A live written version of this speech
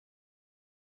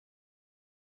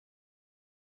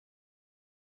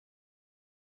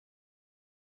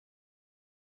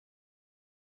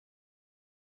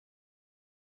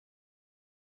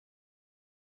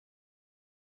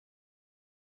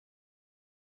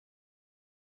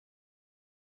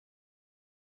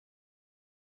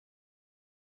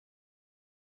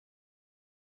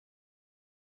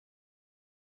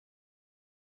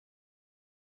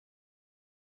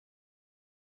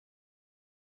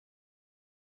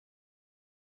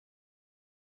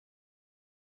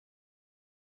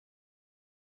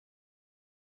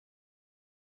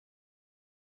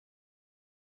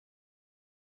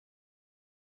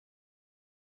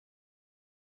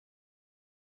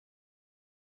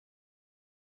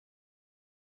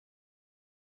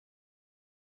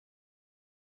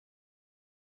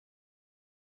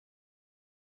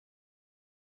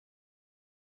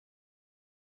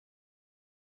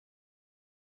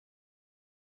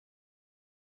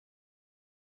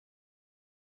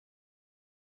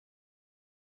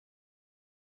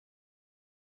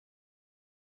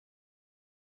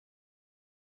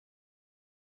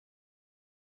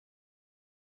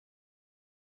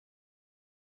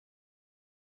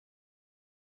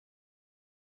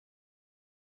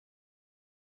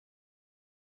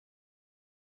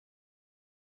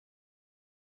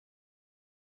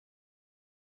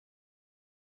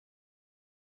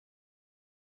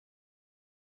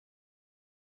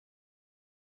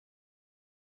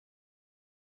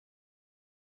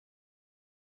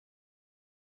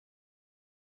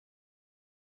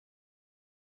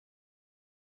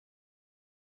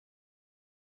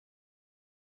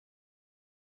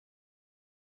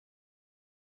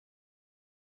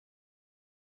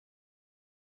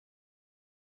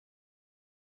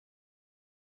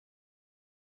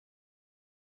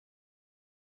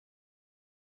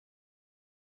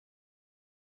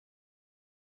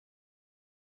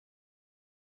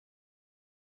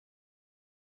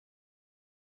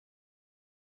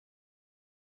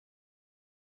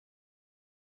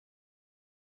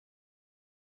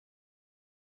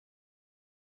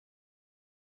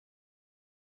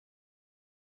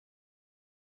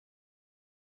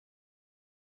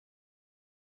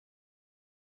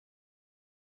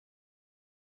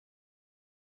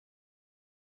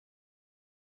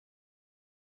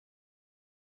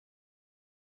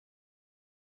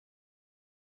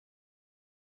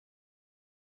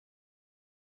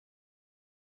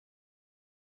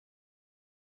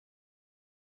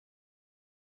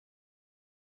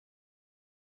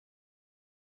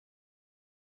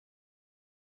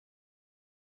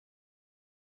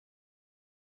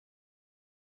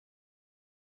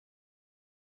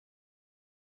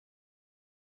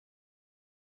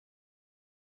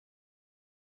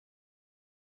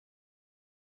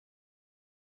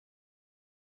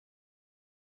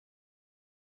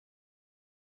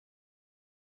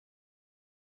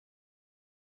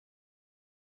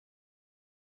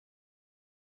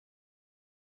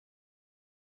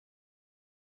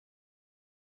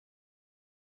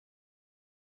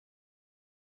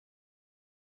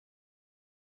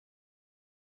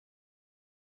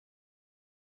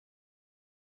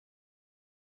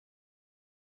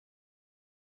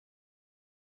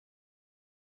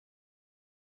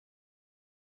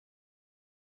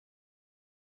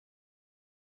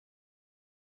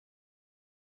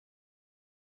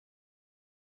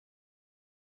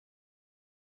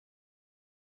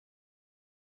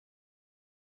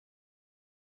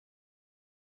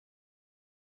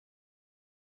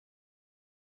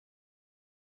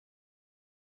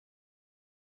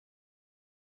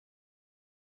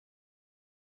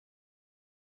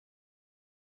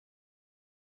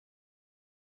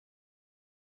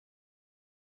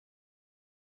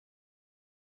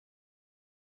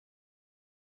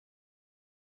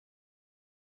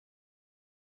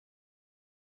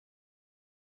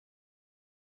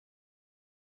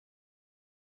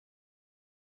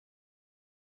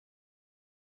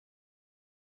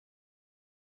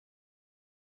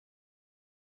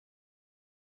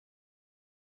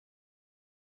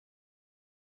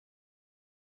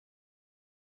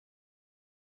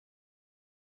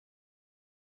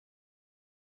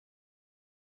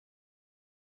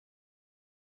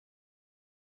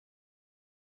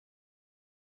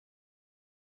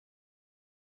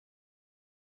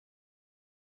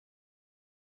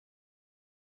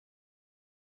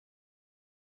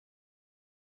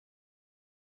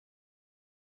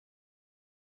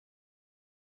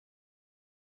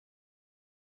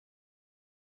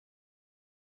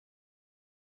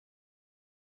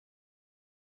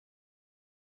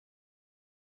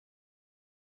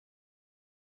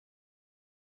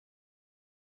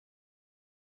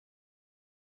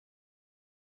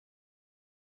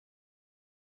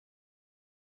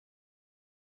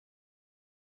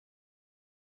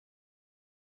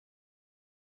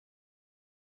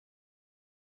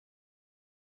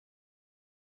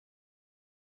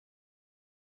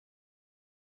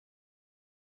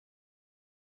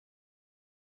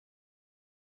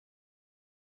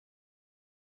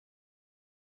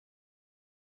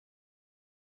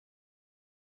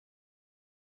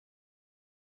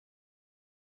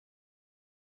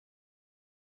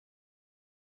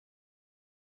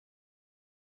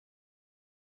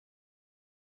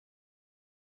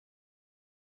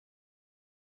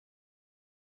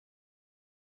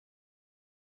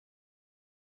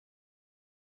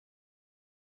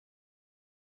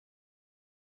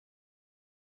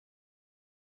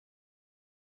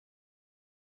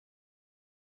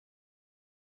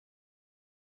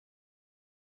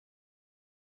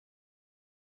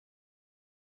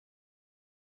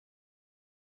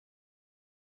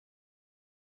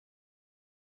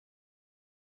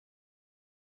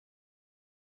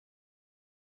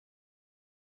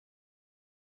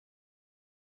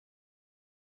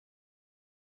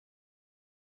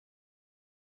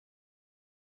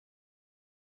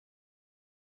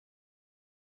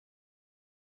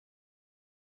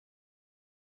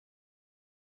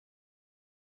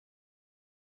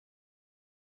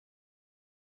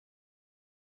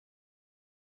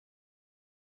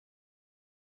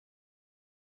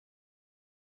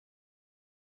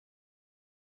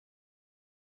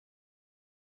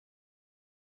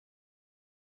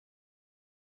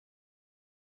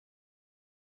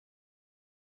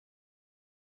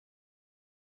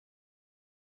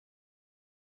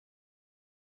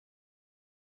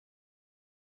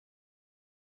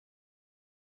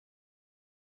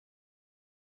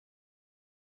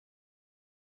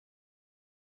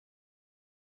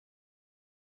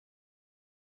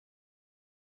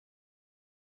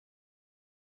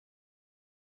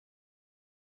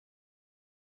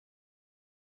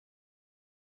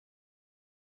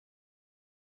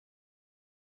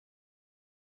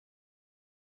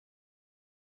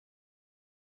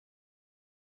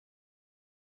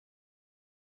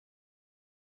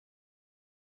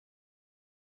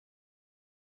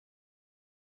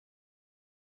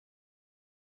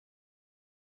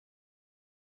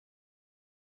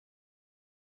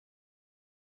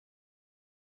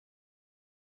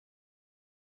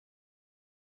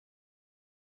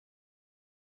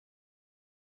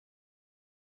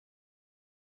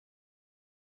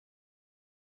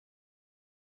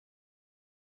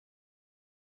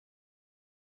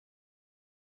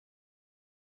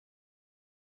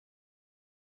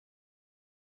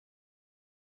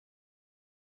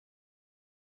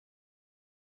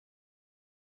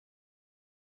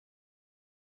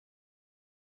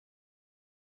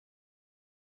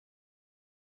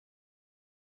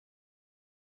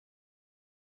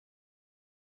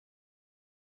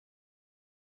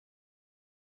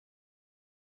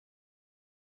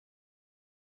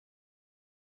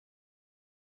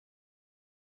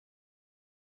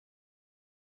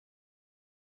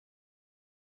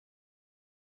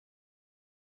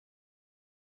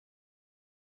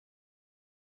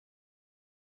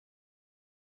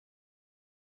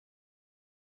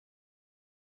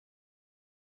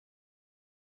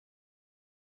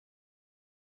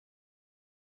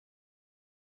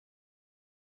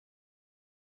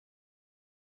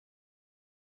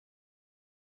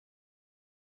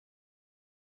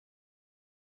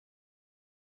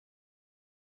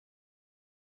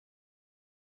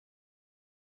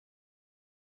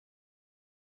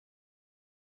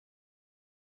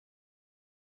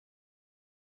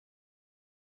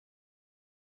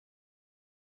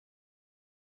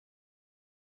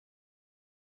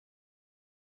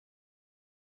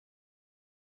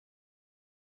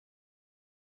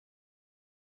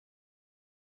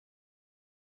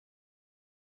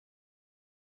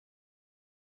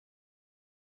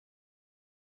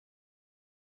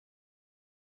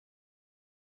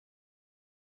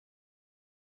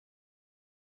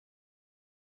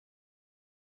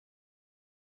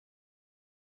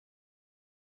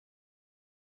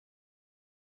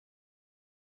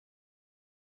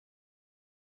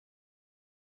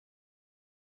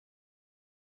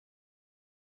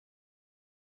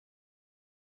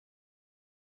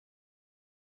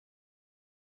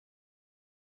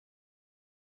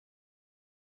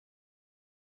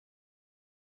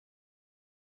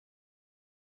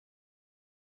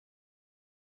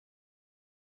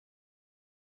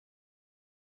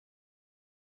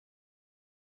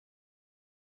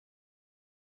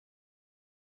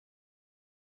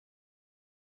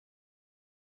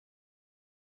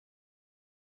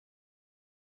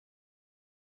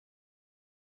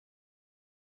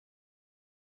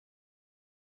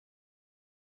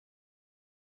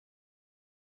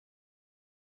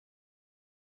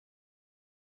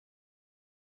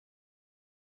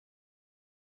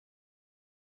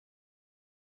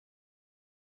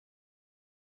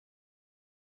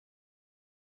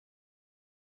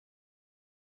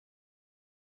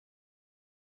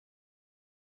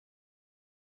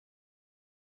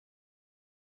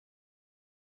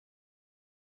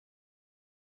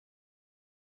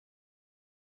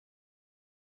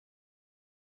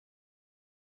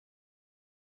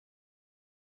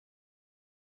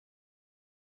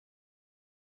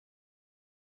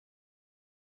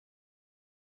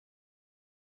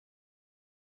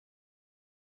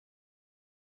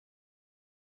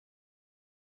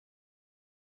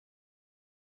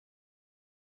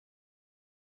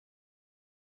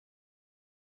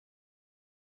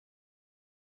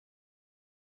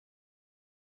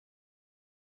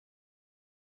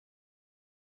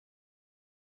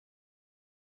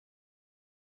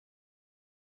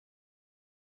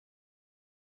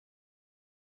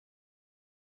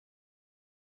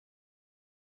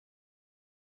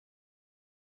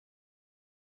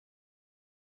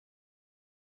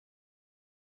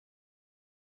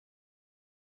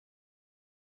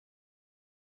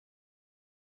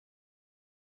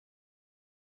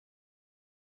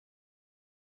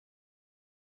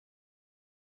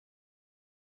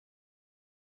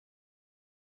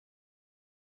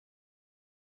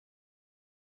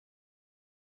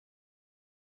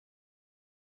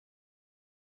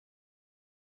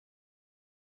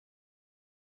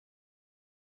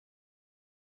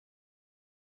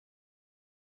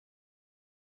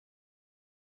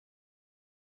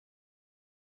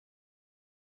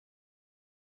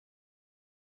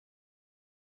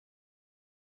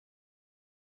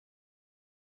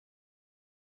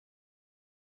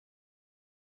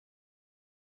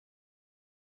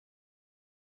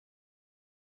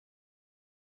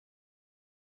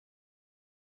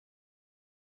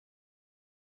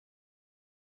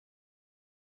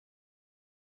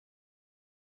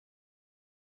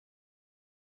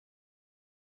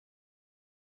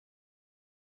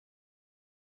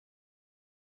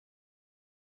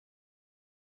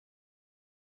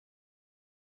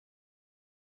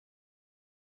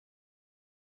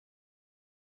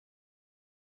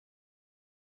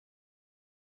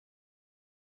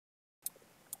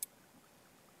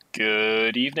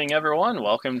Good evening, everyone.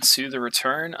 Welcome to the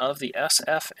return of the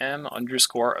SFM_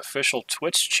 official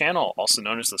Twitch channel, also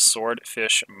known as the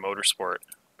Swordfish Motorsport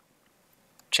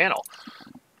channel.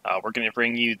 We're going to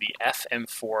bring you the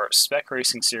FM4 Spec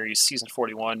Racing Series Season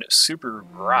 41 Subaru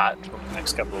Brat over the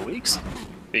next couple of weeks,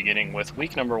 beginning with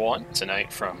week number 1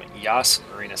 tonight from Yas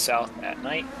Marina South at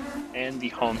night and the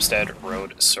Homestead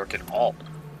Road Circuit Alt.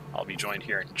 I'll be joined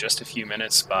here in just a few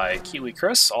minutes by Kiwi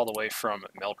Chris, all the way from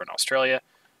Melbourne, Australia.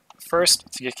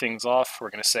 First, to kick things off,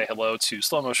 we're going to say hello to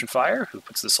Slow Motion Fire, who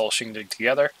puts this whole shindig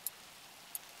together.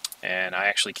 And I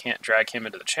actually can't drag him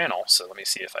into the channel, so let me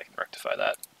see if I can rectify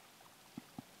that.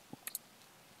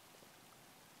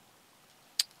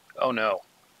 Oh no.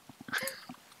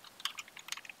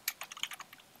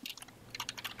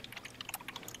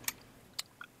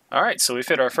 Alright, so we've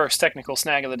hit our first technical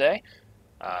snag of the day.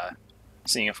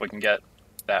 Seeing if we can get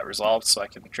that resolved so I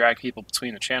can drag people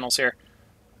between the channels here,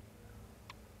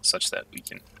 such that we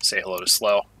can say hello to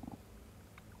Slow.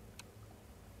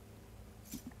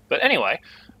 But anyway,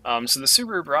 so the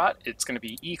Subaru Brat, it's going to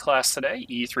be E-Class today,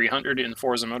 E300 in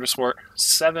Forza Motorsport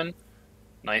 7.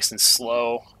 Nice and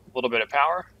slow, a little bit of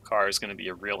power. Car is going to be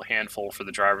a real handful for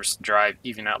the drivers to drive,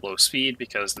 even at low speed,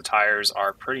 because the tires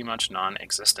are pretty much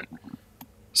non-existent.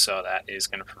 So that is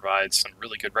going to provide some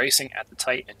really good racing at the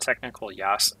tight and technical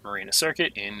Yas Marina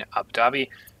Circuit in Abu Dhabi,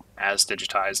 as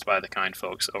digitized by the kind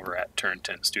folks over at Turn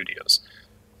 10 Studios.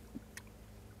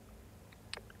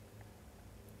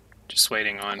 Just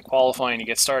waiting on qualifying to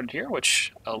get started here,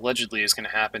 which allegedly is going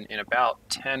to happen in about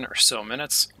 10 or so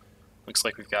minutes. Looks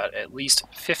like we've got at least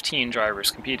 15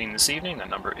 drivers competing this evening. That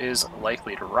number is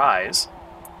likely to rise,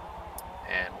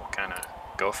 and we'll kind of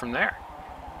go from there.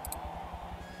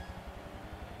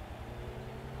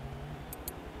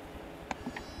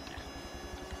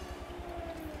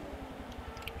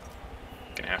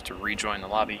 Gonna have to rejoin the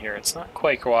lobby here. It's not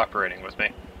quite cooperating with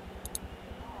me.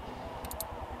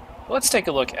 Let's take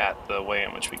a look at the way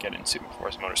in which we get into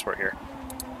Forza Motorsport here.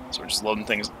 So we're just loading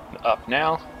things up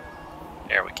now.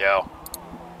 There we go.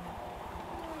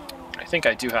 I think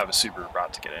I do have a Subaru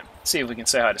Brat to get in. Let's see if we can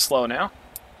say hi to Slow now.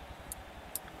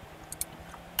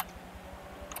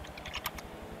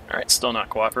 Alright, still not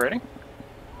cooperating.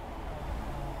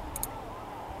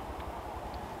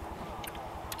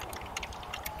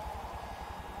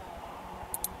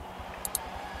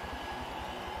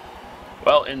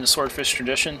 Well, in the Swordfish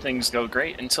tradition, things go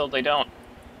great until they don't.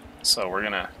 So we're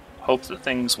going to hope that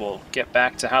things will get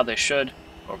back to how they should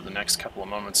over the next couple of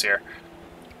moments here.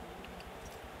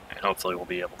 And hopefully we'll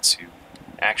be able to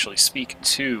actually speak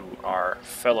to our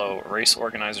fellow race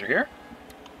organizer here,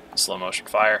 Slow Motion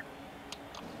Fire.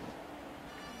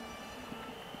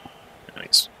 And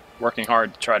he's working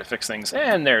hard to try to fix things.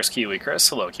 And there's Kiwi Chris.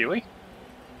 Hello, Kiwi.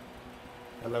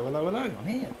 Hello, hello, hello. I'm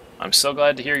here. I'm so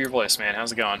glad to hear your voice, man.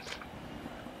 How's it going?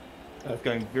 It's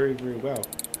going very, very well.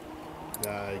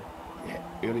 Yeah,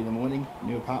 early in the morning,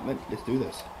 new apartment. Let's do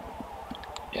this.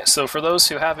 Yeah, so for those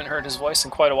who haven't heard his voice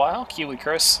in quite a while, Kiwi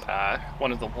Chris,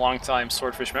 one of the longtime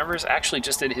Swordfish members, actually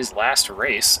just did his last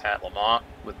race at Le Mans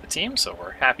with the team, so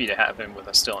we're happy to have him with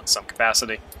us still in some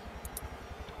capacity.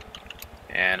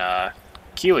 And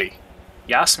Kiwi,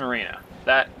 Yas Marina,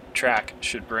 that track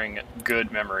should bring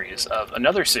good memories of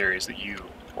another series that you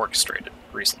orchestrated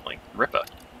recently, Ripa.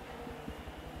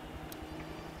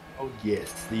 Oh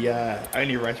yes, the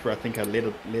only race where I think I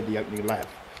led the opening lap.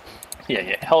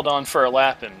 Yeah, held on for a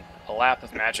lap, and a lap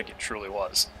of magic it truly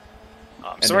was.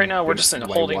 So right now we're just in a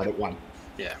holding.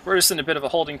 Yeah, we're just in a bit of a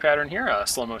holding pattern here.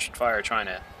 Slow Motion Fire trying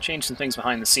to change some things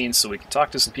behind the scenes so we can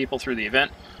talk to some people through the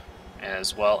event,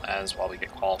 as well as while we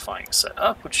get qualifying set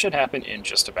up, which should happen in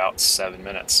just about 7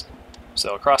 minutes.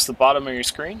 So across the bottom of your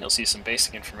screen, you'll see some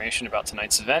basic information about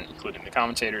tonight's event, including the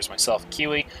commentators, myself, and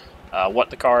Kiwi. What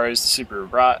the car is, the Subaru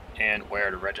Brat, and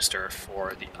where to register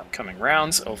for the upcoming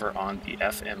rounds over on the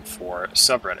FM4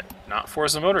 subreddit. Not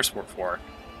Forza Motorsport 4,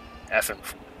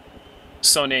 FM4.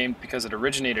 So named because it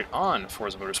originated on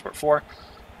Forza Motorsport 4,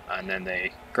 and then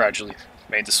they gradually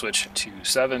made the switch to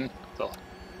 7, I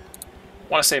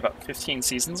want to say about 15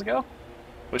 seasons ago,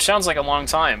 which sounds like a long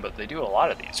time, but they do a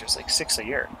lot of these. There's like 6 a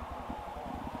year.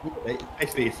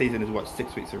 Basically, a season is what,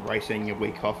 6 weeks of racing, a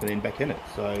week off, and then back in it.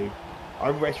 So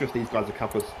I've raced with these guys a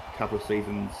couple of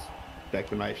seasons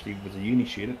back when I actually was a uni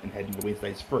student and had the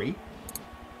Wednesdays free.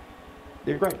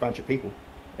 They're a great bunch of people,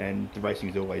 and the racing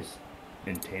is always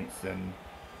intense and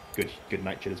good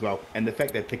natured as well. And the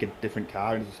fact they pick a different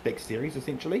car in the Spec series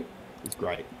essentially is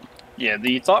great. Yeah,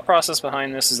 the thought process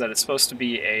behind this is that it's supposed to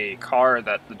be a car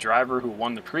that the driver who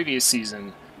won the previous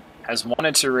season has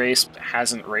wanted to race but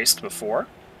hasn't raced before.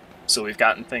 So we've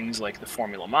gotten things like the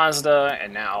Formula Mazda,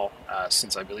 and now,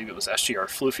 since I believe it was SGR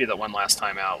Floofy that won last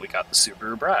time out, we got the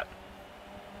Subaru Brat.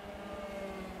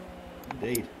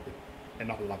 Indeed.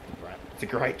 And I love the Brat. It's a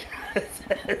great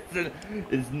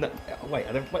it's not, wait,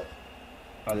 I don't... What?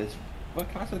 Oh, there's...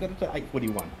 What class have I got it to?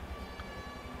 841.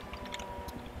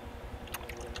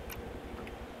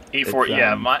 840,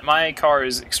 yeah, my car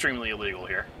is extremely illegal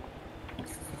here.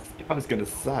 I was going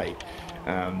to say,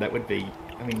 that would be...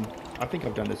 I mean, I think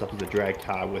I've done this up as a drag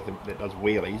car that does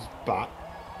wheelies, but...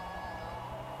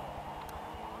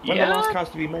 One of the last cars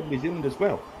to be made in New Zealand as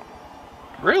well.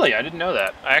 Really? I didn't know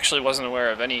that. I actually wasn't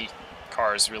aware of any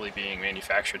cars really being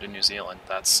manufactured in New Zealand.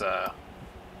 That's an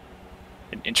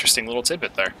interesting little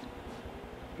tidbit there.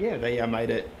 Yeah, they made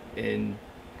it in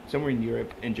somewhere in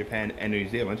Europe, in Japan, and New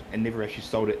Zealand, and never actually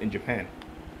sold it in Japan.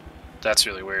 That's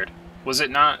really weird. Was it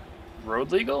not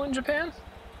road legal in Japan?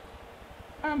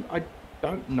 I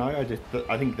don't know.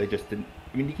 I think they just didn't.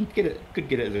 I mean, you could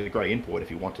get it as a grey import if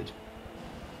you wanted.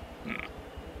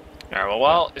 All right,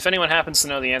 well, if anyone happens to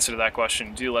know the answer to that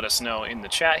question, do let us know in the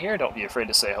chat here. Don't be afraid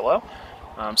to say hello.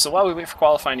 So while we wait for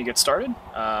qualifying to get started,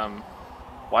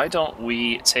 why don't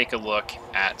we take a look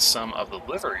at some of the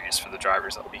liveries for the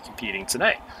drivers that will be competing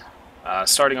today?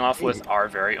 Starting off with our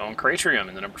very own Cratrium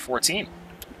in the number 14.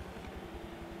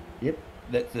 Yep,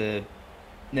 that's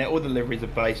now all the liveries are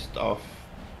based off,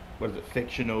 what is it,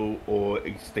 fictional or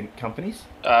extinct companies?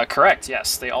 Correct,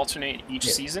 yes. They alternate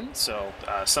each season. So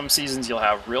some seasons you'll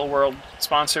have real-world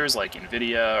sponsors like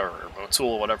NVIDIA or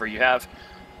Motul, whatever you have.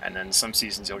 And then some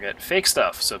seasons you'll get fake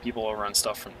stuff. So people will run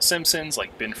stuff from The Simpsons,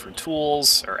 like Binford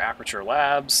Tools or Aperture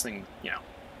Labs.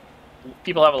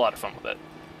 People have a lot of fun with it.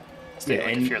 So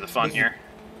if you're the fun here.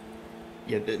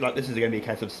 Like this is going to be a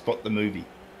case of spot the movie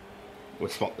or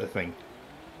spot the thing.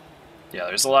 Yeah,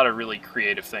 there's a lot of really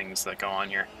creative things that go on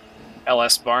here.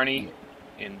 LS Barney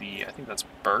in the, I think that's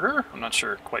Burger? I'm not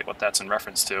sure quite what that's in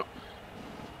reference to.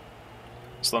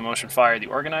 Slow Motion Fire, the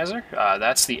organizer.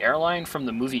 That's the airline from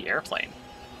the movie Airplane.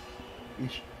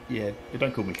 Yeah,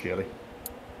 don't call me Shirley.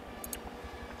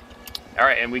 All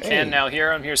right, and we can now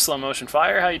hear him. Here's Slow Motion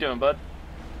Fire. How you doing, bud?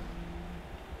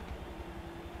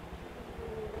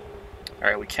 All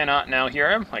right, we cannot now hear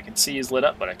him. I can see he's lit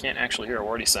up, but I can't actually hear a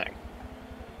word he's saying.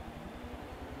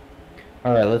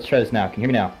 All right, let's try this now. Can you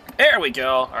hear me now? There we go.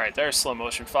 All right, there's Slow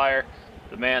Motion Fire,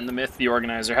 the man, the myth, the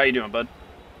organizer. How you doing, bud?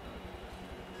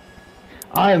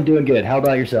 I am doing good. How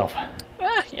about yourself?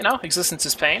 Existence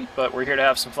is pain, but we're here to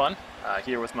have some fun.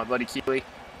 Here with my buddy Keeley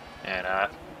and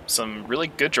some really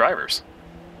good drivers.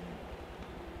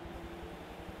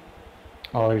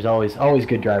 Oh, there's always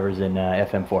good drivers in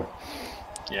FM4.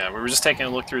 Yeah, we were just taking a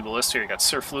look through the list here. You got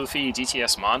Sir Floofy,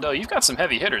 DTS Mondo. You've got some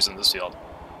heavy hitters in this field.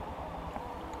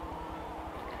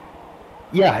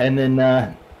 Yeah, and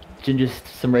then just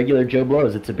some regular Joe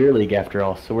Blows. It's a beer league after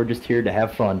all, so we're just here to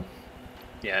have fun.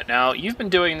 Yeah, now you've been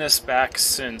doing this back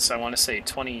since, I want to say,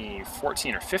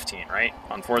 2014 or 15, right?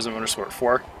 On Forza Motorsport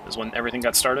 4 is when everything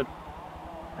got started?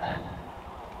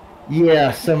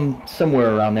 Yeah,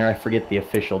 somewhere around there. I forget the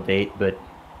official date, but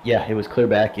yeah, it was clear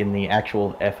back in the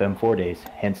actual FM4 days,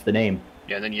 hence the name.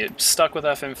 Yeah, then you stuck with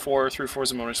FM4 through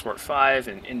Forza Motorsport 5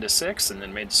 and into 6, and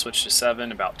then made the switch to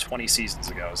 7 about 20 seasons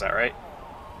ago. Is that right?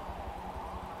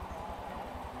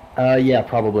 Yeah,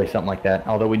 probably something like that.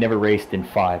 Although we never raced in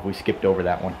 5. We skipped over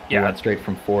that one. Yeah. We went straight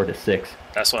from 4 to 6.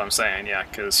 That's what I'm saying, yeah,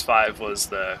 because 5 was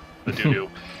the doo-doo.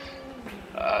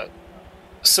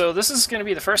 So this is going to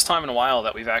be the first time in a while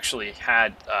that we've actually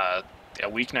had a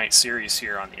weeknight series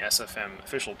here on the SFM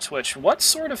official Twitch. What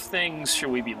sort of things should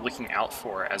we be looking out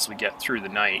for as we get through the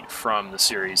night from the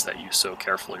series that you so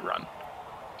carefully run?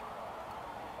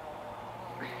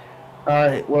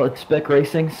 Well, it's Spec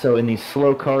Racing, so in these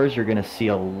slow cars, you're going to see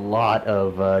a lot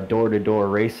of door-to-door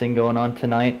racing going on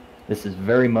tonight. This is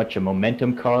very much a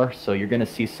momentum car, so you're going to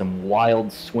see some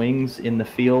wild swings in the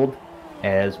field,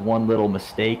 as one little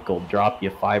mistake will drop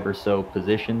you 5 or so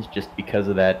positions just because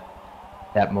of that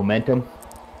momentum.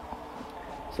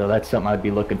 So that's something I'd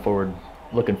be looking for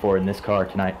in this car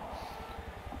tonight.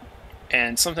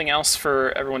 And something else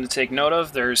for everyone to take note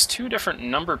of, there's 2 different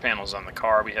number panels on the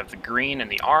car. We have the green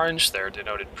and the orange. They're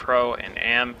denoted Pro and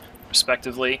Am,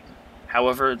 respectively.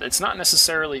 However, it's not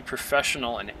necessarily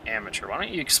professional and amateur. Why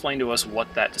don't you explain to us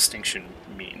what that distinction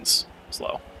means,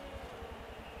 Slow?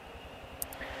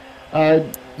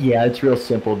 Yeah, it's real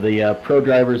simple. The Pro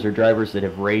drivers are drivers that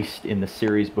have raced in the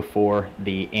series before.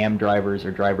 The Am drivers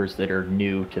are drivers that are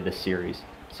new to the series.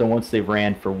 So once they've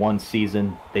ran for 1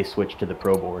 season, they switch to the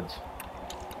Pro boards.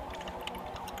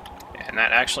 And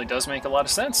that actually does make a lot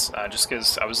of sense, just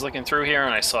because I was looking through here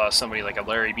and I saw somebody like a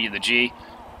Larry B. the G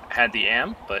had the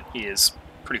Am, but he is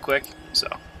pretty quick. So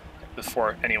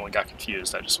before anyone got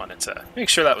confused, I just wanted to make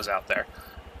sure that was out there.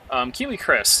 Kiwi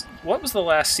Chris, what was the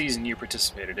last season you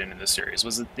participated in this series?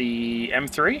 Was it the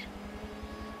M3?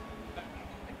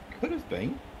 Could have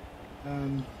been.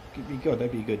 God,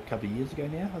 that'd be a good couple of years ago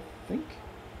now, I think.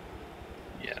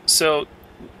 Yeah, so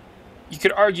you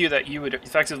could argue that you would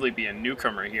effectively be a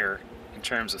newcomer here in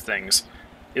terms of things.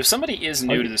 If somebody is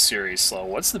new to the series, Slow,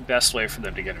 what's the best way for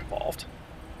them to get involved?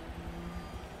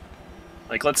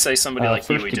 Like, let's say somebody like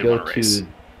you did want to race.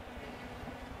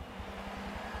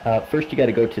 First, you got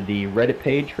to go to the Reddit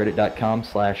page,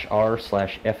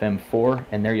 reddit.com/r/FM4,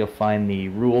 and there you'll find the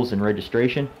rules and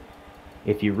registration.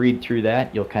 If you read through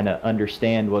that, you'll kind of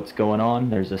understand what's going on.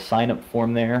 There's a sign-up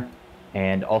form there,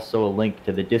 and also a link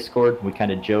to the Discord. We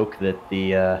kind of joke that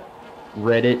the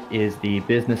Reddit is the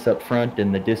business up front,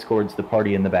 and the Discord's the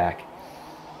party in the back.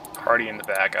 Party in the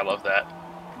back, I love that.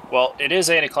 Well, it is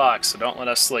 8 o'clock, so don't let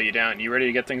us slow you down. You ready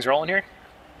to get things rolling here?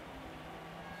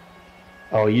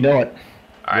 Oh, you know it.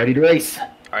 All right. Ready to race. All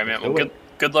right, man. Well,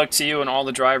 good luck to you and all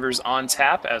the drivers on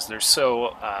tap, as they're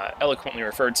so eloquently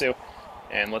referred to.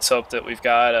 And let's hope that we've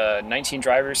got 19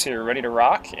 drivers here ready to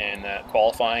rock, and that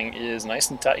qualifying is nice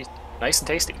and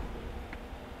tasty.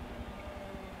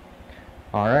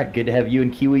 All right, good to have you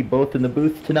and Kiwi both in the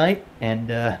booth tonight, and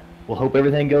we'll hope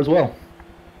everything goes well.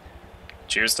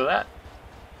 Cheers to that.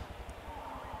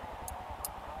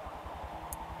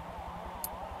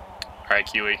 All right,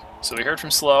 Kiwi. So we heard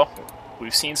from Slow.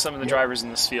 We've seen some of the drivers in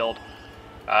this field.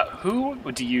 Who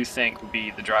do you think would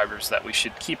be the drivers that we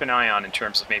should keep an eye on in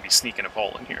terms of maybe sneaking a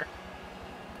pole in here?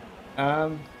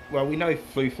 Well, we know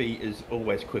Floofy is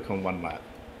always quick on one lap.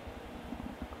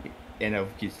 And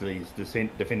obviously, his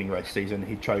defending race season,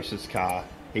 he chose his car.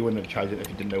 He wouldn't have chosen it if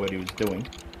he didn't know what he was doing.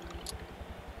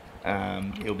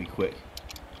 He'll be quick.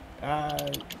 I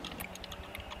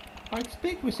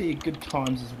expect we'll see good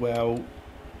times as well.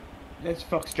 That's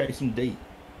Fox Jason D.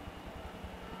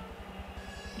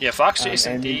 Yeah, Fox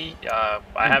Jason D,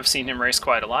 I have seen him race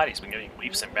quite a lot. He's been getting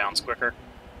leaps and bounds quicker.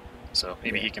 So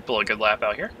maybe he can pull a good lap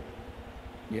out here.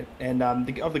 Yeah, and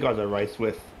the other guys I race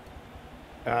with,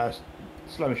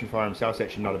 Slow Motion Fire himself is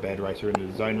actually not a bad racer in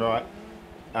his own right.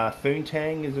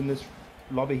 Foontang is in this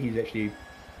lobby. He's actually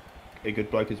a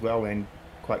good bloke as well and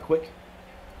quite quick.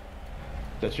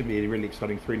 So it should be a really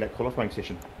exciting 3-lap qualifying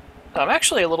session. I'm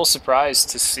actually a little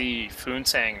surprised to see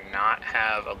Foontang not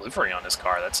have a livery on his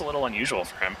car. That's a little unusual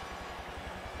for him.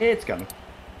 Yeah, it's coming.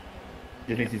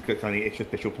 Just means he's got something extra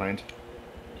special planned.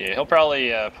 Yeah, he'll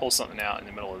probably pull something out in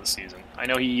the middle of the season. I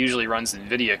know he usually runs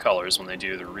NVIDIA colors when they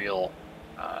do the real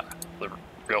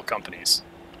companies.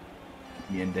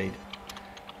 Yeah, indeed.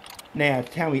 Now,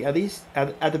 tell me, are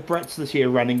the Brats this year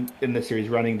running in the series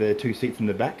running the 2 seats in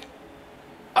the back?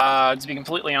 To be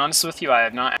completely honest with you, I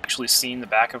have not actually seen the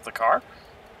back of the car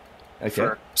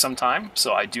for some time,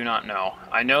 so I do not know.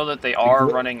 I know that they are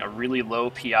running a really low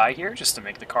PI here just to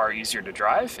make the car easier to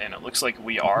drive, and it looks like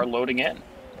we are loading in.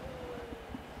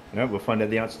 No, we'll find out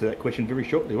the answer to that question very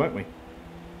shortly, won't we?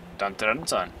 Dun dun dun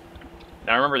dun.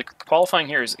 Now remember, the qualifying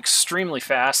here is extremely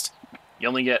fast. You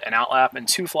only get an outlap and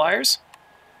 2 flyers,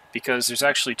 because there's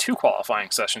actually 2 qualifying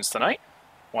sessions tonight.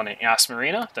 One at Yas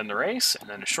Marina, then the race, and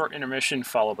then a short intermission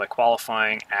followed by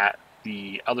qualifying at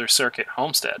the other circuit,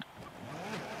 Homestead.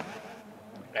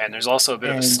 And there's also a bit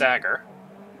of a stagger.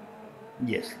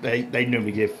 Yes, they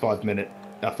normally give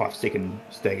 5-second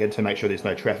stagger to make sure there's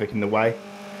no traffic in the way.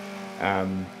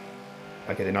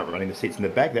 Okay, they're not running the seats in the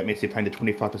back. That means they're paying the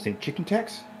 25% chicken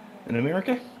tax in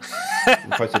America, as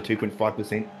opposed to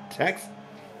 2.5% tax.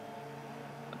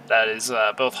 That is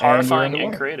both horrifying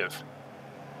and creative.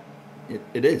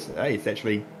 It is. Hey, it's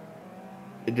actually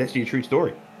a true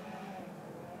story.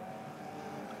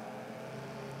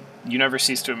 You never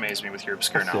cease to amaze me with your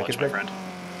obscure knowledge, my friend.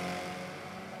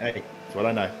 Hey, that's what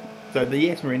I know. So the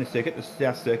Yas Marina circuit, the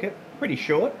South Circuit, pretty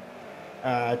short.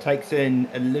 Takes in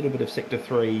a little bit of Sector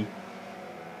 3.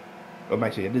 Well,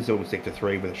 actually, it is all Sector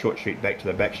 3 with a short shoot back to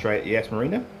the back straight at Yas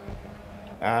Marina.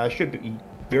 Should be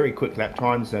very quick lap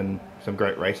times and some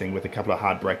great racing with a couple of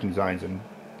hard braking zones and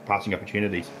passing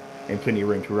opportunities. And plenty of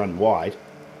room to run wide,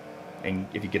 and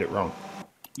if you get it wrong.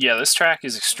 Yeah, this track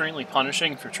is extremely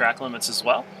punishing for track limits as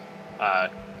well.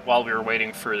 While we were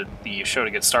waiting for the show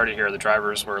to get started here, the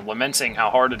drivers were lamenting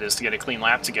how hard it is to get a clean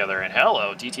lap together, and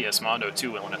hello, DTS Mondo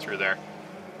 2 wheeling it through there.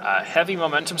 Heavy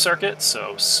momentum circuit,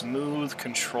 so smooth,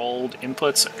 controlled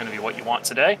inputs are going to be what you want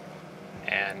today.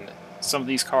 And some of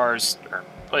these cars are...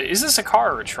 Is this a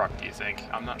car or a truck, do you think?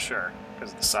 I'm not sure,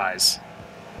 because of the size.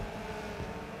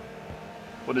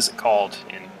 What is it called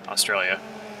in Australia?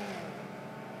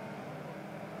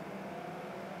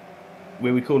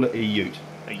 Where we call it a ute.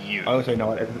 A Ute. I also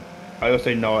know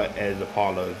it as a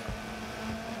pile of.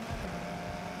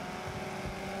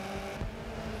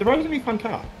 The relatively fun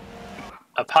car.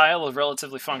 A pile of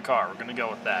relatively fun car. We're gonna go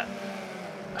with that.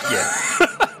 Yeah.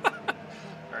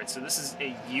 All right, so this is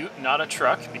a Ute, not a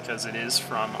truck, because it is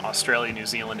from Australia, New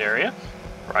Zealand area.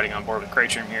 Riding on board with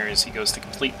Cratchum here as he goes to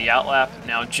complete the outlap.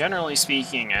 Now, generally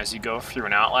speaking, as you go through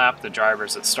an outlap, the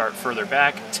drivers that start further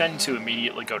back tend to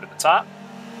immediately go to the top,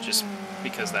 just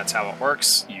because that's how it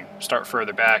works. You start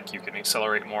further back, you can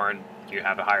accelerate more, and you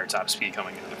have a higher top speed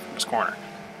coming into the first corner.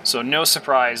 So no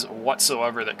surprise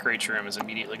whatsoever that Cratchum has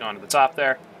immediately gone to the top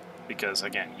there, because,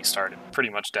 again, he started pretty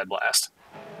much dead last.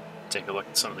 Take a look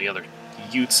at some of the other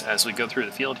Utes as we go through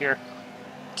the field here.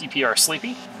 DPR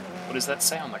Sleepy. What does that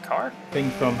say on the car? Thing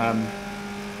from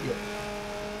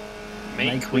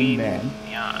May Queen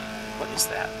Neon. What is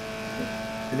that?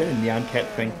 Is that a neon cat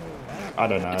thing? I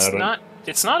don't know.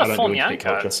 It's not a full neon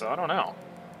cat, so I don't know.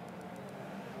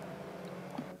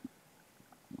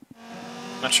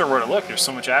 Not sure where to look. There's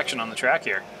so much action on the track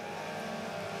here.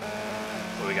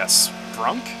 Well, we got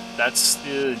Sprunk. That's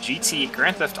the GT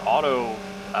Grand Theft Auto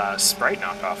Sprite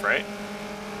knockoff, right?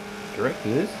 Correct,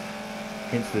 it is.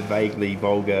 Hence the vaguely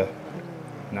vulgar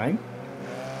name.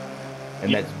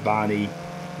 And that's Barney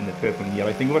in the purple and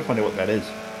yellow thing. We've got to find out what that is.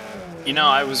 You know,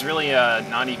 I was really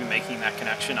not even making that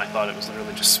connection. I thought it was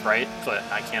literally just Sprite, but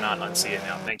I cannot unsee it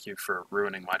now. Thank you for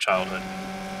ruining my childhood.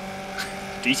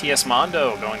 GTS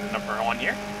Mondo going to number 1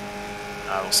 here.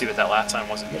 We'll see what that lap time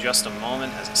was in just a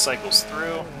moment as it cycles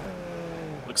through.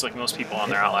 Looks like most people on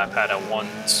their outlap had a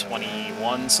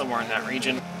 121, somewhere in that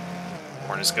region.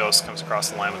 Hornets Ghost comes across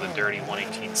the line with a dirty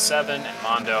 118.7, and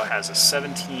Mondo has a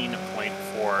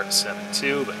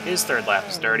 17.472, but his third lap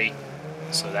is dirty,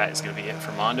 so that is going to be it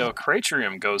for Mondo.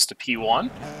 Cratchum goes to P1.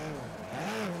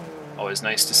 Always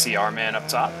nice to see our man up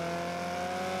top.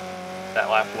 That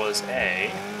lap was a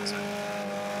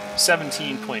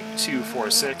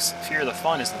 17.246. Fear the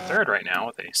Fun is in third right now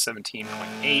with a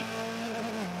 17.8.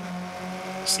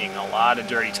 Seeing a lot of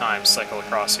dirty times cycle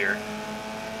across here.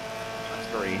 It's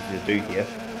very easy to do here.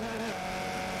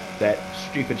 That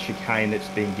stupid chicane that's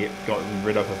been gotten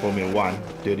rid of for Formula 1,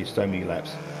 dirty so many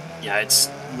laps. Yeah, it's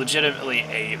legitimately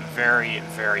a very,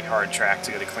 very hard track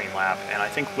to get a clean lap, and I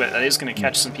think that is going to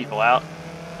catch some people out.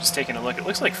 Just taking a look, it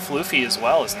looks like Floofy as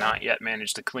well has not yet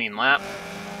managed a clean lap.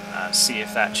 See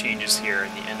if that changes here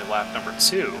at the end of lap number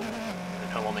 2.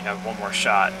 And he'll only have one more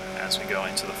shot as we go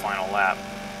into the final lap.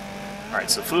 Alright,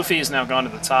 so Floofy has now gone to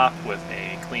the top with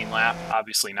a clean lap.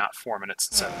 Obviously not 4 minutes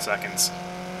and 7 seconds.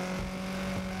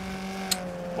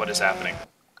 What is happening?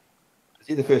 Is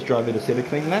he the first driver to set a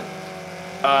clean lap?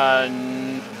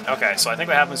 Okay, so I think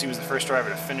what happens, he was the first driver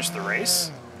to finish the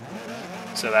race.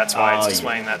 So that's why it's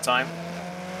displaying that time.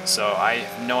 So I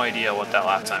have no idea what that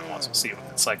lap time was. We'll see if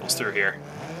it cycles through here.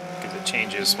 Because it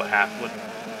changes what happened.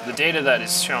 The data that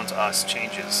is shown to us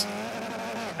changes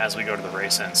as we go to the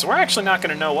race end. So we're actually not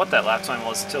going to know what that lap time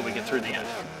was until we get through the end.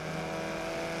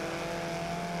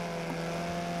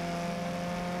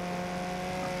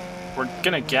 We're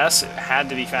going to guess it had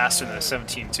to be faster than a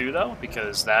 17.2 though,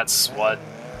 because that's what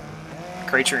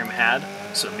Cratchum had.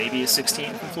 So maybe a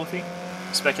 16 from Floofy.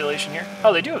 Speculation here.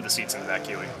 Oh, they do have the seats in the back,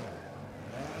 Kiwi.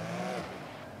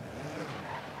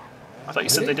 I thought you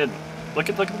said they didn't. Look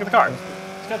at the car.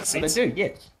 It's got the seats. They do,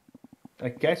 yes.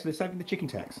 Okay, so they're saving the chicken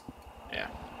tax. Yeah.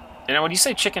 You know, when you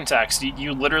say chicken tax, do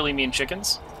you literally mean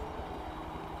chickens?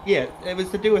 Yeah, it was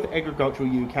to do with agricultural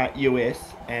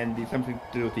US and there's something to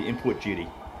do with the import duty.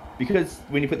 Because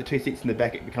when you put the 2 seats in the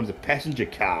back, it becomes a passenger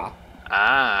car.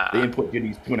 Ah. The import duty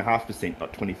is 2.5%,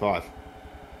 not 25%.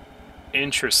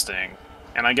 Interesting.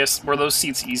 And I guess, were those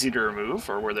seats easy to remove,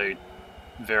 or were they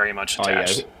very much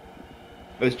attached? Oh,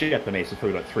 yeah. It was Japanese, so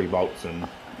probably like 3 bolts and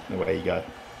away you go.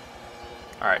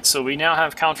 Alright, so we now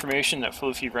have confirmation that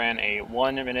Floofy ran a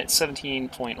 1 minute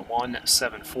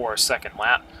 17.174 second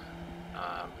lap.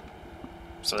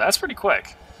 So that's pretty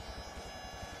quick.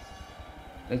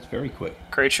 That's very quick.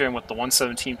 Cratchum with the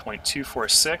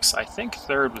 117.246. I think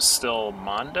third was still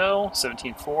Mondo,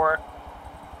 17.4.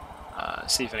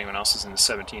 See if anyone else is in the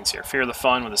 17s here. Fear the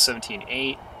Fun with a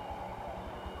 17.8.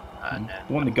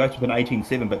 The one that goes with an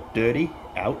 18.7 but dirty.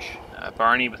 Ouch.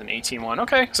 Barney with an 18.1.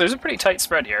 Okay, so there's a pretty tight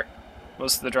spread here.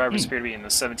 Most of the drivers appear to be in the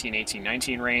 17, 18,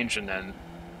 19 range, and then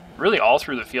really all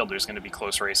through the field there's going to be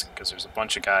close racing because there's a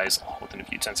bunch of guys all within a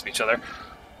few tenths of each other.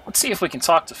 Let's see if we can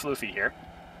talk to Floofy here.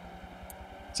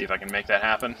 See if I can make that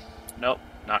happen. Nope,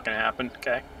 not going to happen.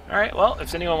 Okay. Alright, well,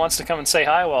 if anyone wants to come and say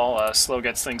hi while Slow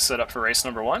gets things set up for race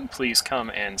number 1, please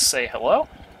come and say hello.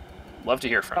 Love to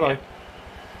hear from you.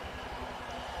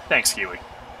 Thanks, Kiwi.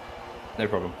 No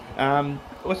problem.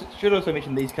 should also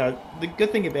mention these cars. The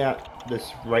good thing about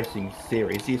this racing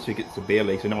series, yes, it gets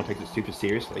severely, so no one takes it super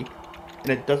seriously. And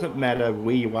it doesn't matter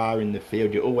where you are in the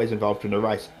field, you're always involved in a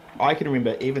race. I can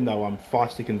remember, even though I'm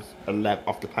 5 seconds a lap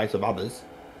off the pace of others,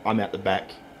 I'm out the back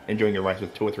enjoying a race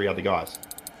with 2 or 3 other guys.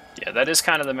 Yeah, that is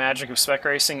kind of the magic of spec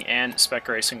racing, and spec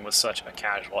racing with such a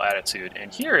casual attitude.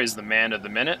 And here is the man of the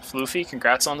minute, Floofy.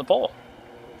 Congrats on the pole.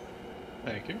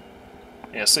 Thank you.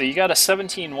 Yeah, so you got a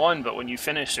 17-1, but when you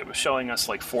finished, it was showing us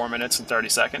like 4 minutes and 30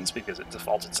 seconds because it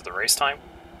defaulted to the race time.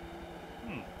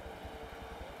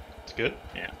 It's good.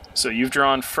 Yeah. So you've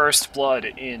drawn first blood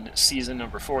in season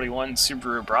number 41,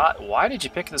 Subaru Brat. Why did you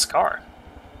pick this car?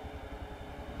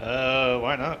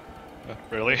 Why not?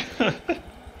 Really?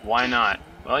 Why not?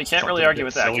 Well, you can't really argue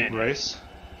with that, can you? Race.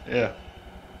 Yeah.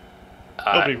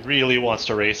 Nobody really wants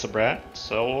to race a Brat,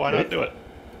 so why not do it?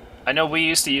 I know we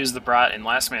used to use the Brat in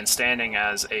Last Man Standing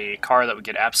as a car that would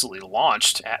get absolutely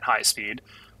launched at high speed.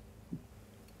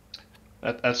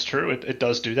 That's true. It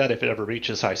does do that if it ever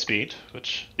reaches high speed,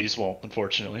 which these won't,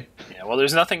 unfortunately. Yeah, well,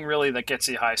 there's nothing really that gets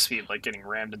you high speed like getting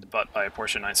rammed in the butt by a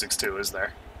Porsche 962, is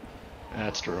there?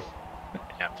 That's true.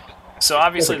 Yeah. So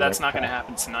obviously that's not going to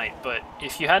happen tonight, but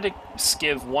if you had to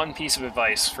give one piece of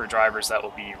advice for drivers that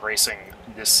will be racing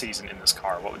this season in this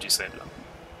car, what would you say to them?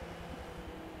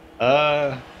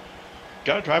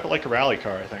 Gotta drive it like a rally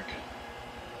car, I think.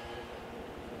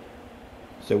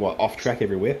 So what, off track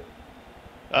everywhere?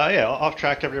 Yeah, off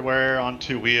track everywhere, on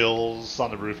 2 wheels,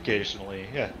 on the roof occasionally.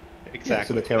 Yeah,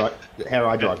 exactly. Yeah, so that's how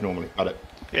I drive normally. Got it.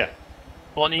 Yeah.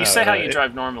 Well, and you say how you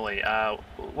drive normally.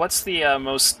 What's the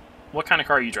what kind of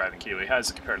car are you driving, Kiwi? How does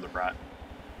it compare to the Brat?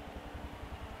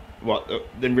 What,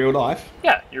 in real life?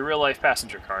 Yeah, your real life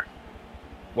passenger car.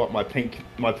 What, my pink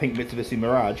Mitsubishi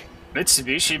Mirage?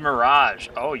 Mitsubishi Mirage.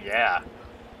 Oh yeah.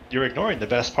 You're ignoring the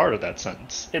best part of that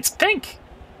sentence. It's pink.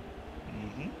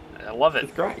 I love it.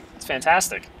 It's great. It's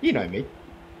fantastic. You know me.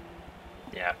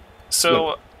 Yeah. So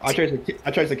look, I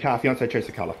chose the car. Fiance chose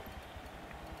the color.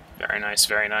 Very nice.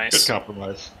 Very nice. Good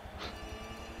compromise.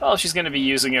 Well, she's going to be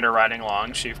using it or riding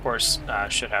along. She, of course,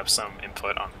 should have some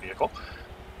input on the vehicle.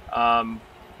 Now,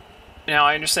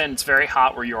 I understand it's very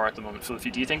hot where you are at the moment,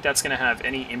 Floofy. Do you think that's going to have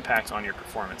any impact on your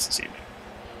performance this evening?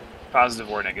 Positive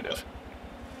or negative?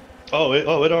 Oh, it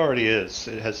already is.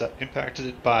 It has impacted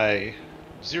it by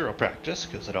 0 practice,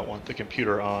 because I don't want the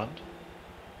computer on.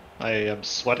 I am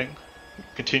sweating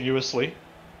continuously,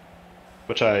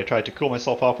 which I tried to cool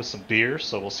myself off with some beer,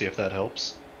 so we'll see if that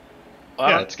helps. Well,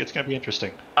 yeah, it's going to be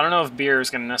interesting. I don't know if beer is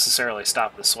going to necessarily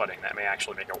stop the sweating. That may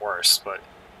actually make it worse, but...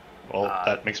 Well,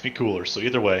 that makes me cooler, so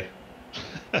either way.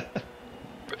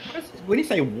 When you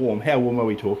say warm, how warm are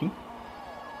we talking?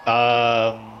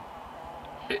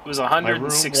 It was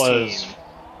 116.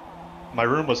 My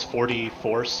room was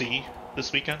 44C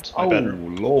this weekend. My oh,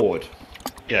 bedroom. Lord.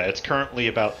 Yeah, it's currently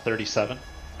about 37.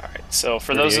 Alright, so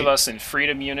for 38. Those of us in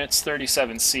freedom units,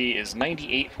 37C is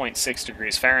 98.6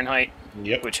 degrees Fahrenheit,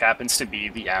 which happens to be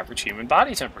the average human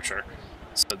body temperature.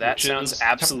 So that sounds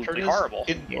absolutely horrible.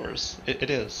 Indoors. It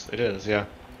is, yeah.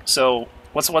 So,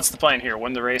 what's the plan here?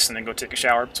 Win the race and then go take a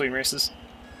shower between races?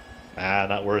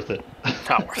 Not worth it.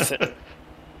 Not worth it.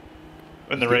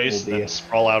 Win the race, then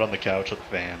sprawl out on the couch with a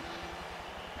fan.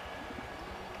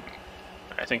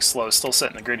 I think Slow is still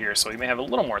setting the grid here, so we may have a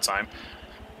little more time.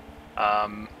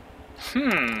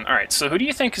 Alright, so who do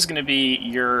you think is going to be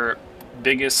your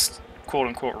biggest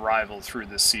quote-unquote rival through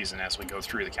this season as we go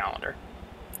through the calendar?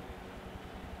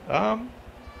 I mean,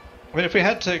 if we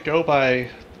had to go by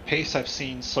the pace I've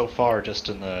seen so far just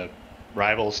in the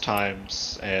rivals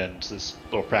times and this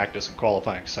little practice and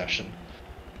qualifying session,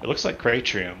 it looks like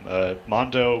Cratrium.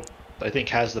 Mondo, I think,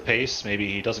 has the pace.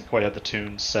 Maybe he doesn't quite have the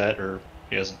tunes set, or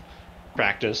he hasn't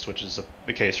practiced, which is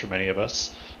the case for many of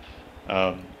us.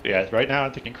 Yeah, right now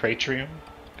I'm thinking Cratrium.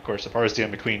 Of course, if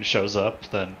RSDM McQueen shows up,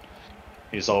 then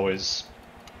he's always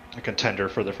a contender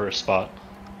for the first spot.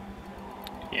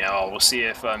 Yeah, well, we'll see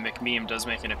if McMeem does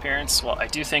make an appearance. Well, I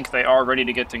do think they are ready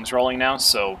to get things rolling now,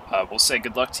 so we'll say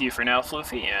good luck to you for now,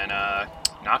 Floofy, and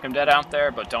knock him dead out there,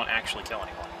 but don't actually kill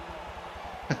anyone.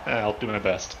 I'll do my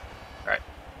best. Alright.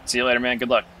 See you later, man. Good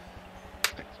luck.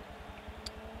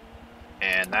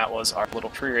 And that was our little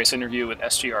pre-race interview with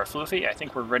SGR Floofy. I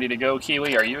think we're ready to go,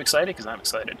 Kiwi. Are you excited? Because I'm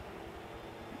excited.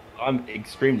 I'm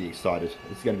extremely excited.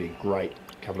 It's going to be a great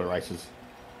couple of races.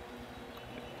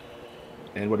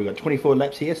 And what have we got? 24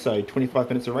 laps here, so 25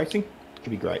 minutes of racing.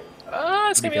 Should be great.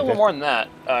 It's going to be a little more than that.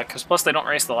 Because plus they don't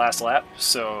race the last lap,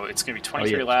 so it's going to be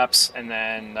 23 laps, and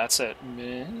then that's it.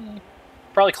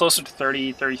 Probably closer to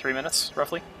 30, 33 minutes,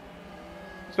 roughly.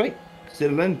 Sweet.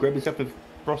 Settle in, grab yourself a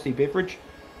frosty beverage,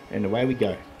 and away we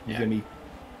go. It's going to be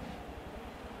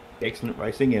excellent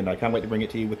racing, and I can't wait to bring it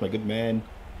to you with my good man,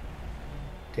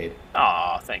 Ted.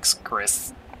 Aw, thanks,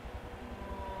 Chris.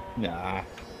 Nah.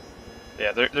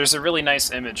 Yeah, there's a really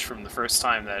nice image from the first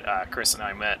time that Chris and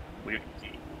I met. We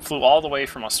flew all the way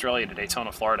from Australia to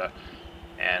Daytona, Florida,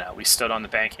 and we stood on the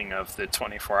banking of the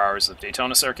 24 Hours of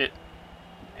Daytona circuit,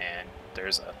 and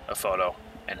there's a photo,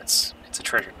 and it's a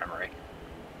treasured memory.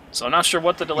 So I'm not sure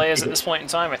what the delay is at this point in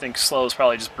time. I think Slow is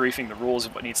probably just briefing the rules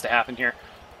of what needs to happen here,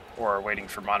 or waiting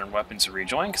for Modern Weapons to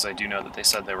rejoin, because I do know that they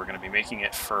said they were going to be making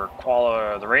it for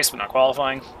the race, but not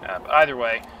qualifying. But either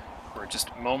way, we're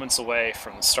just moments away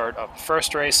from the start of the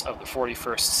first race of the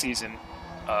 41st season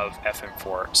of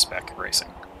FM4 Spec Racing.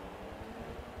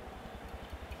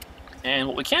 And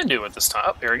what we can do at this time...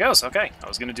 Oh, here he goes. Okay, I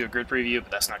was going to do a grid preview,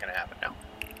 but that's not going to happen now.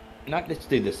 No, let's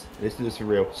do this. Let's do this for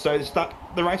real. So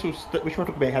the race will... We should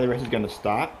talk about how the race is going to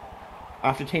start.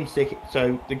 After 10 seconds...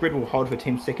 So the grid will hold for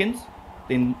 10 seconds.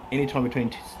 Then any time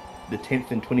between the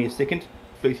 10th and 20th second,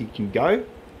 Floofy can go.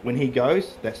 When he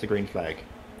goes, that's the green flag.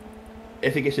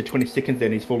 If it gets to 20 seconds,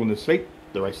 then he's fallen asleep,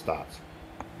 the race starts.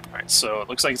 Alright, so it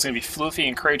looks like it's going to be Floofy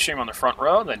and Craytrim on the front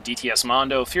row, then DTS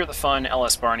Mondo, Fear the Fun,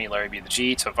 LS Barney, Larry B the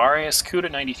G, Tavarius,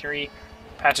 Cuda93,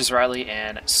 Patches Riley,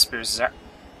 and Spryzows,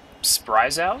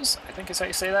 I think is how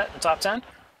you say that, in the top 10.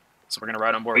 So we're going to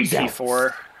ride on board with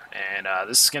P4, and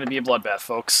this is going to be a bloodbath,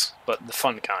 folks, but the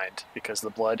fun kind, because the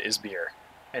blood is beer,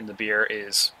 and the beer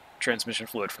is transmission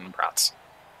fluid from the Brats.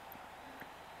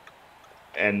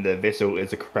 And the vessel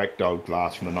is a cracked dog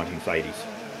glass from the 1980s.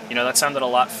 You know, that sounded a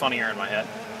lot funnier in my head.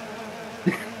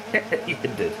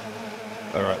 It did.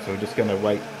 Alright, so we're just going to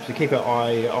wait. So keep our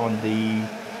eye on the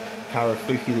car of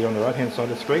Floofy there on the right-hand side of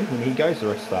the screen. When he goes, the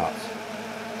race starts.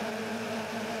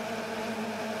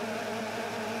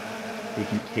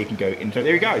 He can go into...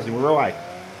 There he goes, and we're away.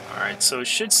 Alright, so we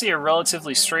should see a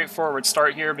relatively straightforward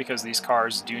start here because these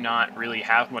cars do not really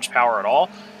have much power at all.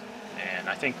 And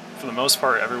I think, for the most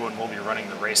part, everyone will be running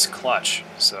the race clutch,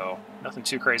 so nothing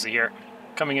too crazy here.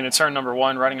 Coming into turn number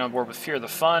 1, riding on board with Fear the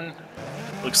Fun.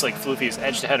 Looks like Floofy is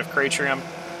edged ahead of Craytrim.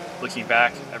 Looking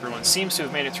back, everyone seems to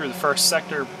have made it through the first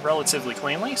sector relatively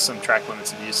cleanly. Some track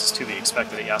limits and uses to be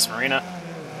expected at Yas Marina,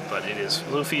 but it is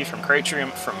Floofy from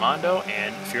Craytrim from Mondo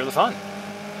and Fear the Fun.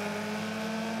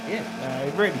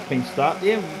 Yeah, really clean start.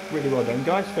 Yeah, really well done,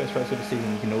 guys. First race of the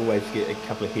season, you can always get a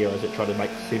couple of heroes that try to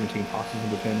make 17 passes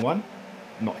into turn 1.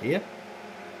 Not here.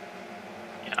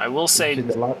 Yeah, I will say to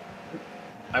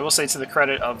the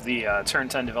credit of the Turn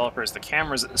 10 developers, the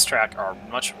cameras at this track are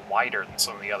much wider than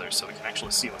some of the others, so we can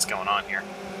actually see what's going on here.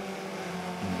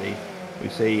 Indeed. We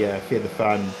see Fear the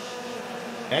Fun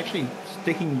actually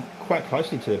sticking quite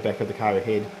closely to the back of the car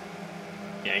ahead.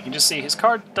 Yeah, you can just see his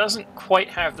car doesn't quite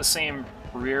have the same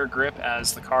rear grip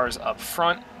as the cars up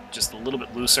front, just a little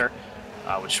bit looser,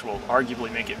 which will arguably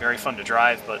make it very fun to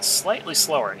drive, but slightly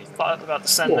slower. He thought about the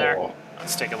send there.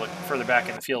 Let's take a look further back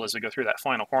in the field as we go through that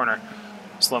final corner.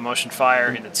 Slow motion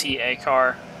fire in the TA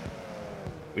car.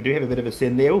 We do have a bit of a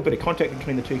send there, a bit of contact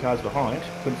between the two cars behind.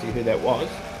 Couldn't see who that was.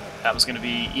 That was going to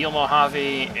be Il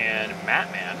Mojave and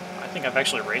Matman. I think I've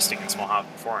actually raced against Mojave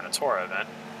before in a Toro event.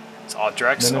 It's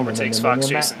Audrex overtakes Fox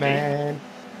Jason D.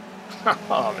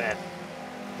 Oh man,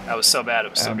 that was so bad.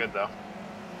 It was so good though.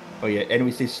 Oh yeah, and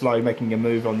we see Slow making a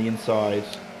move on the inside.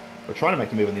 We're trying to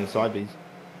make a move on the inside, but he's...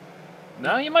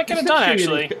 No, you might get it done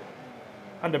actually.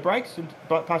 Under brakes and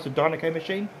past the Dynaco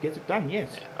machine, gets it done, yes.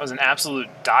 Yeah, that was an absolute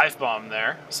dive bomb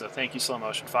there, so thank you, Slow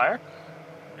Motion Fire.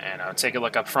 And take a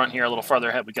look up front here, a little farther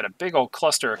ahead. We've got a big old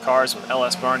cluster of cars with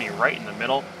LS Barney right in the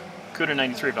middle,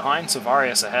 Cuda93 behind,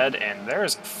 Savarius ahead, and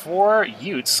there's 4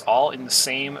 Utes all in the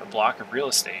same block of real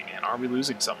estate. And are we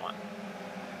losing someone?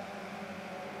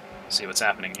 See what's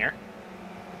happening here.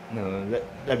 No,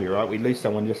 that'd be right. We lose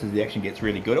someone just as the action gets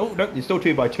really good. Oh, no, there's still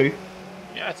 2 by 2.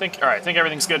 Yeah, I think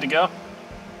everything's good to go.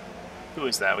 Who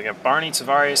is that? We got Barney,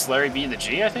 Tavarius, Larry B the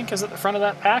G, I think, is at the front of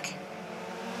that pack.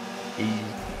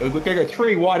 We're going to go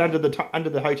 3 wide under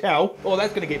the hotel. Oh,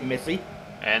 that's going to get messy.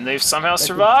 And they've somehow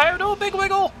survived. Oh, big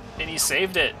wiggle! And he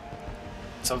saved it.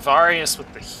 Tavarius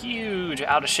with the huge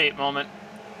out-of-shape moment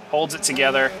holds it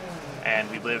together, and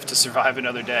we live to survive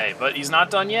another day. But he's not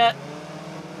done yet.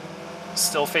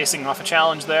 Still facing off a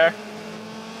challenge there.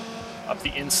 Up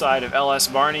the inside of LS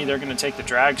Barney, they're going to take the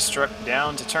drag strip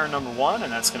down to turn number 1,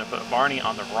 and that's going to put Barney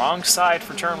on the wrong side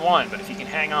for turn 1. But if he can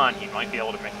hang on, he might be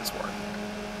able to make this work.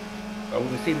 Well,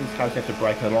 we see these cars have to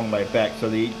brake a long way back, so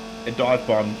the dive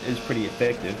bomb is pretty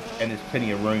effective, and there's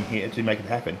plenty of room here to make it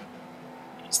happen.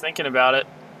 He's thinking about it.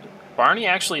 Barney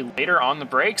actually later on the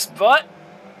brakes, but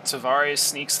Tavarius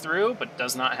sneaks through, but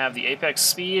does not have the apex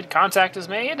speed. Contact is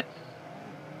made.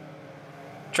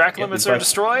 Track limits are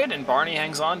destroyed, and Barney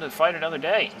hangs on to fight another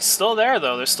day. He's still there,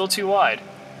 though. They're still too wide.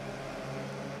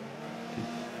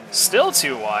 Still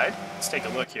too wide. Let's take a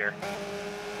look here.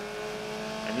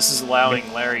 And this is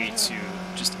allowing Larry to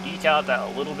just eke out that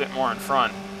a little bit more in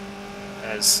front.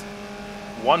 As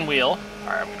one wheel...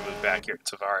 Alright, I'm going to move back here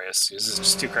to Tavares. This is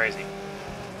just too crazy.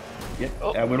 Yeah.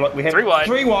 Oh, we have 3 wide.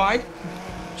 3 wide.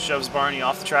 Shoves Barney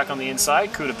off the track on the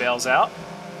inside. Kuda bails out.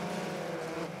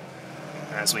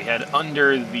 As we head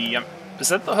under the... is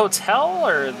that the hotel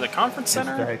or the conference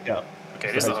center? It's the hotel. Okay,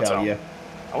 it is the hotel. Yeah.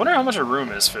 I wonder how much a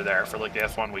room is for there, for like the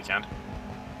F1 weekend.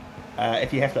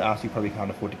 If you have to ask, you probably can't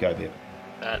afford to go there.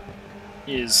 That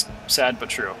is sad but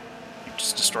true. You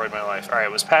just destroyed my life. Alright,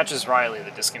 it was Patches Riley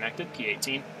that disconnected,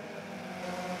 P18.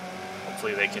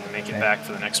 Hopefully they can make it back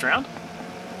for the next round.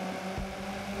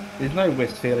 There's no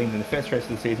worse feeling than the first race of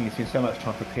the season. You spend so much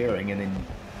time preparing and then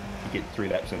you get 3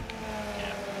 laps in.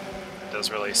 Yeah, it does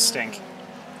really stink.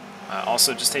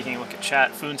 Also, just taking a look at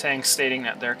chat, Foontang stating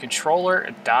that their controller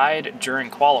died during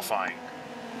qualifying.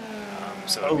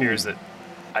 So it appears that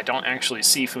I don't actually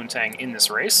see Foontang in this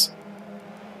race.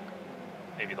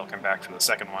 Maybe they'll come back for the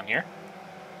second one here.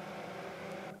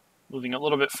 Moving a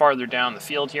little bit farther down the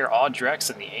field here, Audrex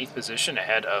in the 8th position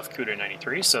ahead of Kuda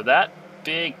 93. So that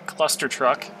big cluster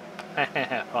truck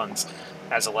puns,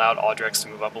 has allowed Audrex to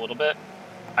move up a little bit.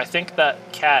 I think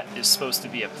that cat is supposed to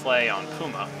be a play on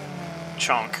Puma.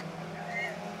 Chunk.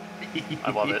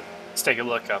 I love it. Let's take a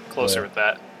look up closer with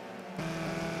that.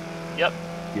 Yep.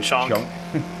 Chunk.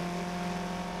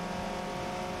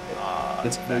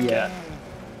 That's that cat.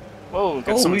 Whoa,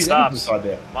 got some stops.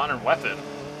 Modern Weapon.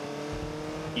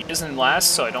 He is in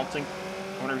last, so I don't think...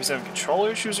 I wonder if he's having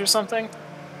controller issues or something?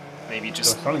 Maybe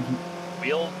just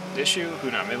wheel issue?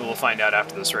 Who knows? Maybe we'll find out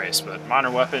after this race. But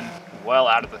Modern Weapon, well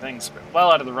out of the things,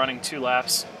 well out of the running, 2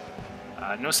 laps.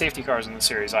 No safety cars in the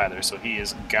series either, so he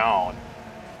is gone.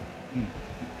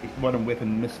 Modern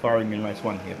Weapon misfiring in race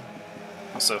 1 here.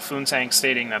 Also, Foontang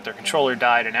stating that their controller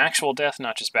died in actual death,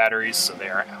 not just batteries, so they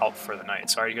are out for the night.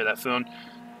 Sorry to hear that, Foon.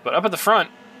 But up at the front,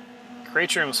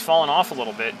 Creature was falling off a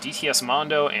little bit. DTS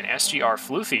Mondo and SGR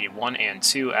Floofy 1 and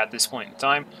 2 at this point in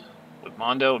time, with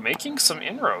Mondo making some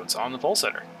inroads on the pole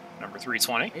sitter, number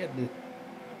 320.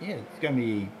 Yeah, it's going to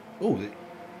be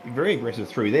very aggressive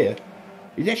through there.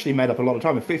 He's actually made up a lot of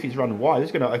time. If Floofy's run wide,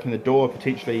 it's going to open the door,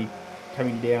 potentially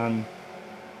coming down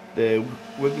the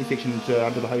working section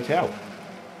under the hotel.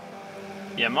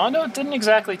 Yeah, Mondo didn't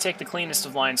exactly take the cleanest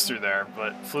of lines through there,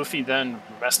 but Floofy then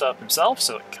messed up himself,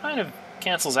 so it kind of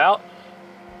cancels out.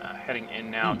 Heading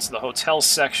in now to the hotel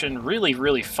section. Really,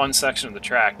 really fun section of the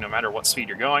track, no matter what speed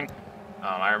you're going.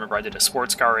 I remember I did a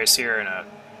sports car race here in a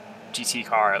GT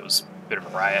car. It was a bit of a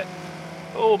riot.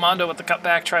 Oh, Mondo with the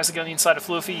cutback tries to get on the inside of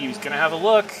Floofy. He's going to have a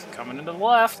look. Coming into the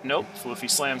left. Nope. Floofy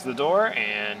slams the door,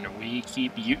 and we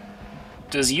keep...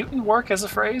 Does Uten work as a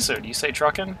phrase, or do you say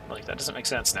truckin'? Like, that doesn't make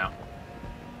sense now.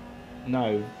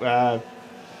 No.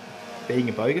 Being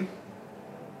a bogan?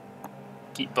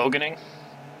 Keep boganing?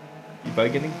 You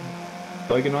boganing?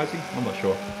 Boganizing? I'm not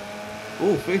sure.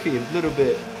 Oh, Floofy, a little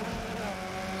bit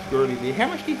squirrely there. How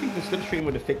much do you think the slipstream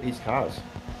would affect these cars?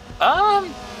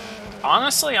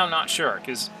 Honestly, I'm not sure,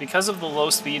 because of the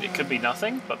low speed, it could be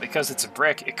nothing, but because it's a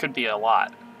brick, it could be a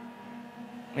lot.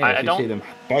 Yeah, I don't see them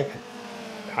both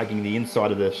hugging the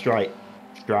inside of the straight.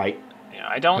 Yeah,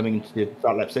 I don't. Coming to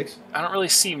start lap 6. I don't really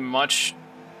see much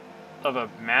of a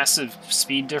massive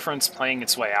speed difference playing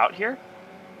its way out here,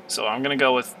 so I'm going to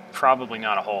go with probably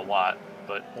not a whole lot.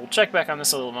 But we'll check back on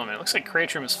this in a little moment. It looks like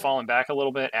Cratrum has fallen back a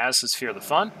little bit, as has Fear the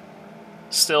Fun.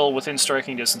 Still within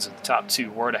striking distance of the top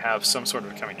 2 were to have some sort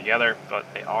of coming together, but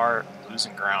they are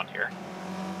losing ground here.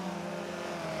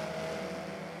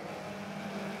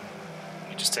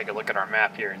 You just take a look at our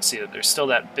map here and see that there's still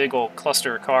that big old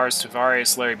cluster of cars.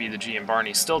 Tavares, Larry B, the G, and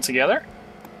Barney still together.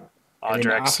 And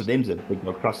then after them's a big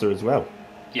old cluster as well.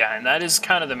 Yeah, and that is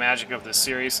kind of the magic of this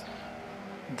series.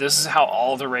 This is how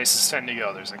all the races tend to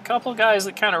go. There's a couple guys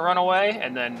that kind of run away,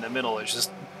 and then in the middle is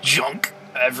just junk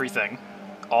everything.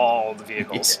 All the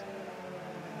vehicles.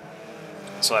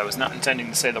 Yeah. So I was not intending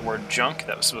to say the word junk.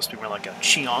 That was supposed to be more like a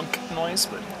chionk noise,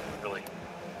 but it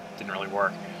didn't really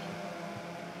work.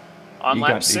 On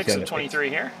lap 6 of 23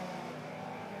 here.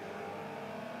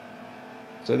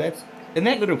 So that's... And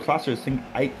that little cluster is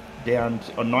 8th down...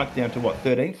 Or 9th down to what,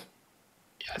 13th?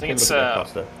 Yeah, I think it's...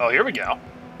 oh, here we go.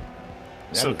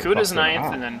 So Kuda's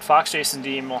 9th, and then Fox Jason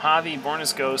D, Mojave, Born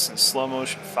as Ghost, and Slow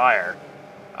Motion Fire.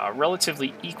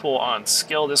 Relatively equal on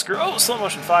skill. This group... Oh, Slow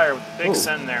Motion Fire with the big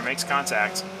send there. Makes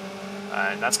contact.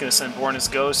 And that's going to send Born as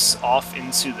Ghosts off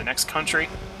into the next country.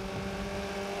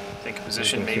 I think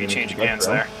position maybe changing hands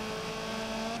there.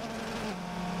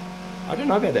 I don't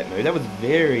know about that move. That was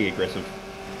very aggressive.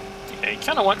 Yeah, he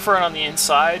kind of went for it on the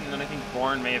inside, and then I think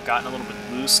Bourne may have gotten a little bit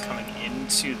loose coming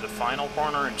into the final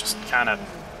corner and just kind of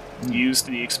used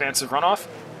the expansive runoff.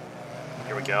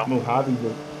 Here we go. Mojave's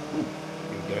here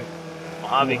we go.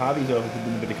 Mojave's obviously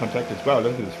been a bit of contact as well.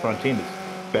 Look at his front end.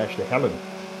 It's bashed the hell in.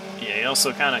 Yeah, he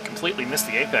also kind of completely missed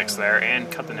the apex there and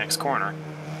cut the next corner.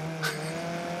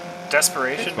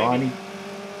 Desperation, maybe?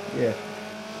 Yeah.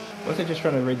 Wasn't just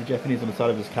trying to read the Japanese on the side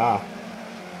of his car?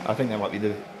 I think that might be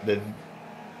the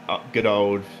good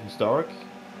old historic.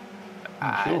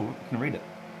 I'm sure you can read it.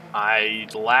 I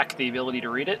lack the ability to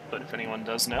read it, but if anyone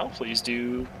does know, please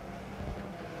do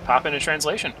pop into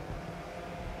translation.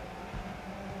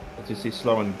 Let's just see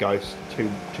Slow and Ghost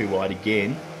too wide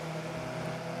again.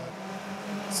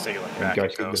 Let's take a look back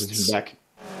Ghost at got the Ghosts. position back.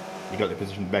 You got the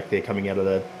position back there coming out of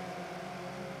the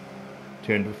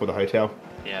turn before the hotel.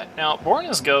 Yeah. Now, Born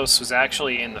as Ghost was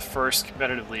actually in the first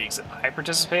competitive leagues that I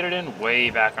participated in, way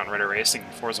back on Ritter Racing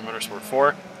and Forza Motorsport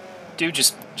 4. Dude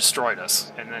just destroyed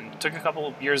us, and then took a couple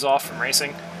of years off from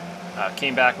racing,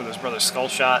 came back with his brother's Skull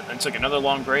Shot, then took another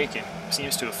long break, and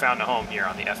seems to have found a home here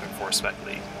on the FM4 Spec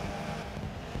League.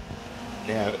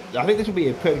 Now, I think this will be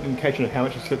a perfect indication of how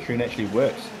much the slipstream actually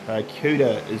works.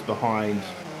 Kuda is behind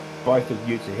both of the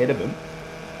Utes ahead of him.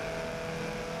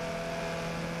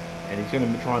 And he's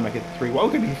going to try and make it 3. Well,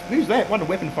 who's that? What a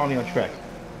weapon finally on track.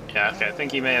 Yeah, okay, I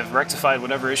think he may have rectified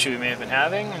whatever issue he may have been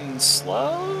having, and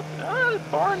Slow?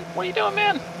 Born, what are you doing,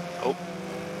 man? Oh.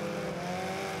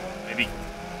 Maybe.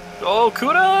 Oh,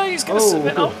 Kuda! He's going to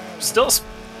submit. Oh, still.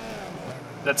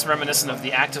 That's reminiscent of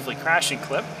the actively crashing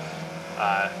clip.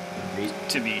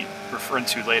 To be referred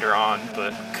to later on,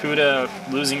 but Kuda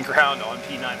losing ground on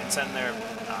P9 and 10 there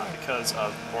because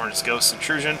of Born's Ghost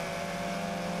intrusion.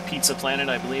 Pizza Planet,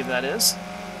 I believe that is.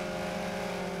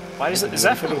 Why is it? Is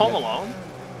that from Home Alone?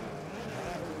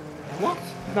 What?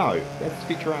 No, that's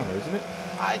Futurama, isn't it?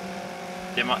 I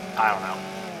don't know.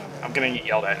 I'm gonna get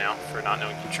yelled at now for not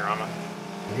knowing Futurama.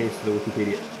 Here's the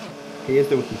Wikipedia. Here's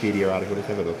the Wikipedia article. Let's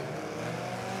have a look.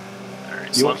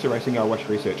 Alright, You watch the racing, I'll watch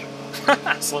research.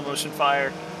 Slow motion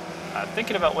fire.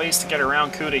 Thinking about ways to get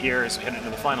around Kuda here as we head into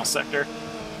the final sector.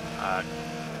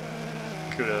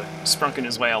 Kuda sprunking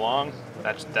his way along.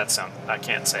 I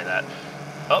can't say that.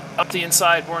 Up the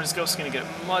inside, Born's Ghost is going to get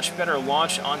a much better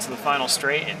launch onto the final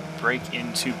straight and break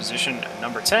into position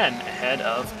number 10 ahead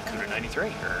of Kuda 93,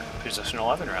 or position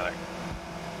 11 rather.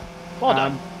 Well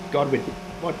done. Godwin,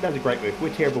 that's a great move.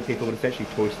 We're terrible people, but it's actually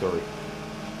Toy Story.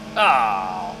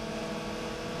 Oh.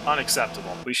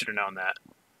 Unacceptable. We should have known that.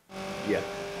 Yeah.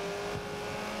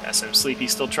 SM Sleepy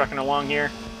still trucking along here.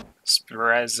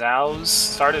 Sprazows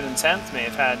started in 10th, may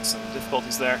have had some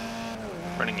difficulties there.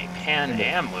 Running a Pan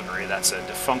Am livery, that's a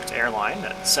defunct airline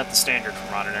that set the standard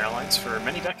for modern airlines for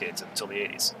many decades until the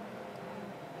 80s.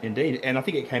 Indeed, and I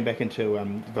think it came back into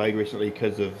vogue recently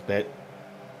because of that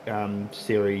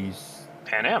series...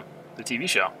 Pan Am, the TV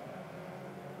show.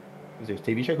 Was there a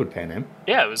TV show called Pan Am?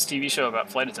 Yeah, it was a TV show about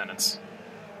flight attendants.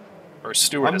 Or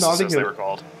stewardesses, as they were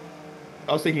called.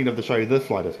 I was thinking of the show The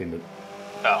Flight Attendant.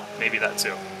 Oh, maybe that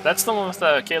too. That's the one with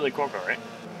Kaylee Cuoco, right?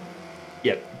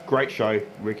 Yeah, great show.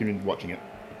 Recommend watching it.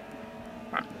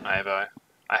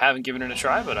 I haven't given it a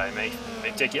try, but I may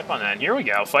take you up on that. And here we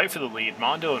go. Fight for the lead.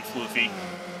 Mondo and Floofy.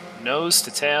 Nose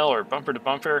to tail or bumper to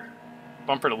bumper.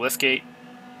 Bumper to liftgate.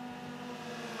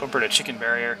 Bumper to chicken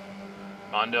barrier.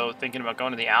 Mondo thinking about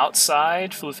going to the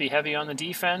outside. Floofy heavy on the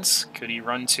defense. Could he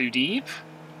run too deep?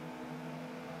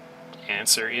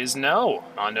 Answer is no.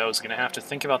 Mondo's going to have to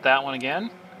think about that one again.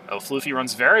 Oh, Floofy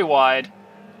runs very wide.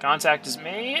 Contact is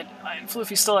made, and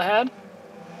Floofy's still ahead.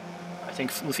 I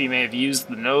think Floofy may have used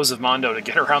the nose of Mondo to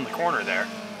get around the corner there.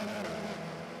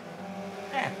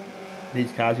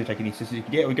 These cars are taking these.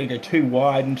 Yeah, we're going to go too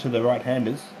wide into the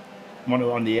right-handers.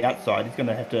 Mondo on the outside. He's going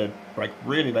to have to brake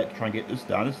really late to try and get this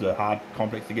done. This is a hard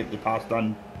complex to get the pass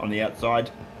done on the outside.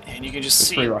 And you can just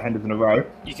see 3 right-handers in a row.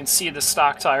 You can see the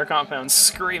stock tire compound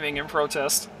screaming in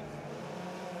protest.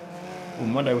 Well,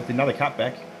 Mondo with another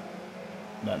cutback.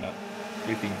 No.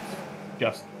 Luffy's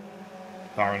just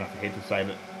far enough ahead to say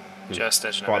that. Just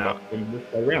edging him out.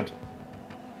 Around.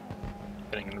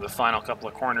 Getting into the final couple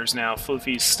of corners now.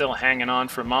 Floofy's still hanging on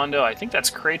for Mondo. I think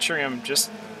that's Cratrium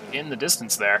just in the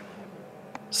distance there.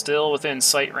 Still within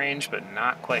sight range, but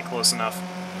not quite close enough.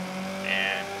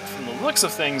 And from the looks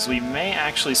of things, we may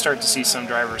actually start to see some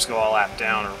drivers go all lap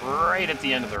down right at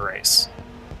the end of the race.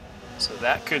 So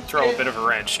that could throw a bit of a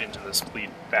wrench into this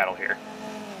lead battle here.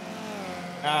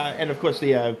 And of course,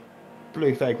 the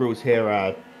blue flag rules here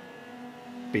are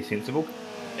be sensible.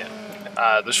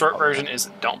 Yeah. The short version is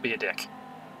don't be a dick.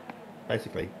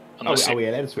 Basically. Unless we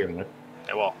allowed to swear in that?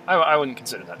 Yeah, well, I wouldn't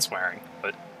consider that swearing,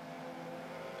 but...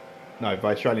 No,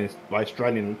 by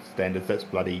Australian standards, that's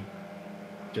bloody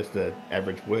just an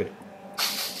average word.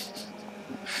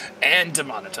 And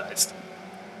demonetized.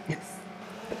 Yes.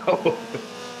 Oh.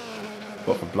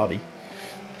 What for bloody?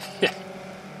 Yeah.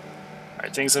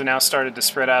 Alright, things have now started to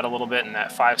spread out a little bit in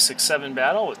that 5-6-7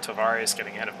 battle, with Tavares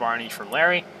getting ahead of Barney from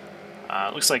Larry.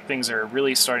 Looks like things are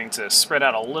really starting to spread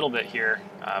out a little bit here.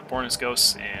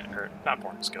 Kuda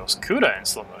and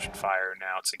Slow Motion Fire are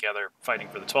now together fighting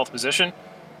for the 12th position.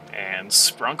 And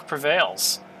Sprunk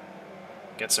prevails.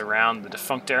 Gets around the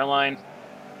defunct airline.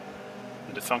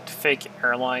 The defunct fake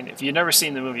airline. If you've never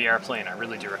seen the movie Airplane, I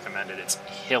really do recommend it. It's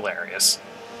hilarious.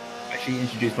 Actually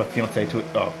introduced my fiancée to it.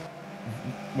 Oh,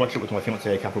 watched it with my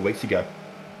fiancée a couple of weeks ago.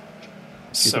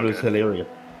 She thought it was hilarious.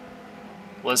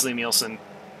 Leslie Nielsen,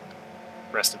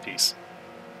 rest in peace.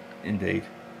 Indeed.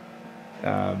 We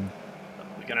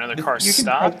got another car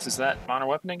stopped. Is that Modern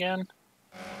Weapon again?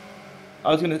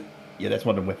 Yeah, that's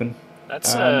Modern Weapon.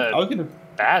 That's a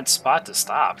bad spot to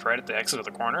stop, right at the exit of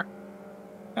the corner.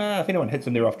 If anyone hits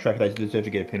them, they're off track. They deserve to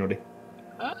get a penalty.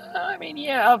 I mean,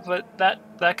 yeah, but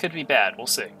that could be bad. We'll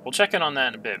see. We'll check in on that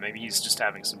in a bit. Maybe he's just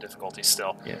having some difficulty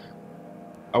still. Yeah.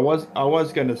 I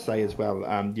was going to say as well.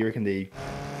 Do you reckon the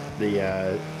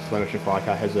slow motion fire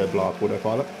car has a blow-up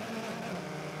autopilot?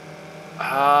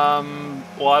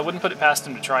 Well, I wouldn't put it past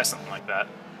him to try something like that.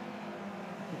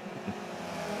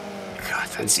 God,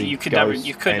 that scene, you could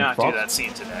not do that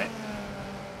scene today.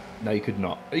 No, you could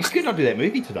not. You could not do that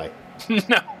movie today. No.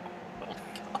 Oh my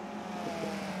God.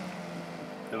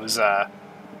 It was,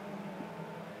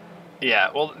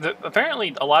 yeah, well,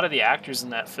 apparently a lot of the actors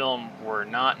in that film were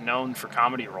not known for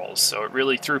comedy roles, so it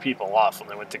really threw people off when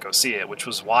they went to go see it, which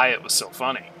was why it was so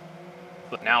funny.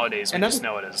 But nowadays, we just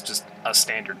know it as just a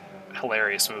standard,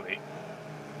 hilarious movie.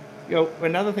 You know,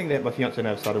 another thing that my fiancé and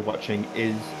I have started watching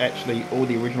is actually all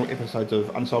the original episodes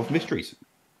of Unsolved Mysteries.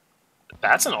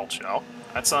 That's an old show.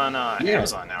 That's on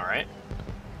Amazon now, right?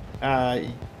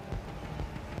 I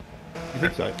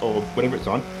think so, or whatever it's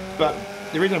on. But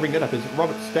the reason I bring that up is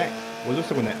Robert Stack was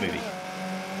also in that movie.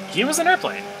 He was in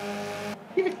Airplane?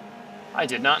 I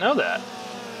did not know that.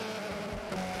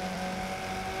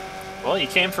 Well, you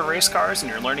came for race cars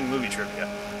and you're learning movie trivia.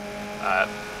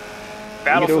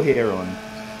 Battle here on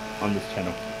this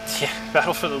channel. Yeah,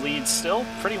 battle for the lead still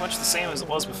pretty much the same as it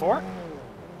was before.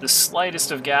 The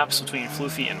slightest of gaps between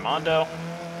Floofy and Mondo,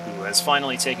 who has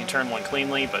finally taken turn 1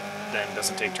 cleanly, but then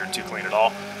doesn't take turn 2 clean at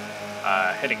all.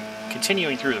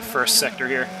 Continuing through the first sector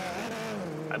here.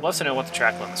 I'd love to know what the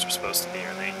track limits are supposed to be.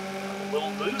 Are they a little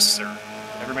loose, or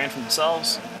every man for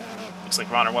themselves? Looks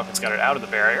like Modern Weapon's got it out of the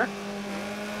barrier.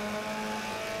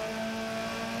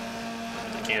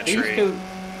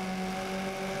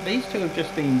 These two have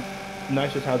just been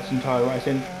nice as hell this entire race,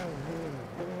 and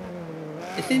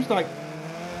it seems like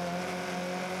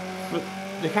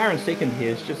the car in second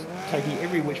here is just taking trying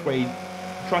every which way he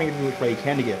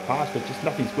can to get past, but just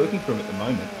nothing's working for him at the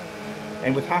moment.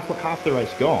 And with half the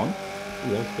race gone,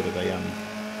 ooh, that was a bit of a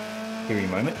hairy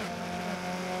moment.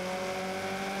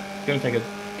 Going to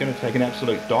take an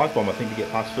absolute dive bomb, I think, to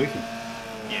get past Floofy.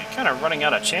 Yeah, kind of running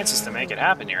out of chances to make it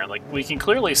happen here. Like, we can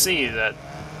clearly see that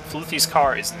Floofy's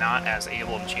car is not as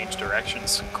able to change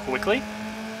directions quickly,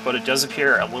 but it does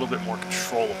appear a little bit more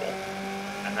controllable.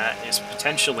 And that is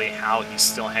potentially how he's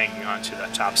still hanging on to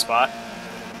that top spot.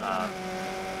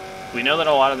 We know that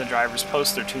a lot of the drivers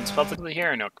post their tunes publicly here.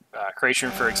 I know Creation,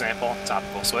 for example,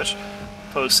 Topical Switch,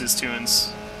 posts his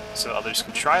tunes so others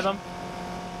can try them.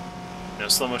 You know,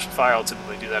 Slow Motion Fire will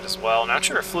typically do that as well. Not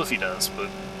sure if Floofy does, but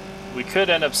we could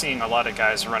end up seeing a lot of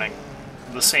guys running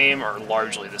the same or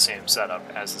largely the same setup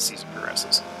as the season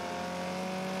progresses.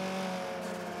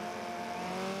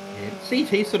 Yeah,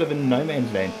 CT's sort of in no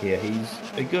man's land here. He's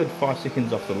a good 5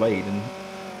 seconds off the lead and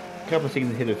a couple of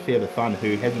seconds ahead of Fear the Fun,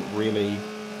 who hasn't really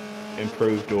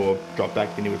improved or dropped back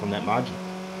anywhere from that margin.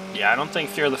 Yeah, I don't think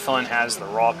Fear the Fun has the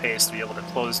raw pace to be able to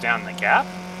close down the gap,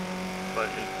 but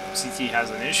if CT has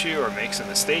an issue or makes a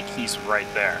mistake, he's right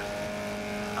there.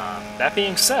 That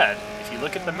being said, if you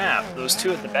look at the map, those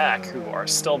two at the back who are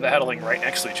still battling right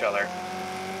next to each other,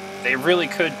 they really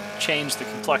could change the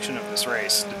complexion of this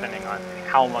race depending on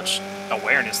how much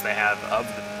awareness they have of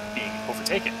being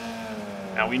overtaken.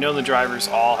 Now, we know the drivers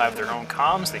all have their own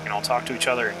comms, they can all talk to each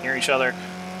other and hear each other,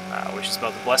 which is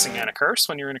both a blessing and a curse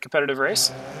when you're in a competitive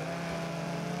race.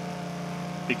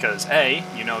 Because A,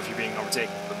 you know if you're being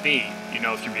overtaken, but B, you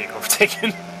know if you're being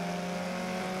overtaken.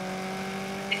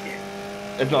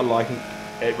 It's not like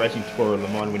at Racing Tour Le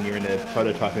Mans when you're in a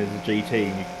prototype as a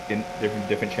GT and you're in a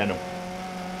different channel.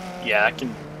 Yeah, that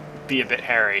can be a bit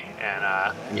hairy, and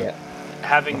yeah.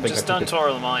 having just done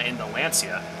Tour Le Mans in the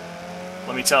Lancia,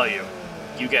 let me tell you,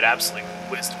 you get absolutely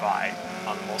whizzed by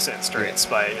on the Mulsanne straights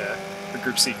by the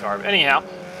Group C car. But anyhow,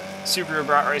 Subaru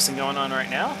Brat racing going on right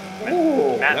now.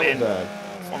 Matt in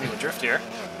Formula Drift here.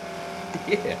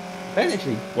 Yeah, that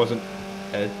actually wasn't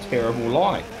a terrible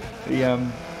lie. He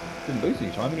didn't lose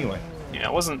any time anyway. Yeah,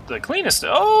 it wasn't the cleanest.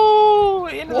 Oh,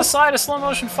 into the side of slow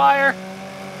motion fire.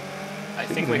 I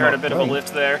think we heard a bit of a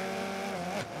lift there.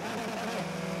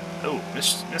 Oh,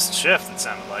 missed shift, it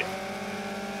sounded like.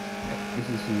 This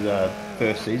is his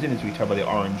first season, as we tell by the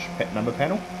orange number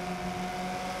panel.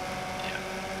 Yeah.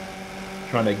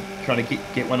 Trying to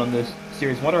get one on this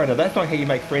series moderator. That's not how you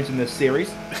make friends in this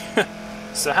series.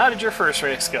 So how did your first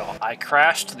race go? I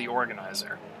crashed the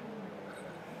organizer.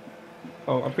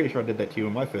 Oh, I'm pretty sure I did that to you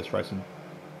in my first race in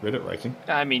Reddit racing.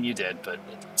 I mean, you did, but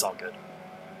it's all good.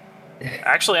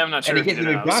 Actually, I'm not sure if you did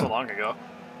it. That was so long ago.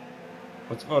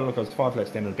 Oh, look, I was 5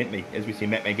 laps down to the Bentley as we see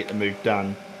Mattman get the move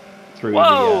done through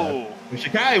the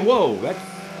chicane. Whoa, that's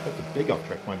a big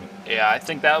off-track moment. Yeah, I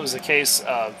think that was a case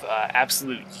of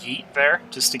absolute yeet there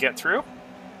just to get through.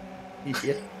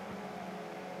 Yeah.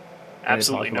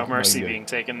 Absolutely no mercy being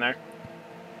taken there.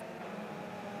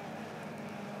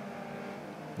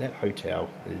 That hotel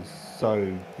is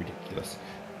so ridiculous.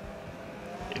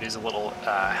 It is a little,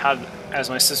 as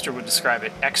my sister would describe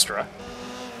it, extra.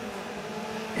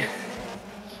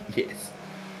 Yes.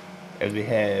 As we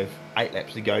have 8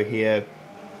 laps to go here.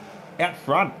 Out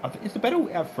front, is the battle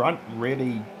out front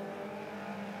really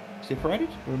separated?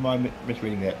 Or am I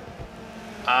misreading that?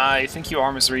 I think you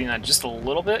are misreading that just a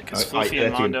little bit, because Floofy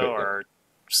and Mondo are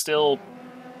still,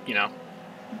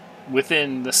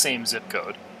 within the same zip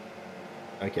code.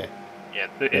 Okay. Yeah,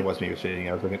 that was me misreading.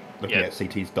 I was looking at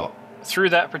CT's dot. Through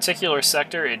that particular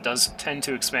sector, it does tend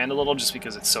to expand a little just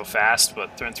because it's so fast,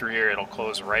 but through here, it'll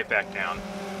close right back down.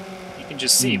 You can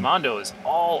just see Mondo is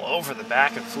all over the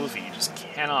back of Floofy. You just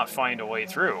cannot find a way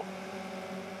through.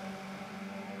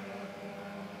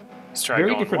 He's tried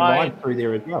Very going different wide. line through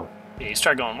there as well. Yeah, he's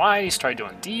tried going wide, he's tried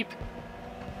going deep,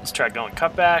 he's tried going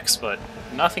cutbacks, but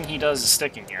nothing he does is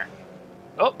sticking here.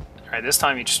 Oh, alright, this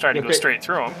time he just tried to go straight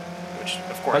through him, which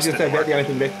of course didn't work. The only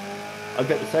thing left, I was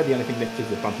about to say the only thing left is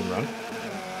the bump and run.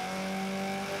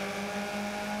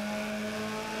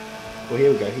 Well,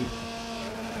 here we go.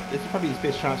 This is probably his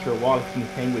best chance for a while if he can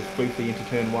hang with Floofy into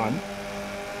turn 1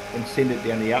 and send it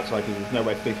down the outside, because there's no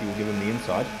way Floofy will give him the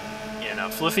inside. Yeah, no,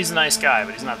 Floofy's a nice guy,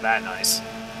 but he's not that nice.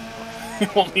 He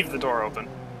won't leave the door open.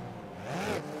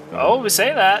 Oh, we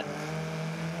say that.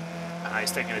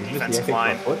 He's taking a defensive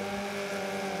line.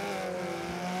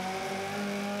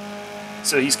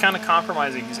 So he's kind of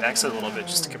compromising his exit a little bit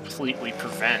just to completely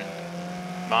prevent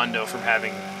Mondo from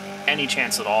having any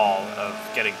chance at all of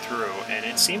getting through, and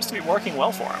it seems to be working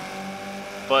well for him.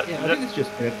 But yeah, I think it's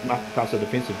just masterclass of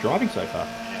defensive driving so far.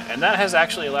 Yeah, and that has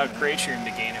actually allowed Creation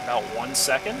to gain about 1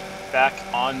 second back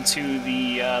onto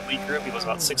the lead group. He was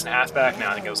about 6.5 back, now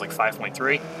I think it was like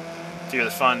 5.3. Through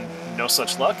the fun, no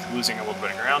such luck, losing a little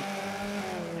bit of ground.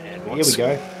 And here we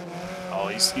go. Oh,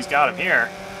 he's got him here.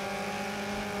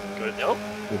 Good. Nope.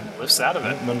 Lifts out of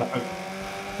it.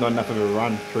 Not enough of a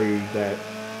run through that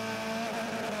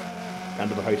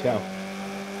under the hotel.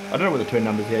 I don't know what the turn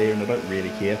numbers are here, and I don't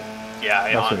really care. Yeah,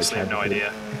 I honestly have no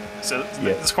idea. So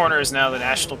this corner is now the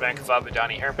National Bank of Abu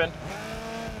Dhabi hairpin.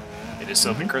 It is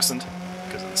so christened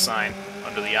because of the sign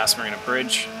under the Yas Marina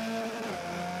Bridge.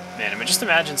 Man, I mean, just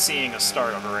imagine seeing a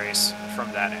start of a race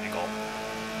from that angle.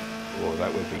 Well,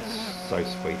 that would be so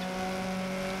sweet.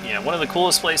 Yeah, one of the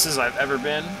coolest places I've ever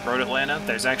been, Road Atlanta,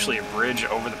 there's actually a bridge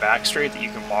over the back straight that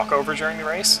you can walk over during the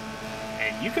race.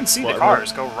 And you can see the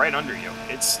cars go right under you.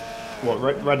 It's... What,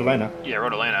 Road Atlanta? Yeah,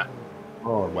 Road Atlanta.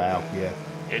 Oh, wow, yeah.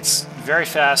 It's very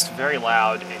fast, very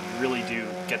loud, and you really do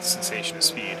get the sensation of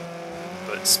speed.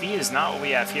 But speed is not what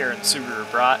we have here in the Subaru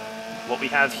Brat. What we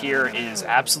have here is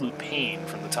absolute pain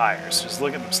from the tires. Just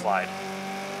look at them slide.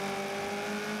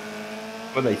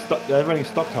 Well, they're running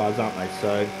stock tires, aren't they?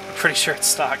 So I'm pretty sure it's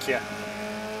stock, yeah.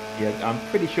 Yeah, I'm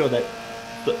pretty sure that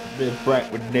the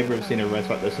Brat would never have seen a race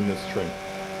like this in this trim.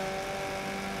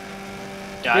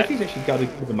 Yeah, he's actually got a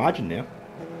bit of a margin now.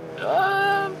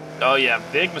 Oh yeah,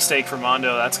 big mistake for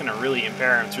Mondo. That's going to really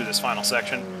impair him through this final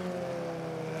section.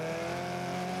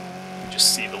 You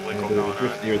just see the wiggle going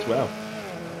on there as well.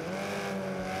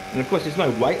 And of course, there's no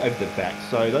weight over the back,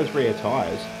 so those rear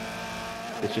tyres,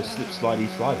 it's just slip slidey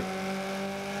slidey.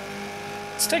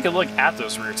 Let's take a look at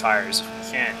those rear tires if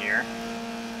we can here.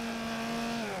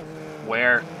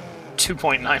 Wear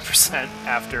 2.9%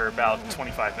 after about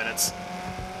 25 minutes.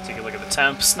 Take a look at the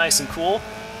temps, nice and cool.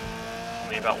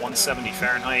 Only about 170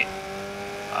 Fahrenheit.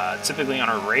 Typically on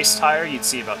a race tire, you'd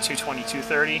see about 220,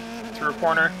 230 through a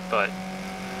corner, but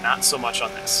not so much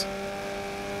on this.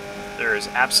 There is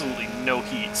absolutely no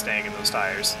heat staying in those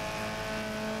tires.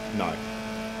 No.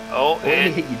 Oh, or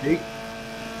any hit you do.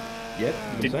 Yep.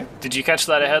 Did you catch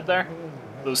that ahead there?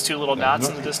 Those two little dots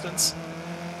in the distance?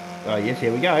 Oh, yes,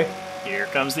 here we go. Here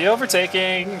comes the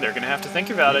overtaking. They're going to have to think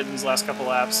about it in these last couple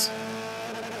laps.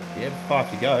 Yeah,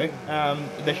 5 to go.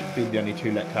 That should be the only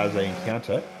 2-lap cars they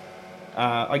encounter.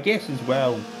 I guess as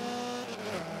well,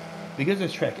 because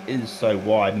this track is so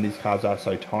wide and these cars are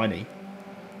so tiny,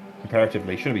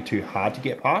 comparatively, it shouldn't be too hard to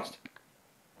get past.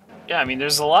 Yeah, I mean,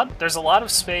 there's a lot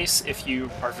of space if you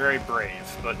are very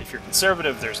brave, but if you're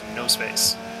conservative, there's no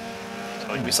space. So,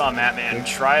 like we saw Mattman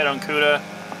try it on Cuda,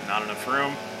 not enough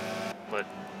room, but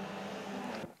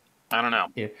I don't know.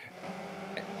 Yeah,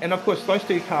 and of course, those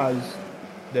two cars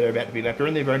that are about to be lapped are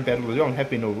in their own battle as well and have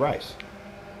been all race.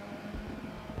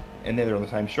 And now they're on the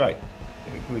same straight.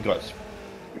 Who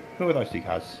are those two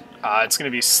cars? It's going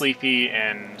to be Sleepy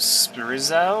and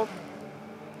Sprizau.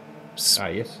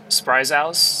 Yes.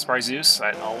 Sprizeus.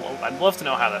 I'd love to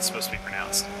know how that's supposed to be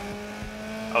pronounced.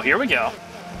 Oh, here we go.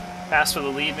 Pass for the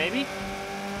lead, maybe?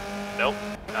 Nope,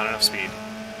 not enough speed.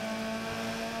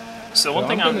 So one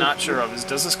thing I'm not sure of is,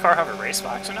 does this car have a race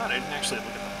box or not? I didn't actually look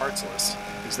at the parts list,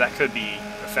 because that could be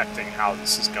affecting how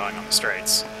this is going on the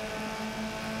straights.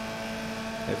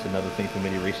 That's another thing for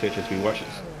many research as we watch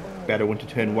this battle into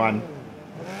turn 1.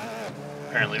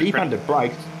 Apparently deep under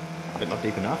brakes, but not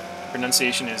deep enough.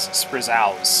 Pronunciation is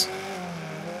Sprizaus.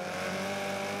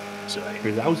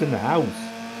 Sprizaus in the house.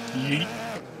 Yeet.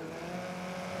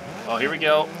 Oh, here we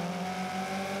go.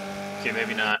 Okay,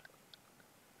 maybe not.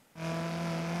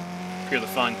 Pure the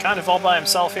Fun, kind of all by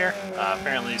himself here.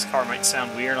 Apparently his car might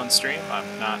sound weird on stream.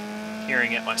 I'm not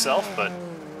hearing it myself, but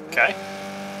okay.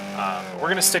 We're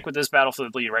going to stick with this battle for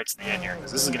the lead right to the end here,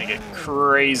 because this is going to get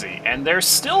crazy. And they're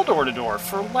still door-to-door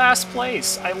for last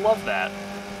place. I love that.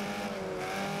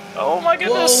 Oh my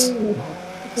goodness! Whoa.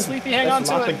 Sleepy, hang on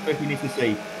to it. That's the last thing Floofy needs to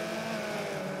see.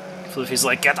 Floofy's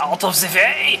like, get out of the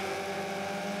way!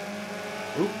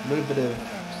 Ooh, a little bit of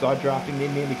side drafting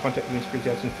there, nearly contact between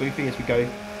Spritz and Floofy as we go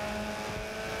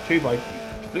 2 by...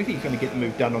 Floofy's going to get the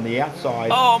move done on the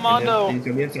outside. Oh, Mondo! And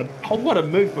then he's on the inside. Oh, what a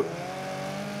move! But...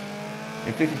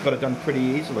 And Floofy's got it done pretty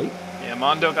easily. Yeah,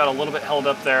 Mondo got a little bit held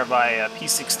up there by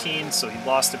P16, so he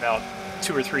lost about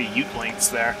 2 or 3 ute lengths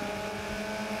there.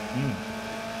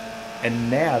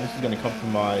 And now this is going to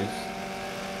compromise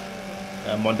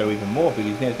Mondo even more,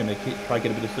 because now he's going to try to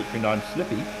get a bit of slip between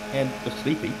Sleepy and the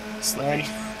Sleepy. Sleepy.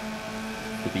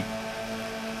 Sleepy.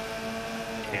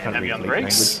 And heavy on the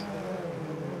brakes.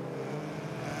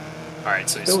 Alright,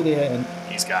 so he's still there, and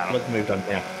he's got him. Let's move on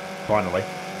now, finally.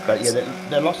 But yeah,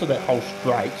 the loss of that whole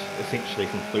straight, essentially,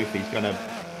 from Floofy is going to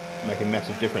make a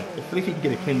massive difference. If Floofy can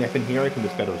get a clean lap in here, I reckon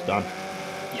this battle's done.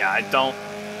 Yeah, I don't...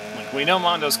 Like, we know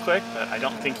Mondo's quick, but I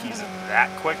don't think he's that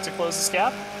quick to close this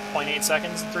gap. 0.8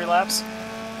 seconds in 3 laps.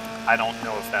 I don't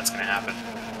know if that's going to happen.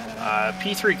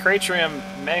 P3 Cratrium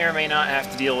may or may not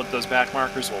have to deal with those back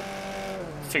markers. We'll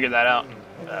figure that out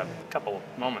in a couple of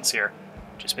moments here,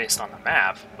 just based on the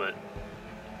map, but...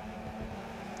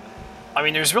 I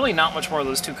mean, there's really not much more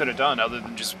those two could have done other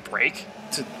than just brake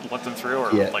to let them through, or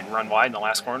like run wide in the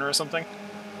last corner or something.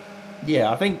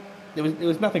 Yeah, I think there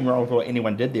was nothing wrong with what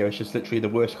anyone did there. It's just literally the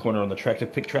worst corner on the track to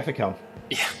pick traffic on.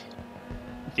 Yeah.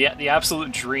 The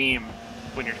absolute dream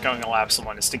when you're going to lap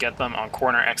someone is to get them on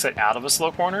corner exit out of a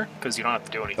slow corner, because you don't have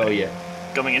to do anything. Oh, yeah.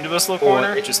 Going into a slow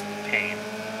corner, it's just pain.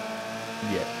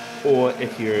 Yeah. Or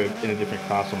if you're in a different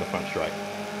class on the front straight.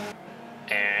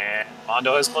 And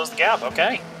Mondo has closed the gap.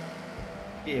 Okay.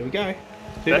 Here we go.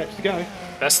 2 laps to go.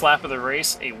 Best lap of the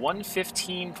race, a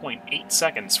 1:15.8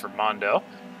 seconds for Mondo.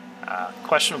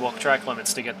 Questionable track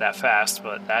limits to get that fast,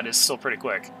 but that is still pretty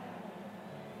quick.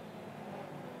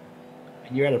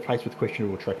 And you're at a place with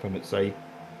questionable track limits, so...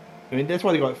 I mean, that's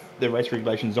why they got the race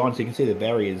regulations on, so you can see the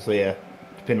barriers there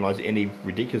to penalise any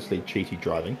ridiculously cheaty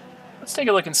driving. Let's take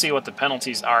a look and see what the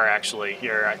penalties are actually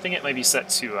here. I think it may be set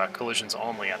to collisions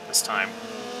only at this time.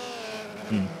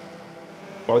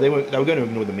 Well, they were going to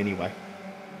ignore them anyway.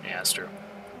 Yeah, that's true.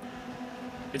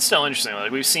 It's still interesting.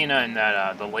 Like we've seen in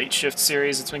that the late shift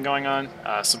series that's been going on,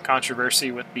 some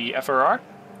controversy with the FRR,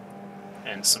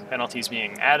 and some penalties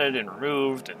being added and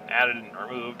removed,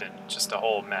 and just a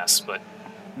whole mess. But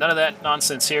none of that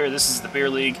nonsense here. This is the Beer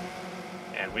League,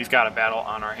 and we've got a battle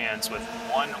on our hands with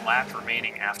 1 lap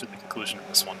remaining after the conclusion of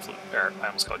this one. I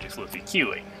almost called you Floofy.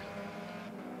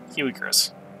 Kiwi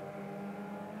Chris.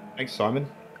 Thanks, Simon.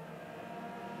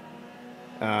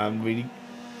 Tell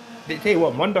you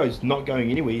what, Mondo's not going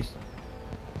anywhere.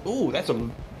 Oh, that's a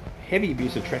heavy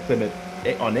abuse of track limit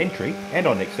on entry and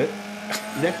on exit.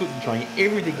 He's absolutely trying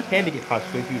everything he can to get past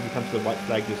Floofy as he comes to the white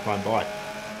flag this time by.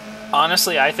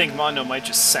 Honestly, I think Mondo might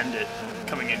just send it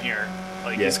coming in here.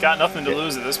 Like, he's got nothing to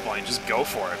lose at this point. Just go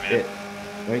for it, man.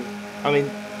 Yeah. I mean,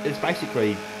 it's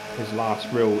basically his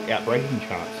last real outbreaking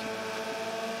chance.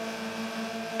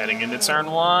 Heading into turn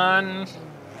 1.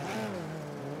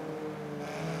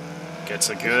 Gets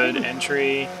a good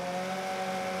entry.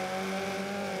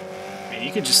 I mean,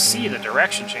 you can just see the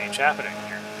direction change happening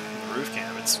here in the roof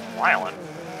cam. It's violent.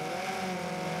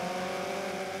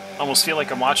 Almost feel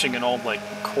like I'm watching an old, like,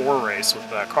 core race with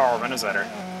Carl Renazetter,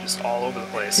 just all over the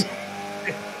place.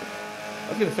 I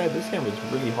was going to say, this camera's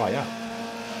really high up.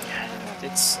 Yeah,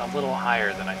 it's a little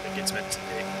higher than I think it's meant to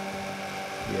be.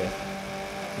 Yeah.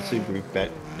 The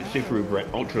Subaru Brat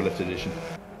Ultra Lift Edition.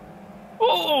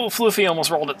 Oh, Floofy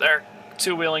almost rolled it there.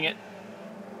 Two-wheeling it.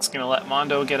 It's going to let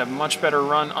Mondo get a much better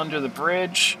run under the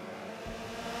bridge.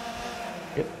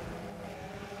 Yep.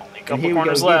 Only a couple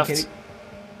corners left.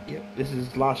 Yep, this is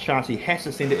his last chance. He has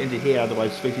to send it into here,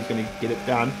 otherwise Floofy's going to get it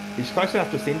done. He's close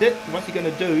enough to send it. What's he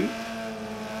going to do?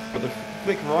 Got the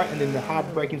flick right and then the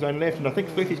hard braking zone left, and I think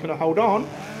Floofy's going to hold on.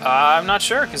 I'm not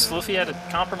sure, because Floofy had a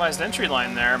compromised entry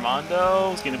line there.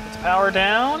 Mondo's going to put the power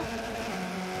down.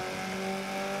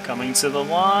 Coming to the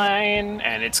line,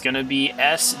 and it's going to be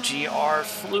SGR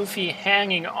Floofy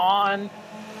hanging on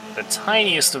the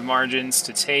tiniest of margins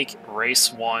to take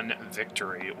race 1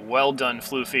 victory. Well done,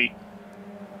 Floofy.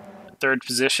 Third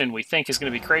position we think is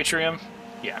going to be Cratrium.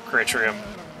 Yeah, Cratrium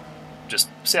just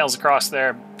sails across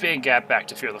there. Big gap back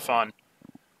to Fear the Fun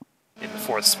in the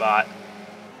 4th spot.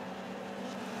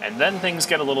 And then things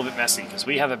get a little bit messy because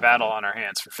we have a battle on our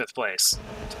hands for 5th place.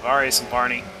 Tavarius and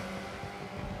Barney.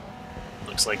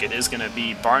 Looks like it is going to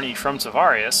be Barney from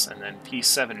Tavarius, and then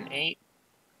P7 and 8.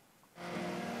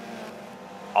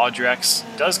 Audrex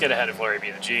does get ahead of Larry B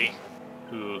the G,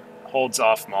 who holds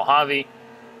off Mojave.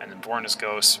 And then Bornus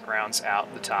Ghost rounds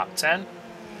out the top 10.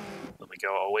 Then we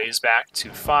go a ways back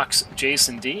to Fox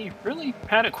Jason D. Really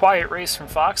had a quiet race from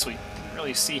Fox. We didn't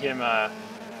really see him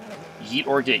yeet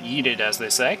or get yeeted, as they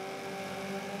say.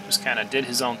 Just kind of did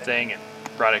his own thing and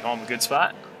brought it home a good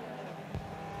spot.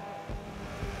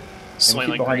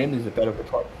 And behind him, there's a battle for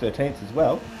top 13th as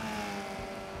well.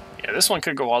 Yeah, this one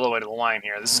could go all the way to the line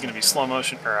here. This is going to be slow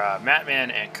motion for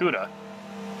Matman and Kuda.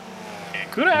 And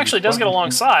Kuda actually does get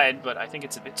alongside, but I think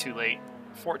it's a bit too late.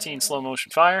 14 slow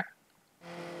motion fire.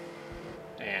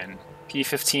 And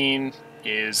P15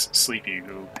 is Sleepy,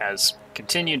 who has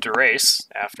continued to race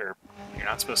after... You're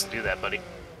not supposed to do that, buddy. If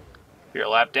you're a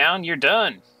lap down, you're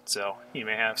done. So he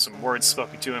may have some words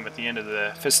spoken to him at the end of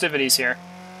the festivities here.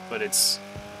 But it's,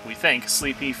 we think,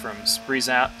 Sleepy from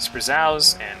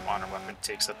Sprizow's, and Honor Weapon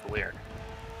takes up the leer.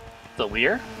 The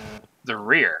leer? The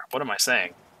rear. What am I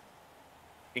saying?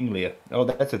 Inglia. Oh,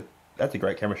 that's a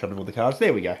great camera shot of all the cars.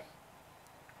 There we go.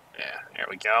 Yeah, there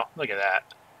we go. Look at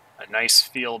that. A nice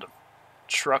field of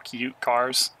truck ute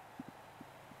cars.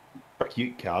 Truck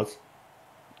ute cars.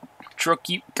 Truck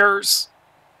ute cars.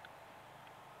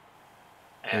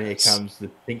 And here comes the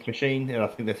pink machine, and I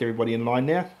think that's everybody in line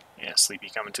now. Yeah, Sleepy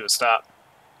coming to a stop.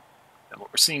 And what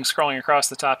we're seeing scrolling across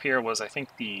the top here was, I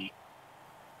think, the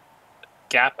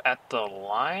gap at the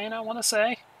line, I want to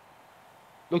say.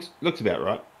 Looks about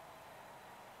right.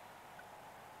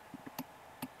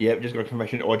 Yeah, just got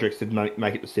confirmation Audrex did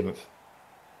make it to 7th.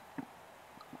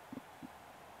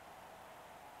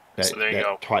 So there you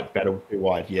go. Tight battle too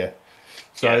wide, yeah.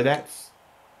 So that's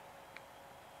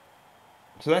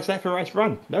that for race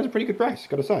run. That was a pretty good race,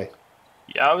 got to say.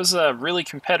 Yeah, it was a really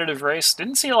competitive race.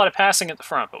 Didn't see a lot of passing at the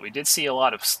front, but we did see a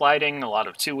lot of sliding, a lot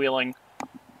of two-wheeling,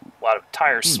 a lot of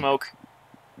tire smoke.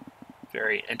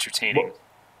 Very entertaining.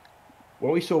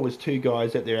 What we saw was two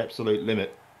guys at their absolute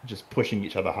limit, just pushing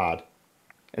each other hard.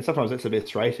 And sometimes that's the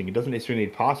best racing. It doesn't necessarily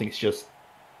need passing, it's just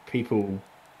people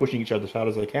pushing each other as hard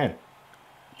as they can.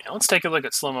 Yeah, let's take a look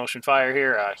at slow motion fire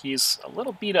here. He's a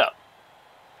little beat up.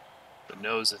 The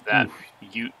nose of that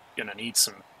ute gonna need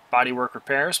some bodywork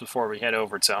repairs before we head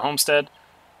over to Homestead.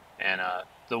 And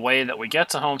the way that we get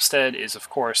to Homestead is, of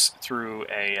course, through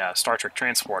a Star Trek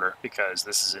transporter, because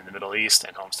this is in the Middle East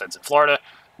and Homestead's in Florida,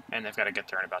 and they've got to get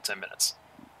there in about 10 minutes.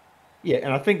 Yeah,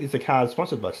 and I think there's a car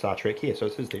sponsored by Star Trek here, so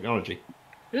it's his technology.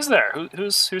 Is there?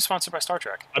 Who's sponsored by Star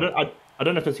Trek? I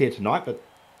don't know if it's here tonight, but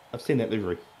I've seen that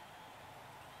livery.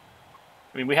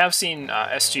 I mean, we have seen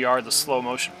SGR, the slow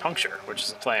motion puncture, which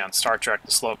is a play on Star Trek,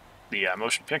 the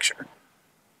motion picture.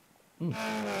 And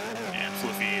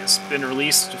Floofy has been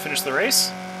released to finish the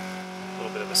race. A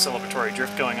little bit of a celebratory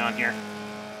drift going on here.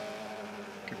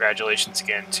 Congratulations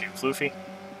again to Floofy.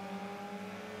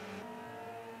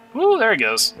 Ooh, there he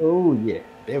goes. Oh, yeah.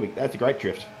 That's a great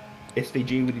drift.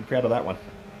 SVG would be proud of that one.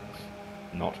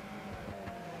 Not.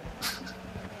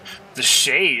 The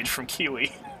shade from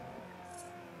Kiwi.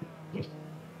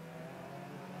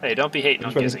 Hey, don't be hating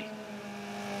on Gizzy.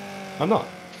 I'm not.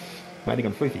 I'm hating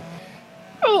on Floofy.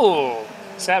 Oh,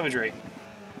 savagery.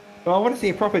 Well, I want to see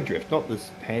a proper drift, not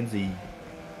this pansy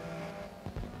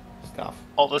stuff.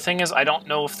 Well, the thing is, I don't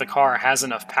know if the car has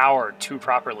enough power to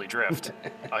properly drift.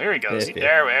 Oh, here he goes.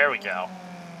 There we go.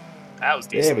 That was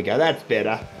decent. There we go. That's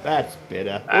better. That's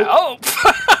better. Oh!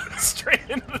 Straight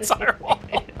into the tire wall.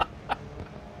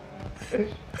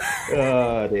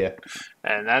 Oh, dear.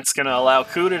 And that's going to allow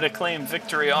Kuda to claim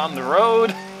victory on the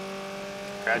road.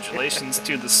 Congratulations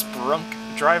to the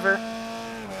Sprunk driver.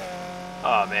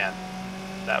 Oh, man.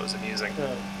 That was amusing.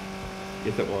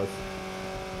 Yes, it was.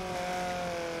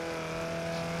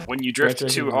 When you drift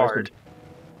too hard.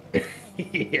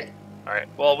 Yeah. Alright,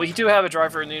 well, we do have a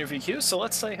driver in the interview queue, so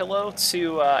let's say hello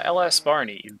to LS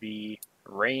Barney, the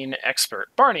rain expert.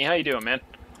 Barney, how you doing, man?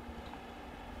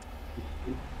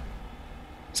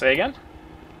 Say again?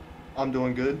 I'm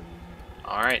doing good.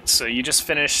 Alright, so you just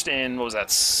finished in, what was that,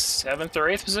 7th or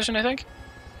 8th position, I think?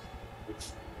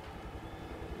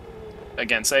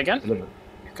 Again, say again? You're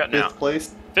cutting out. 5th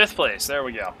place. 5th place, there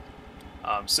we go.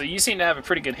 So you seem to have a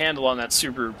pretty good handle on that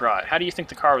Subaru Brat. How do you think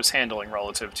the car was handling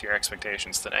relative to your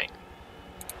expectations today?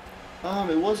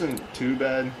 It wasn't too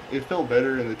bad. It felt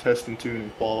better in the test and tune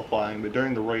and qualifying, but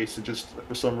during the race, it just,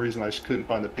 for some reason, I just couldn't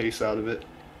find the pace out of it.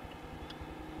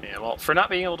 Yeah, well, for not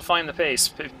being able to find the pace,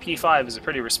 P5 is a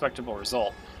pretty respectable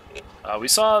result. We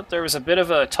saw there was a bit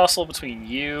of a tussle between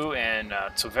you and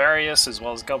Tavarius, as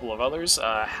well as a couple of others.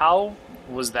 How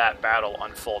was that battle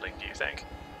unfolding, do you think?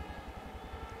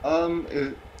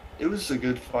 It was a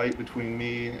good fight between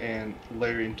me and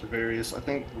Larry and Tavarius. I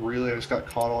think really I just got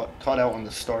caught out on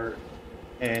the start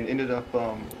and ended up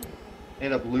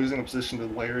losing a position to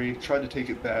Larry. Tried to take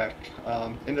it back,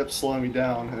 ended up slowing me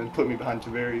down and then put me behind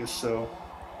Tavarius. So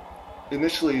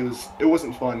initially it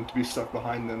wasn't fun to be stuck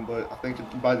behind them, but I think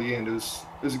by the end it was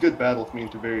a good battle with me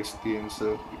and Tavarius at the end.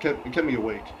 So it kept me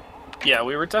awake. Yeah,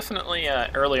 we were definitely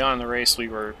early on in the race. We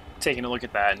were taking a look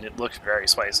at that, and it looked very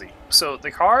spicy. So the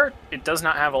car, it does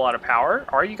not have a lot of power.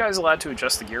 Are you guys allowed to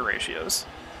adjust the gear ratios?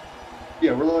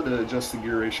 Yeah, we're allowed to adjust the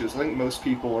gear ratios. I think most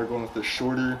people are going with the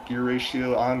shorter gear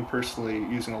ratio. I'm personally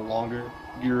using a longer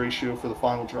gear ratio for the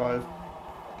final drive.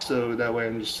 So that way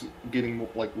I'm just getting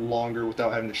longer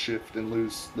without having to shift and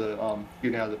lose the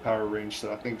getting out of the power range.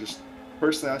 So I think just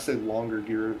personally I say longer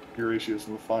gear ratios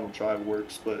in the final drive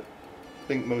works, but I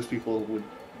think most people would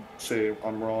say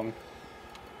I'm wrong.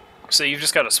 So you've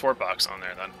just got a sport box on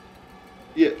there, then?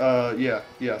 Yeah.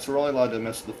 So we're only allowed to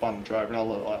mess with the final drive,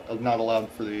 not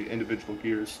allowed for the individual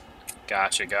gears.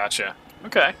 Gotcha.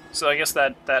 Okay, so I guess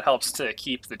that helps to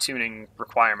keep the tuning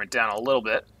requirement down a little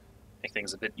bit, make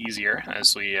things a bit easier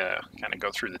as we kind of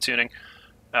go through the tuning.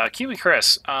 Kiwi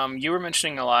Chris, you were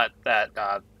mentioning a lot that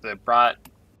the Brat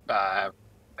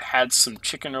had some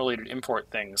chicken-related import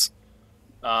things.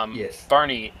 Yes.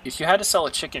 Barney, if you had to sell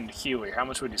a chicken to Kiwi, how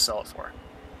much would you sell it for?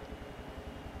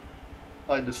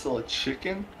 I had to sell a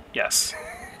chicken? Yes.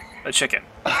 A chicken.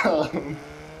 I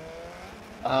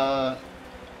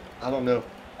don't know.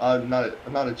 I'm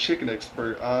not a chicken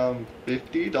expert.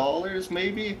 $50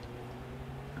 maybe?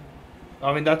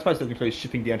 I mean, that's supposed to include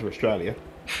shipping down to Australia.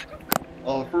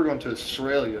 Oh, if we're going to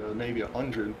Australia, maybe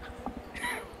 $100.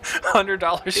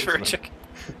 $100 for a chicken?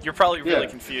 You're probably really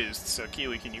confused, so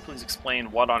Kiwi, can you please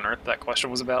explain what on earth that question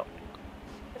was about?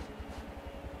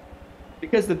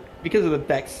 Because of the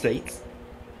back seats,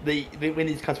 when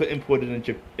these cars were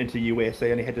imported into US,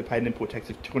 they only had to pay an import tax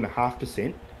of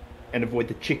 2.5% and avoid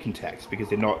the chicken tax because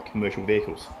they're not commercial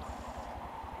vehicles.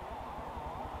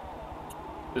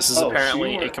 This is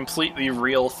apparently a completely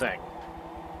real thing.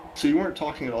 So you weren't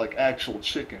talking about actual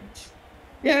chickens?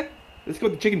 Yeah, it's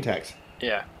called the chicken tax.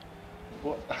 Yeah.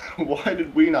 Why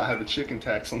did we not have a chicken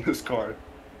tax on this car?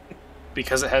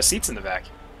 Because it has seats in the back.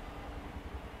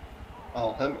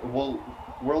 Oh, well,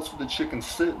 where else would the chickens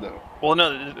sit, though? Well,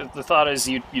 no, the thought is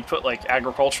you'd put,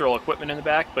 agricultural equipment in the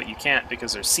back, but you can't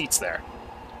because there's seats there.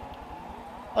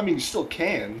 I mean, you still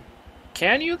can.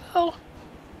 Can you, though?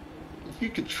 You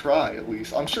could try, at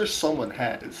least. I'm sure someone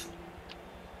has.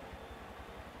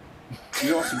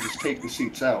 You also just take the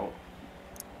seats out.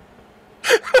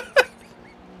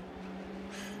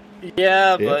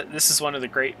 Yeah, but this is one of the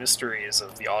great mysteries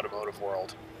of the automotive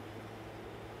world.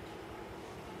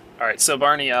 Alright, so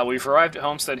Barney, we've arrived at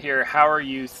Homestead here. How are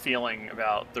you feeling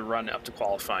about the run up to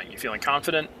qualifying? You feeling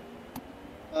confident?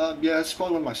 Yeah, it's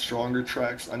probably one of my stronger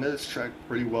tracks. I know this track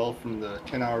pretty well from the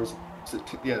 10 hours,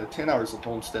 the 10 hours of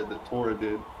Homestead that Tora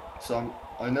did. So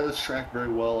I know this track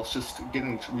very well. It's just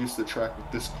getting used to the track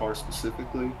with this car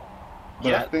specifically.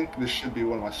 But I think this should be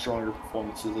one of my stronger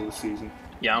performances of the season.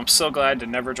 Yeah, I'm so glad to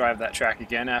never drive that track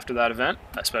again after that event,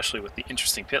 especially with the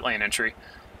interesting pit lane entry.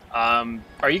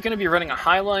 Are you going to be running a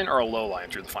high line or a low line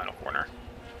through the final corner?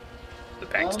 The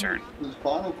bank's turn. The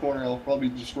final corner, I'll probably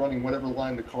be just running whatever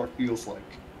line the car feels like,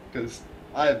 because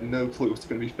I have no clue what's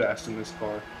going to be fast in this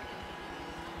car.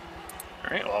 All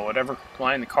right, well, whatever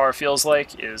line the car feels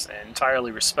like is an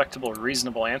entirely respectable,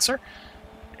 reasonable answer.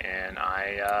 And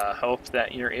I hope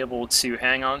that you're able to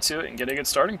hang on to it and get a good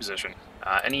starting position.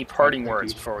 Any parting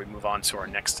words before we move on to our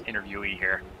next interviewee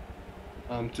here?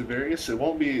 Tavarius, it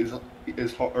won't be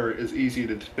as hard or as easy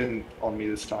to defend on me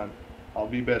this time. I'll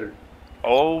be better.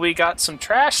 Oh, we got some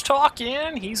trash talk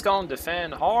in. He's going to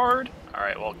defend hard. All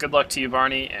right, well, good luck to you,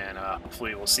 Barney, and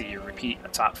hopefully we'll see you repeat a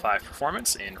top 5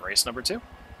 performance in race number 2. All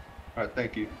right,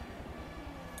 thank you.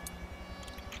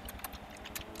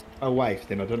 I waved,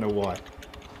 then I don't know why.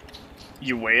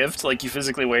 You waved? Like you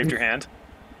physically waved your hand?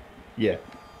 Yeah.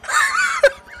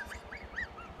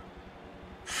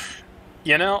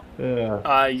 You know,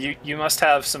 you must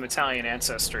have some Italian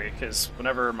ancestry, because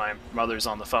whenever my mother's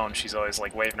on the phone, she's always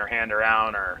like waving her hand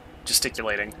around or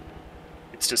gesticulating.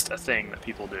 It's just a thing that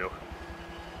people do.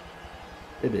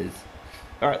 It is.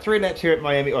 All right, 3 laps here at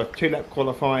Miami, or 2-lap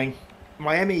qualifying.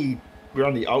 Miami, we're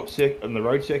on the on the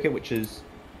road circuit, which is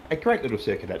a great little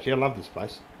circuit actually. I love this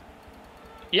place.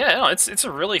 Yeah, no, it's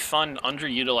a really fun,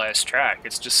 underutilized track.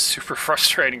 It's just super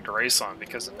frustrating to race on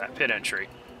because of that pit entry.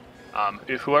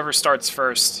 Whoever starts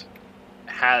first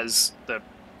has the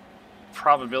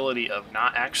probability of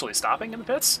not actually stopping in the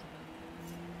pits.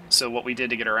 So what we did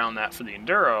to get around that for the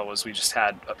Enduro was we just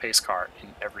had a pace car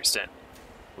in every stint,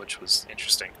 which was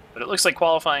interesting. But it looks like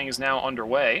qualifying is now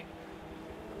underway.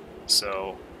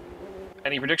 So,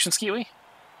 any predictions, Kiwi?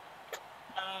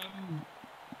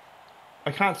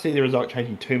 I can't see the result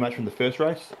changing too much from the first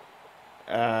race.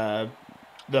 The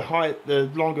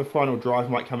longer final drive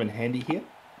might come in handy here.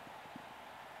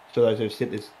 So those who've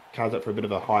set these cars up for a bit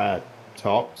of a higher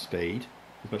top speed,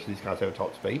 as much as these cars have a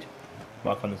top speed,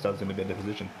 might find themselves in a better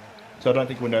position. So I don't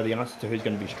think we'll know the answer to who's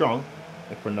going to be strong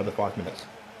for another 5 minutes.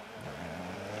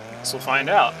 So we'll find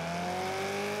out.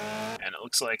 And it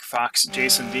looks like Fox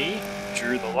Jason D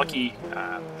drew the lucky,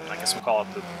 I guess we'll call it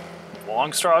the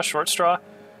long straw, short straw,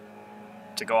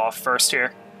 to go off first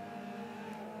here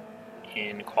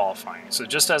in qualifying. So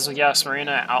just as with Yas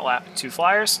Marina outlapping 2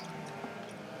 flyers,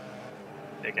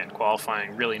 again,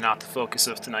 qualifying really not the focus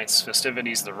of tonight's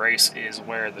festivities. The race is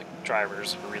where the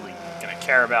drivers are really going to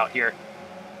care about here.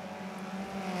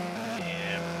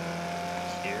 And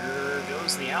here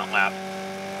goes the outlap.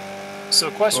 So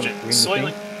question,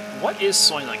 Soylent, what is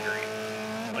Soylent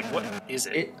Green? Like, what is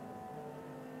it?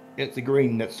 It's a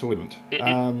green that's Soylent.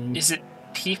 Is it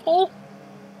people?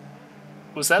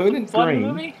 Was that Soylent the fun Green,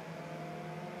 movie?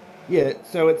 Yeah,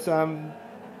 so it's, yeah,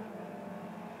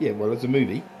 well, it's a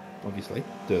movie. Obviously,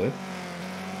 duh.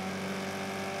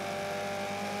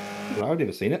 Well, I've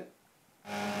never seen it.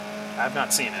 I've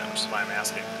not seen it, which is why I'm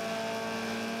asking.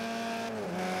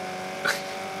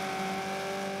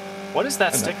 What is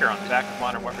that sticker on the back of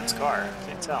Modern Weapons' car? I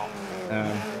can't tell.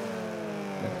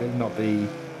 That better not be...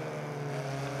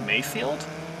 Mayfield?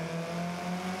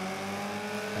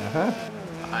 Uh-huh.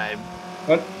 I'm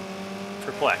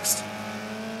perplexed.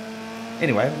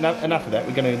 Anyway, enough of that.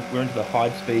 We're into the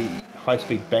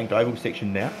high-speed banked oval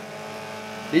section now.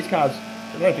 These cars,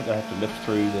 I don't think they have to lift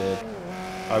through the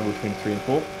oval between 3 and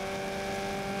 4.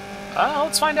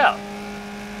 Let's find out.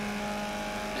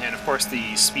 And of course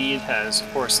the speed has,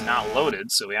 of course, not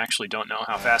loaded, so we actually don't know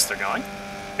how fast they're going.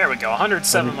 There we go,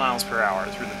 107 miles per hour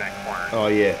through the bank corner. Oh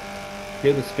yeah.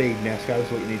 Here's the speed now, Scott.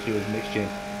 What you need to do is next gen.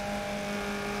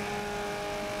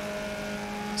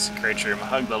 So great trim,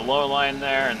 hug the low line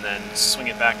there, and then swing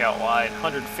it back out wide.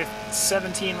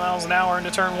 117 miles an hour into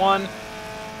turn 1.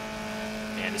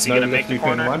 And is he going to make the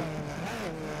corner? Turn 1.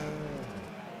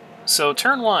 So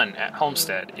turn 1 at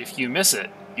Homestead, if you miss it,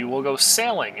 you will go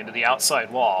sailing into the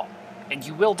outside wall, and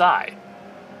you will die.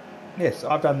 Yes,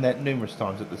 I've done that numerous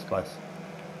times at this place.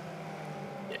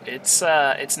 It's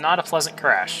not a pleasant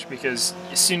crash, because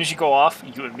as soon as you go off,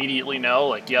 you immediately know,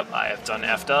 like, yep, I have done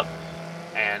effed up,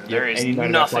 and there is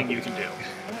nothing you can do.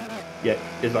 Yeah,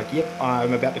 it's like, yep,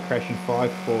 I'm about to crash in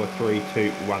 5, 4, 3,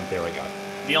 2, 1, there I go.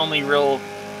 The only real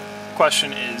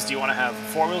question is, do you want to have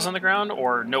 4 wheels on the ground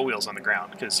or no wheels on the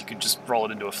ground? Because you could just roll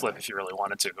it into a flip if you really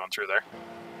wanted to going through there.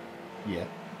 Yeah.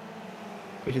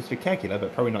 Which is spectacular,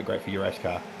 but probably not great for your race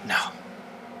car. No.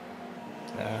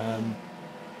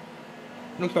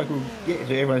 Looks like we'll get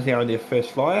so everyone's now on their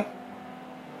first flyer.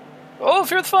 Oh,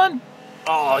 Fear the Fun!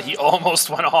 Oh, he almost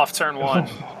went off turn 1.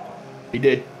 He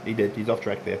did. He's off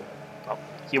track there. Oh,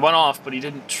 he went off, but he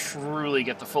didn't truly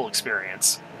get the full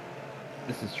experience.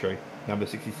 This is true. Number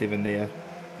 67 there.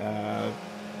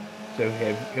 So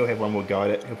he'll have one more go at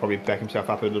it. He'll probably back himself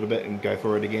up a little bit and go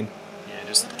for it again. Yeah,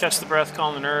 just catch the breath,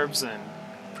 calm the nerves, and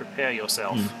prepare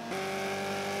yourself.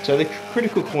 So the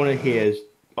critical corner here is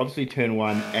obviously turn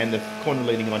 1 and the corner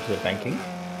leading onto the banking.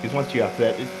 Because once you're after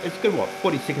that, it's good,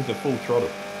 40 seconds of full throttle.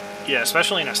 Yeah,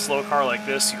 especially in a slow car like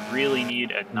this, you really need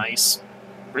a nice,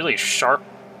 really sharp,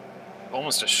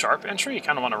 almost a sharp entry. You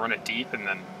kind of want to run it deep and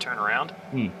then turn around.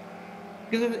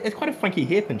 Because it's quite a funky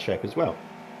hairpin shape as well.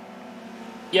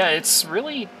 Yeah, it's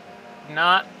really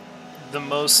not the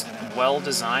most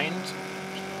well-designed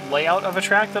layout of a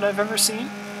track that I've ever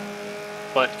seen.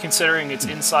 But considering it's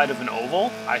inside of an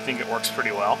oval, I think it works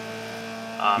pretty well.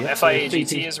 FIA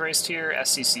GT is raced here,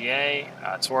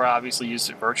 SCCA, Tora obviously used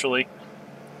it virtually.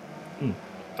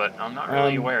 But I'm not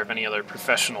really aware of any other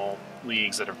professional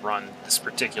leagues that have run this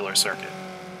particular circuit.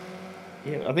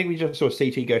 Yeah, I think we just saw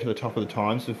CT go to the top of the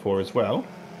times before as well.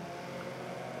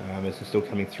 This is still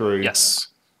coming through. Yes.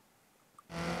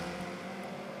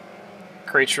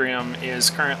 Cratrium is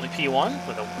currently P1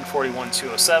 with a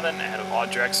 141.207 ahead of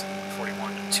Audrex at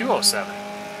 141.207.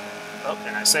 Oh,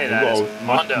 and I say that as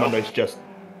Mondo. Mondo's just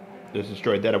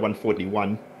destroyed that at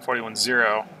 141.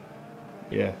 41.0.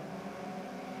 Yeah.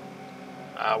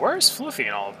 Where's Floofy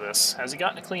in all of this? Has he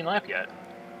gotten a clean lap yet?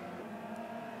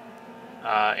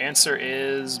 Answer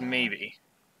is maybe.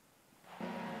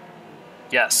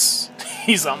 Yes.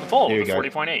 He's on the pole with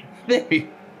 40.8.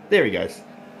 There he goes.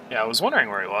 Yeah, I was wondering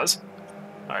where he was.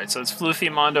 Alright, so it's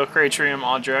Floofy, Mondo, Cratrium,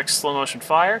 Audrex, Slow Motion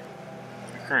Fire.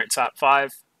 Your current top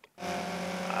 5.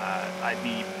 I'd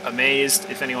be amazed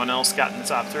if anyone else got in the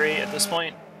top 3 at this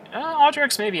point.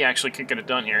 Audrex maybe actually could get it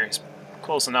done here. He's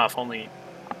close enough, only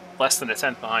less than a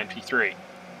tenth behind P3.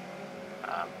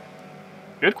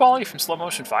 Good quality from Slow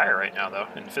Motion Fire right now, though,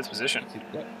 in 5th position.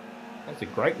 That's a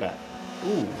great lap.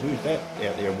 Ooh, who's that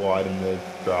out there wide in the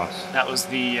grass? That was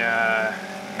the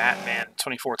Mattman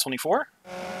 2424.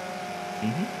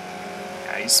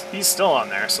 Yeah, he's still on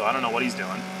there, so I don't know what he's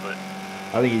doing, but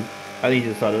I think he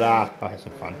decided, I'll have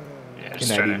some fun. Yeah,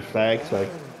 Canadian flag, so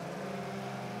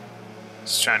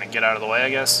just trying to get out of the way, I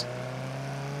guess.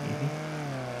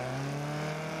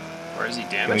 Or is he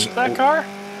damaged that car?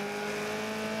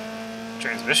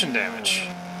 Transmission damage.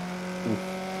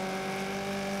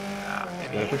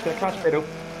 Maybe push that clutch pedal.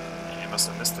 Yeah, he must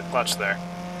have missed the clutch there.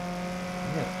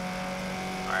 Yeah.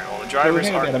 Alright, well the drivers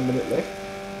are... about a minute left.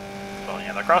 Well,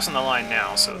 yeah, they're crossing the line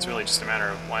now, so it's really just a matter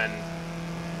of when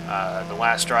the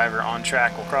last driver on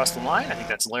track will cross the line. I think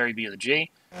that's Larry B. the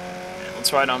G. And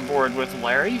let's ride on board with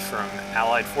Larry from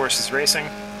Allied Forces Racing,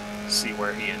 see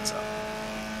where he ends up.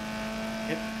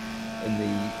 Yep. In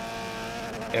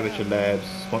the Amateur Labs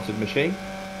sponsored machine.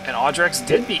 And Audrex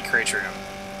did beat Cratrium.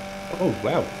 Oh,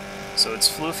 wow. So it's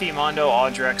Floofy, Mondo,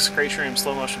 Audrex, Cratrium,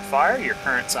 Slow Motion Fire, your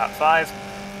current top 5.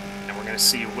 And we're going to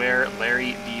see where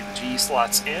Larry B. the G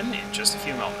slots in just a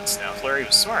few moments. Now, if Larry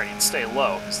was smart, he'd stay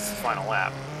low because it's the final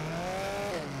lap.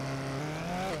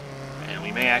 And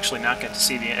we may actually not get to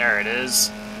see the... There it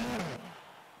is.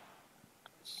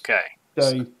 Okay. So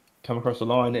you come across the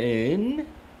line in...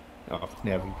 Oh,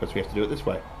 now because we have to do it this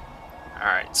way.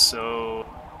 Alright, so...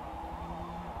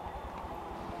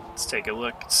 Let's take a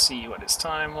look and see what his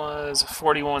time was.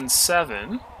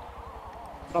 41.7.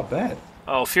 Not bad.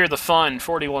 Oh, Fear the Fun,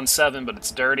 41.7, but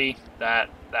it's dirty. That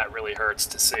really hurts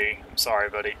to see. I'm sorry,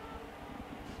 buddy.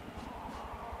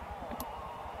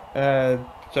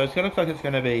 So it's going to look like it's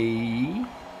going to be...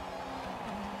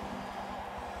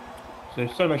 So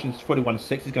Slow Motion's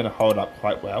 41.6 is going to hold up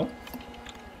quite well.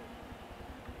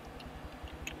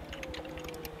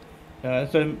 So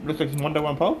it looks like it's Mondo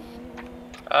on pole?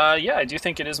 Yeah, I do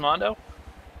think it is Mondo.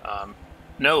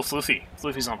 No, Floofy.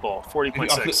 Floofy's on pole,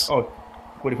 40.6. Oh,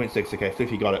 40.6, okay,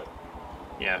 Floofy got it.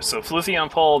 Yeah, so Floofy on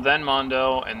pole, then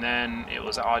Mondo, and then it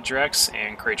was Audrex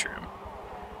and Cratrium.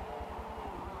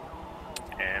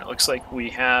 And it looks like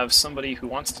we have somebody who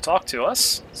wants to talk to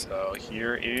us. So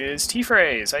here is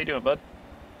T-Phrase. How you doing, bud?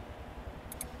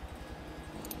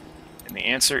 And the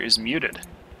answer is muted.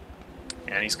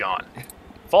 And he's gone.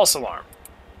 False alarm.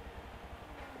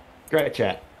 Great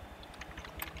chat.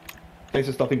 Thanks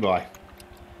for stopping by.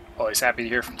 Always happy to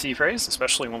hear from T-Phrase,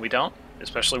 especially when we don't,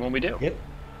 especially when we do. Yep.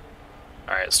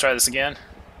 Alright, let's try this again.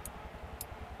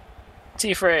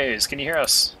 T-Phrase, can you hear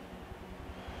us?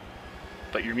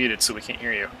 But you're muted, so we can't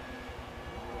hear you.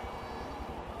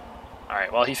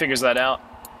 Alright, while he figures that out,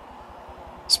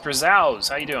 Sprazows,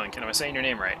 how you doing? Am I saying your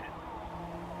name right?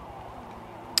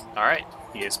 All right,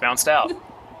 he is bounced out.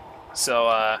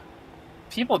 So,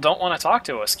 people don't want to talk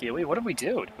to us, Kiwi. What did we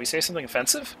do? Did we say something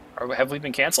offensive? Or have we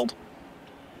been canceled?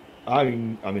 I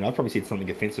mean, I've probably said something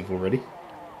offensive already.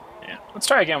 Yeah. Let's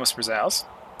try again with Sprazows.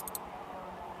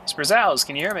 Sprazows,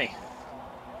 can you hear me?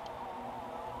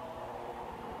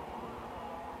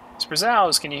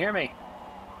 Sprazows, can you hear me?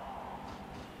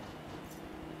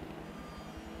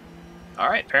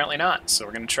 Alright, apparently not. So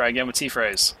we're going to try again with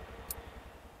T-Phrase.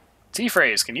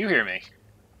 T-Phrase, can you hear me?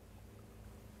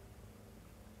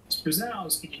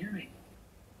 Sprazows, can you hear me?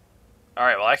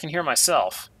 Alright, well I can hear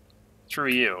myself. Through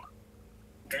you.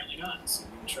 Apparently not, so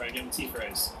we're going to try again with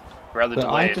T-Phrase. Rather but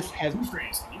delayed. I just haven't...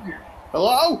 T-Phrase, can you hear me?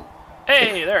 Hello?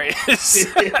 Hey, there he is.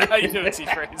 How you doing,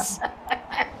 T-Phrase?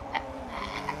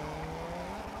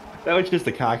 That was just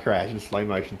a car crash in slow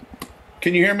motion.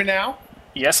 Can you hear me now?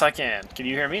 Yes, I can. Can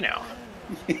you hear me now?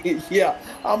 Yeah,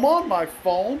 I'm on my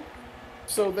phone,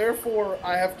 so therefore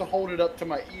I have to hold it up to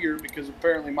my ear because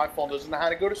apparently my phone doesn't know how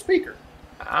to go to speaker.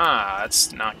 Ah,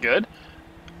 that's not good.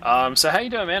 So how you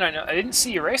doing, man? I didn't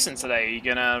see you racing today. Are you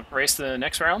gonna race the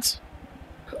next rounds?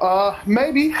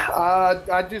 Maybe.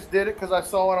 I just did it because I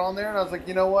saw it on there, and I was like,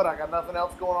 you know what? I got nothing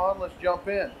else going on. Let's jump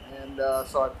in. And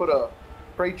so I put a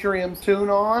Praetorium tune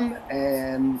on,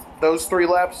 and those 3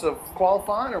 laps of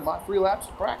qualifying are my 3 laps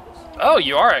of practice. Oh,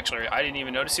 you are actually. I didn't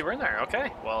even notice you were in there.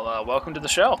 Okay. Well, welcome to the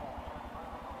show.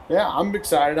 Yeah, I'm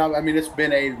excited. I mean, it's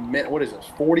been a minute. What is this?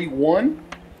 41.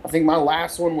 I think my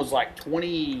last one was like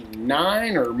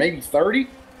 29 or maybe 30.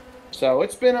 So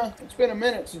it's been a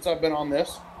minute since I've been on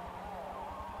this.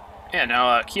 Yeah.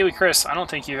 Now, Kiwi Chris, I don't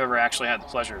think you've ever actually had the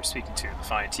pleasure of speaking to the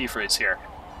fine T-Phrase here.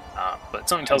 But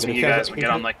something tells me you guys would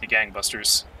get on like the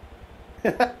gangbusters.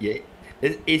 Yeah,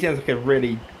 he sounds like a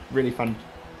really, really fun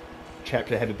chap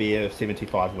to have a beer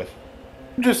 75 with.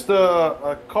 Just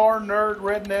a car nerd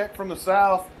redneck from the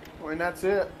South. I mean, that's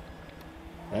it.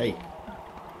 Hey,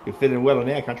 you're fitting well in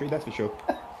our country, that's for sure.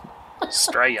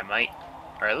 Stray ya, mate.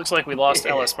 Alright, looks like we lost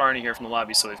Ellis Barney here from the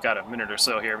lobby, so we've got a minute or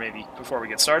so here maybe before we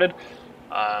get started.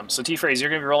 So T-Phrase,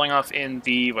 you're going to be rolling off in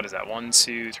the, what is that, 1,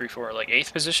 2, 3, 4, like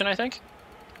 8th position, I think?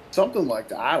 Something like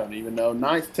that. I don't even know.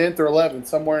 9th, 10th, or 11th,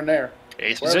 somewhere in there. 8th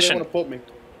Wherever position. they want to put me.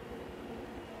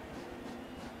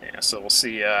 Yeah, so we'll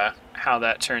see how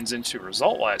that turns into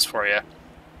result-wise for you.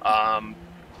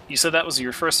 You said that was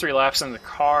your first 3 laps in the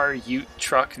car, ute,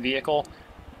 truck, vehicle.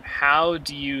 How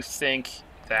do you think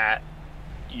that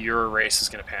your race is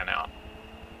going to pan out?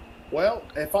 Well,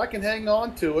 if I can hang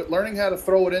on to it, learning how to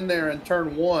throw it in there in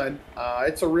turn 1,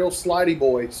 it's a real slidey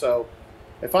boy. So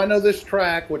if I know this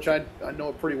track, which I know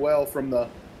it pretty well from the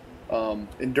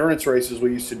endurance races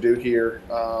we used to do here,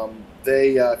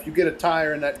 if you get a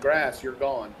tire in that grass, you're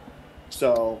gone.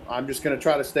 So I'm just going to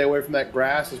try to stay away from that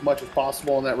grass as much as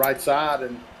possible on that right side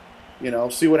and,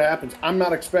 see what happens. I'm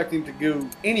not expecting to go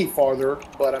any farther,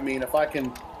 but, I mean, if I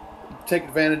can take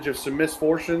advantage of some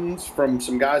misfortunes from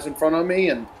some guys in front of me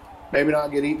and maybe not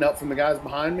get eaten up from the guys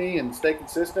behind me and stay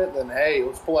consistent, then, hey,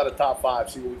 let's pull out a top 5,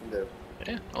 see what we can do.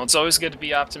 Yeah, well, it's always good to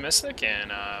be optimistic,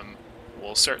 and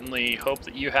we'll certainly hope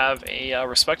that you have a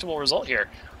respectable result here.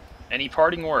 Any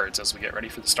parting words as we get ready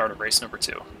for the start of race number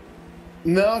 2?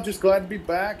 No, just glad to be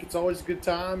back. It's always a good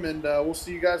time, and we'll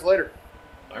see you guys later.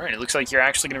 All right, it looks like you're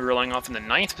actually going to be rolling off in the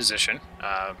 9th position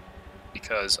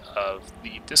because of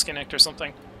the disconnect or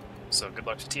something. So good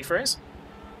luck to T-Phrase.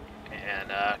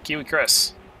 And Kiwi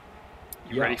Chris,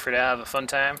 you ready to have a fun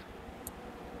time?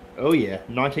 Oh yeah,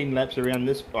 19 laps around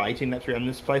this, or 18 laps around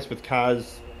this place with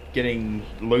cars getting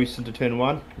loose into turn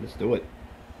 1. Let's do it.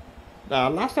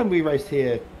 Last time we raced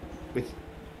here,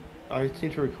 I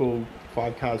seem to recall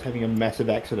 5 cars having a massive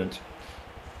accident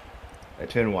at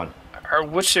turn 1.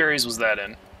 Which series was that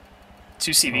in?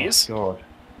 2 CVs? Oh god,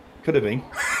 could have been.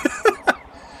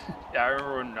 Yeah, I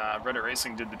remember when Reddit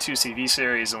Racing did the 2 CV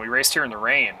series, and we raced here in the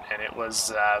rain, and it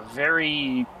was a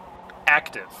very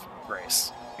active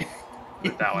race.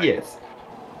 That way.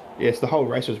 Yes, the whole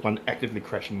race was one actively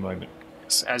crashing moment.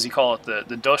 As you call it,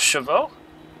 the Dos Chevaux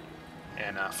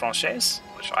in Franchise,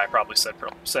 which I probably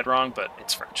said wrong, but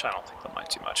it's French. I don't think they'll mind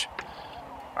too much.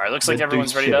 All right, looks like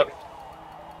everyone's ready up.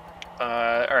 All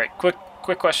right, quick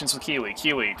questions with Kiwi.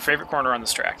 Kiwi, favorite corner on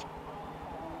this track?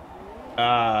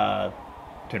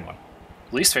 Turn 1.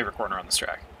 Least favorite corner on this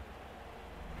track?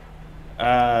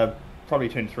 Probably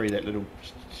turn 3, that little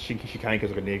chicane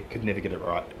because I could never get it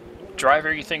right.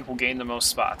 Driver you think will gain the most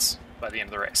spots by the end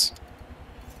of the race?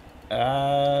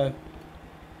 Kuda.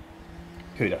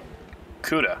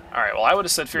 Kuda. All right, well, I would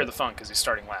have said Fear the Funk because he's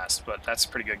starting last, but that's a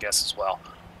pretty good guess as well.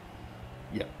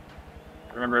 Yep.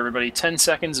 Remember, everybody, 10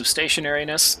 seconds of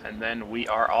stationariness, and then we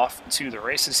are off to the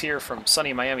races here from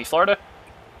sunny Miami, Florida.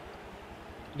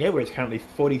 Yeah, where it's currently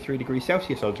 43 degrees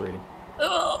Celsius, odds reading.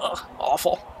 Ugh,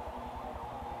 awful.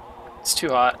 It's too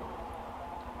hot.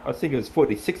 I was thinking it was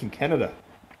 46 in Canada.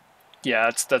 Yeah,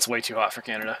 that's way too hot for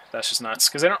Canada. That's just nuts.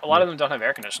 Because a lot of them don't have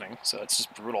air conditioning, so it's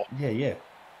just brutal. Yeah.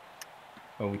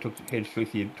 Well, we talked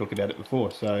about it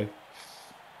before, so...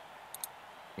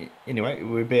 Anyway,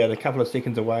 we're about a couple of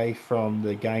seconds away from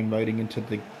the game loading into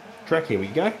the track. Here we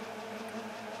go.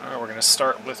 Alright, we're going to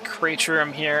start with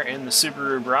Cratrum here in the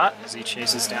Subaru Brat as he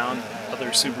chases down other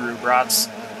Subaru Brats.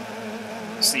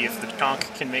 See if the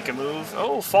Chonk can make a move.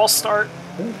 Oh, false start.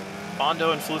 Ooh.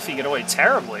 Bondo and Floofy get away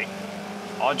terribly.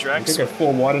 Audrex... We go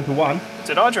 4 wide into 1.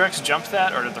 Did Audrex jump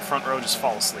that, or did the front row just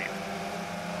fall asleep?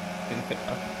 I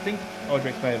think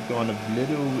Audrex may have gone a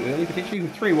little early, potentially.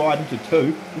 3 wide into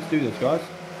 2. Let's do this, guys.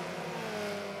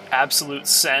 Absolute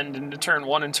send into turn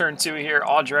 1 and turn 2 here.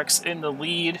 Audrex in the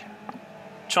lead.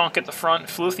 Chonk at the front.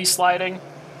 Floofy sliding.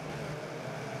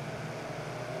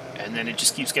 And then it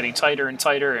just keeps getting tighter and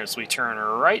tighter as we turn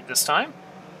right this time.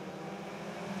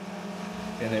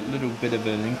 And that little bit of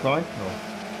an incline, or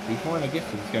decline, I guess,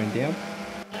 it's going down.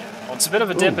 Well, it's a bit of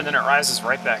a dip, and then it rises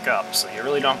right back up, so you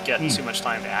really don't get too much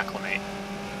time to acclimate.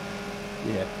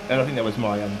 Yeah, and I think that was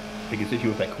my biggest issue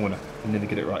with that corner. I never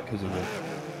get it right because of the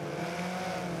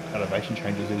elevation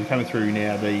changes. They're coming through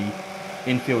now the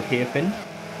infield hairpin.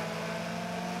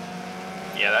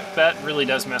 Yeah, that really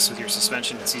does mess with your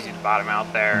suspension. It's easy to bottom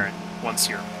out there, and once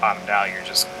you're bottomed out, you're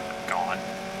just gone.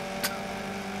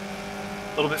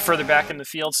 A little bit further back in the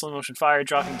field, Slow Motion Fire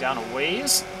dropping down a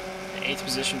ways. In 8th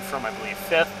position from, I believe,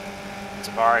 5th.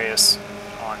 Tavarius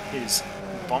on his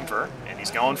bumper, and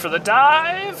he's going for the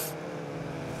dive!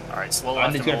 Alright, slow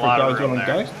left him a lot of room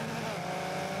there.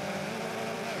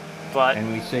 But...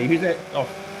 And we see, who's that off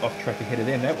track ahead of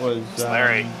them? That was...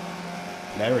 Larry.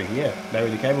 Larry, yeah.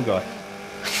 Larry the cable guy.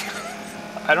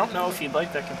 I don't know if he'd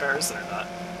like that comparison or not.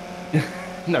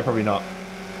 No, probably not.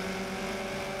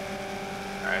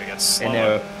 Alright, we got slow. And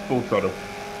now full throttle.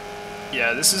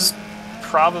 Yeah, this is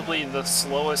probably the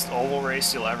slowest oval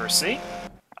race you'll ever see.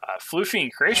 Floofy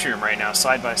and Cratrum right now,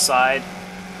 side by side.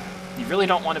 You really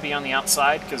don't want to be on the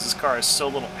outside because this car has so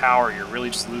little power, you're really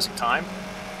just losing time.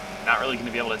 You're not really going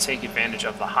to be able to take advantage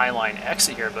of the Highline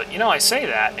exit here, but, you know, I say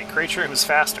that, and Cratrum is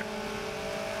faster.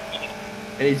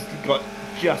 And he's got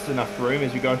just enough room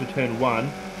as we go into turn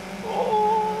 1.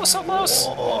 Oh, so close!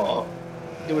 Oh,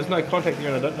 there was no contact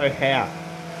there, and I don't know how.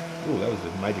 Oh, that was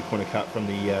a major corner cut from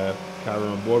the car we're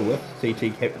on board with.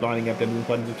 CT kept lining up and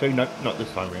inside into 2. Nope, not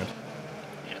this time round.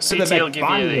 Yeah, CT will give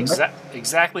you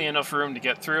exactly enough room to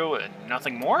get through and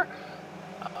nothing more.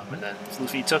 And then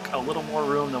Floofy took a little more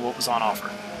room than what was on offer.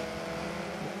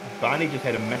 Barney just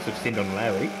had a massive send on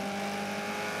Larry.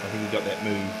 I think he got that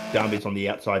move. Darby's on the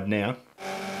outside now.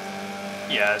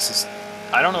 Yeah, this is...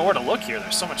 I don't know where to look here.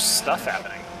 There's so much stuff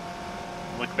happening.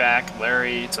 Look back,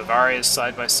 Larry, Tavarius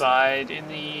side by side in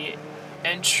the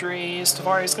entry. Is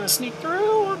Tavarius going to sneak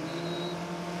through?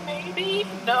 Maybe?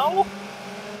 No?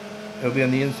 He'll be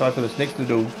on the inside for this next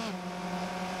little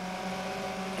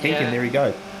kink, and there he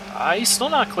goes. He's still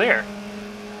not clear.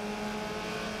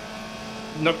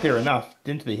 Not clear enough.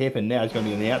 Into the hairpin now. He's going to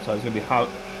be on the outside. It's going to be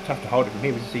tough to hold it from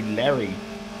here. We see Larry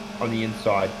on the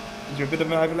inside. Is there a bit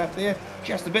of an overlap there?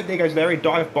 Just a bit. There goes Larry.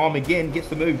 Dive bomb again. Gets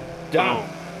the move. Done.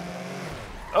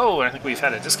 Oh, I think we've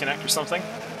had a disconnect or something.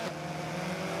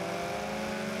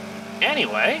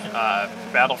 Anyway,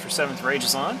 battle for 7th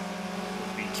rages on.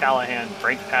 The Callahan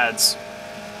brake pads,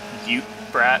 Ute,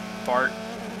 Brat, Bart,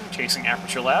 chasing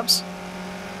Aperture Labs.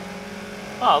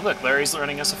 Oh, look, Larry's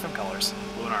learning SFM colors,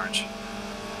 blue and orange.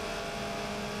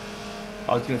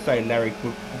 I was going to say Larry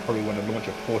would probably want to launch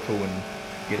a portal and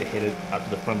get ahead up to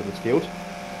the front of this field.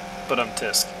 But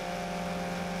tisk.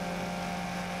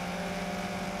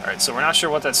 Alright, so we're not sure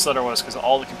what that stutter was because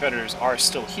all the competitors are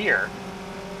still here.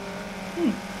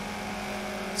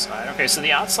 Okay, so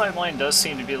the outside line does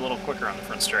seem to be a little quicker on the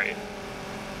front straight.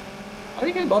 I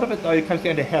think a lot of it, though, comes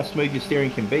down to how smooth your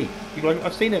steering can be.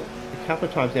 I've seen it a couple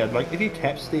of times now. Like, if you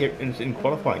tap steer in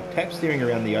qualifying, tap steering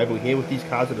around the oval here with these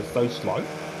cars that are so slow.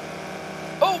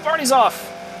 Oh, Barney's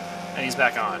off! And he's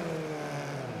back on.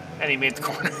 And he made the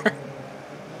corner.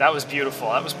 That was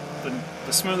beautiful. That was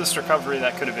the smoothest recovery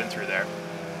that could have been through there.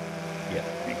 Yeah.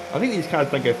 I think these cars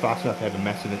don't go fast enough to have a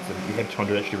massive incident. You have time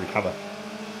to actually recover.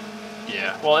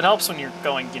 Yeah, well, it helps when you're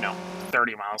going,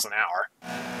 30 miles an hour.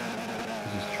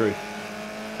 This is true.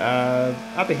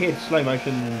 Up ahead, Slow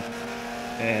Motion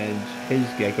and his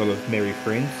gaggle of merry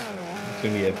friends. It's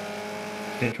going to be a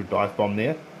potential dive bomb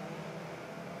there.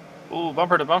 Ooh,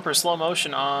 bumper-to-bumper slow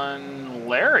motion on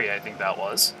Larry, I think that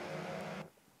was.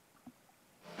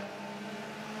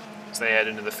 As they head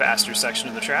into the faster section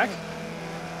of the track.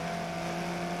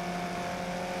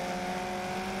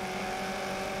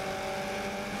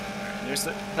 There's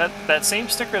that same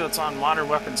sticker that's on Modern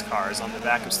Weapons cars on the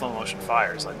back of Slow Motion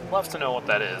Fires. I'd love to know what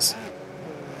that is.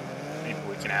 Maybe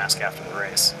we can ask after the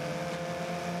race.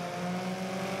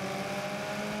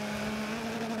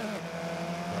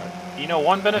 You know,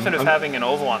 one benefit of having an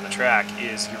oval on the track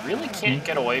is you really can't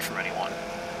get away from anyone.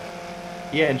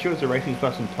 Yeah, and sure as the racing's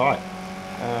nice and tight.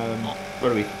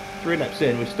 What are we? 3 laps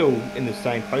in, we're still in the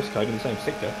same postcode, in the same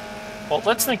sector. Well,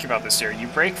 let's think about this here. You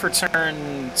brake for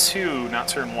turn 2, not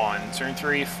turn 1. Turn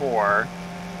 3, 4,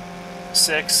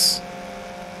 6,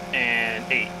 and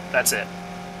 8. That's it.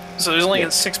 So there's only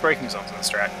 6 braking zones on this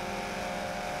track.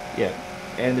 Yeah,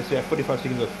 and it's about 45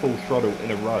 seconds of full throttle in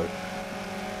a row.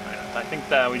 I think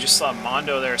that we just saw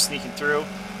Mondo there sneaking through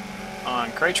on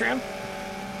Cratram.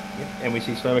 Yep. And we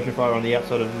see Slow Motion Fire on the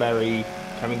outside of Larry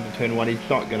coming to turn 1. He's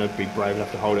not going to be brave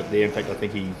enough to hold it there. In fact, I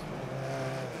think he's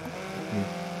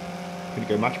going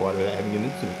to go much wider without having an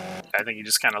incident. I think you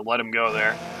just kind of let him go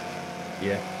there.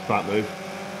 Yeah, smart move.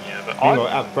 Yeah, but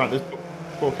out front, this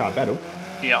 4-car battle.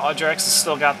 Yeah, Audrex has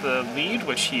still got the lead,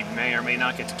 which he may or may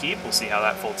not get to keep. We'll see how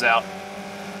that folds out.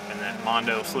 And then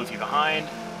Mondo Floofy behind.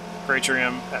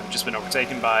 Cratrium have just been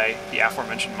overtaken by the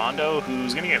aforementioned Mondo,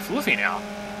 who's going to get Floofy now.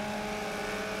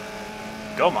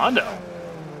 Go Mondo.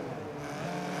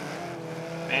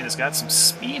 Man, he's got some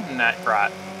speed in that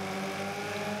Brat.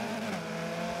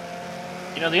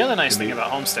 You know, the other nice thing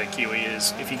about Homestead, Kiwi,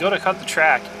 is if you go to cut the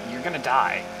track, you're going to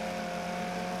die.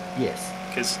 Yes.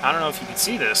 Because I don't know if you can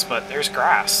see this, but there's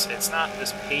grass. It's not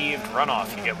this paved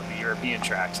runoff you get with the European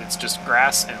tracks. It's just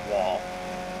grass and wall.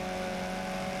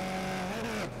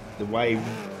 The way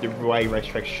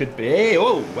racetracks should be. Hey,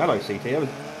 oh, hello, CT. I was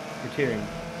retiring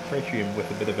Cratrium with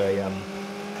a bit of a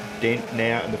dent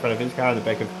now in the front of his car in the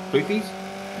back of Floofy's.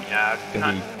 Yeah,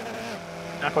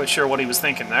 not quite sure what he was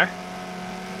thinking there.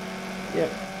 Yep.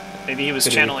 Maybe he was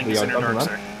channeling his inner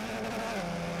Nurgzer.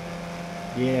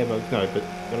 Yeah, but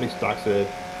at least starts to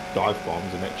dive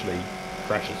bombs and actually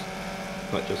crashes,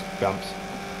 not just bumps.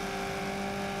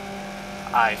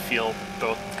 I feel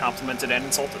both complimented and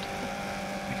insulted.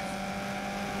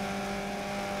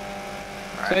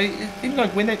 So it seems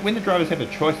like when the drivers have a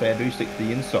choice, they do stick to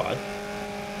the inside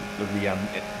of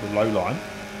the low line.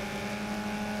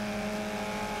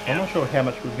 I'm not sure how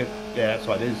much the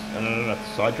outside is. I don't know if the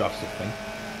side draft's the thing.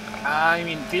 I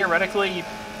mean, theoretically, you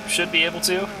should be able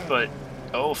to, but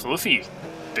oh, Floofy,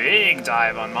 big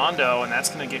dive on Mondo, and that's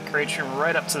going to get Cratram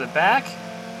right up to the back,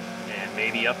 and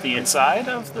maybe up the inside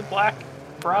of the black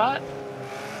Brat.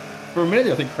 For a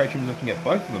minute, I think Cratram was looking at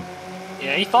both of them.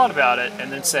 Yeah, he thought about it,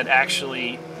 and then said,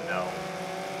 actually, no.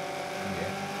 Yeah.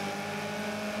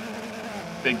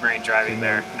 Big brain driving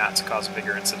there, not to cause a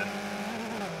bigger incident.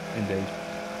 Indeed.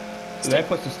 So that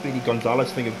puts the Speedy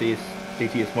Gonzalez thing of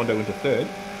DTS Mondo into third.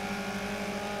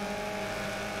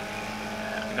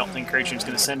 I don't think Cratram's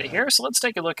going to send it here, so let's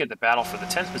take a look at the battle for the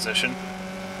 10th position,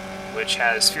 which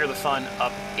has Fear the Fun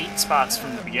up 8 spots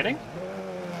from the beginning.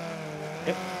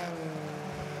 Yep.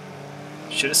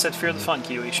 Should have said Fear the Fun,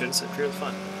 Kiwi. Should have said Fear the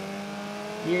Fun.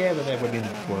 Yeah, but that would have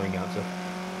been a boring answer.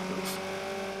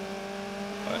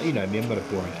 You know me, I'm not a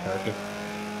boring character.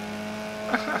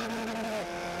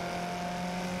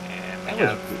 And we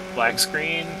have black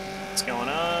screen. What's going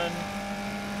on?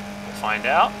 We'll find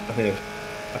out. I think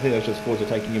those just Forza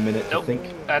taking a minute to think.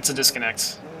 That's a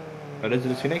disconnect. Oh, there's a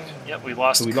disconnect? Yep, we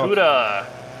lost Kuda.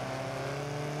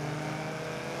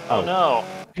 Oh no.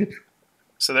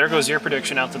 So there goes your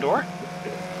prediction out the door.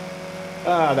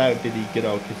 That did the good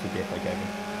old kiss of death I gave him.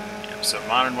 Yep, so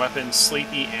Modern Weapons,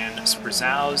 Sleepy, and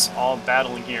Sprzauz all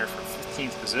battling here for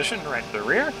 15th position, right at the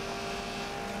rear.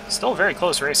 Still very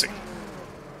close racing.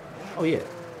 Oh yeah.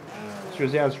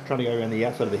 Sprzauz trying to go around the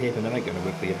outside of the hip, and that ain't going to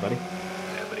work for you, buddy.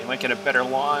 Yeah, but he might get a better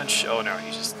launch. Oh no,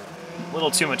 he's just a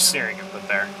little too much steering input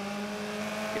there.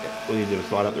 Yeah, all you do is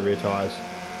slide up the rear tyres.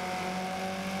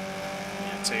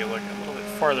 Yeah, take a look a little bit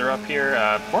farther up here.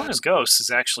 Borna's Ghost is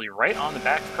actually right on the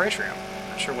back of Cratram.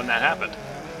 Not sure when that happened.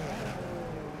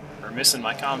 We're missing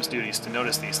my comms duties to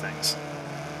notice these things.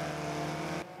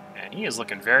 And he is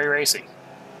looking very racy.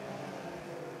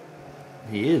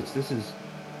 He is. This is...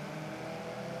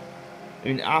 I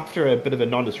mean, after a bit of a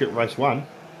nondescript race 1...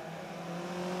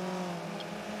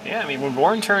 Yeah, I mean, when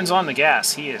Bourne turns on the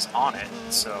gas, he is on it.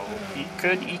 So he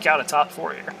could eke out a top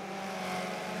 4 here.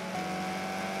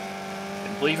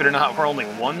 And believe it or not, we're only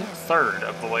 1/3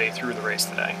 of the way through the race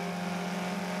today.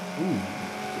 Ooh.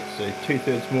 So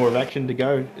 2/3 more of action to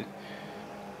go.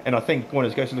 And I think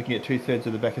Warner's Ghost is looking at 2/3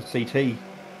 of the back of CT.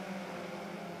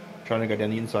 Trying to go down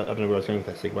the inside. I don't know where I was going with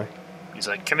that segue. He's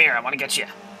like, come here, I want to get you.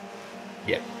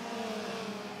 Yeah.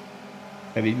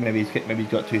 Maybe he's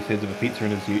got 2/3 of a pizza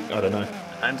in his ute. I don't know.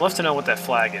 I'd love to know what that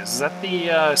flag is. Is that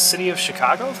the City of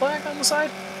Chicago flag on the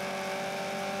side?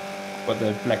 What,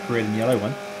 the black, red, and yellow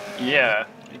one? Yeah.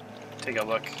 Take a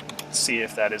look. See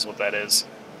if that is what that is.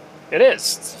 It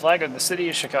is. It's the flag of the City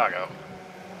of Chicago.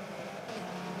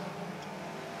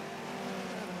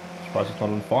 Surprised it's not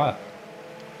on fire.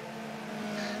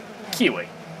 Kiwi,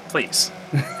 please.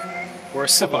 We're a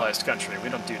civilized country. We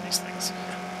don't do these things.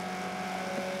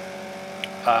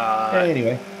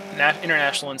 Anyway.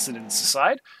 International incidents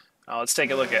aside, let's take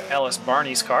a look at Ellis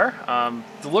Barney's car.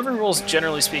 Delivery rules,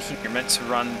 generally speaking, you're meant to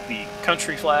run the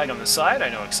country flag on the side. I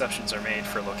know exceptions are made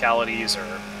for localities or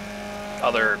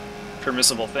other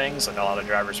permissible things, like a lot of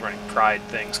drivers running Pride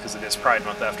things because it is Pride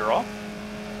Month after all.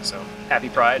 So, happy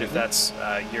Pride if that's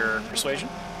your persuasion.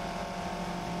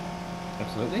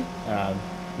 Absolutely.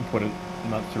 Important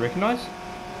month to recognise.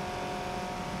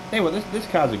 Anyway, this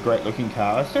car's a great looking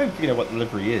car. I still figure out what the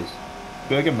livery is.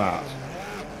 Burger Mart.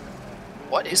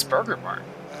 What is Burger Mart?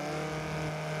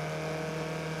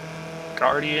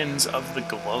 Guardians of the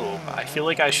Globe. I feel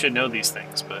like I should know these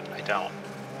things, but I don't.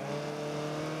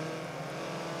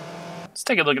 Let's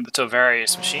take a look at the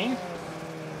Tovarius machine.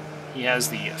 He has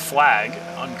the flag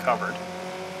uncovered.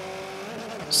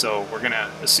 So we're going to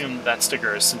assume that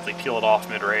sticker is simply peeled off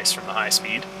mid-race from the high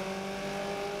speed.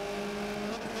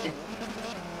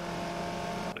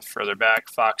 Further back,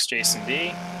 Fox Jason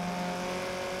D.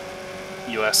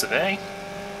 US of A.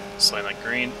 Soylent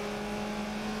Green.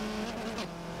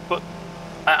 But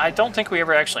I don't think we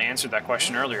ever actually answered that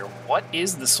question earlier. What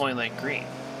is the Soylent Green?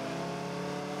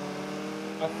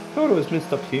 I thought it was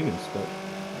messed up humans, but...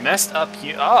 Messed up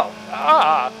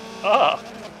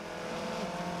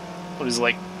What is it,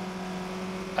 like,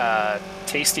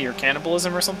 tasty or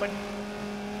cannibalism or something?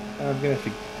 I'm going to have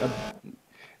to...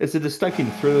 it's a dystopian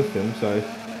thriller film, so...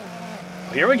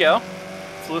 Well, here we go.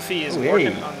 Floofy is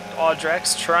working on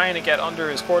Audrex, trying to get under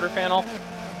his quarter panel,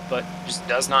 but just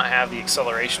does not have the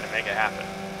acceleration to make it happen.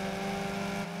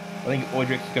 I think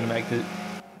Audrex is going to make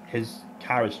his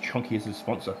car as chunky as his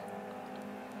sponsor.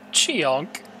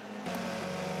 Chionk.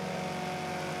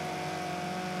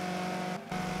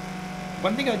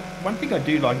 One thing I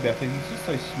do like about him, he's just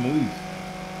so smooth.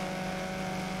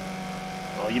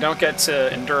 Well, you don't get to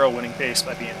enduro winning pace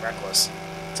by being reckless.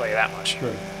 I'll tell you that much.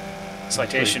 True.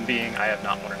 Citation being, I have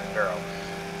not won an enduro.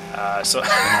 So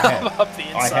up the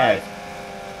inside. I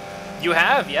have. You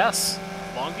have, yes.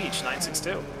 Long Beach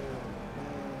 962.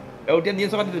 Oh, down the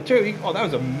inside of the two. Oh, that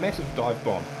was a massive dive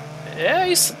bomb. Yeah,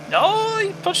 he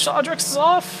pushed Audrex's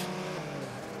off.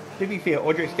 To be fair,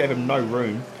 Audrex gave him no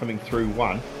room coming through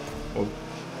one, or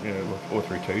or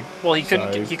through two. Well, he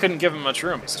couldn't give him much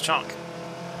room. He's a chunk.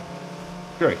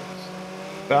 True.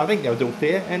 But I think that was all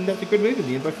fair, and that's a good move in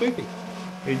the end by Floofy,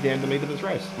 who's down to lead of his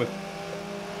race with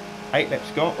 8 laps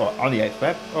gone, or on the 8th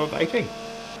lap of 18.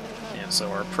 Yeah, so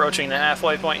we're approaching the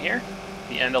halfway point here.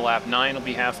 The end of lap 9 will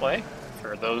be halfway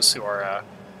for those who are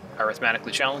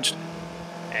arithmetically challenged.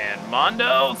 And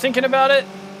Mondo, thinking about it,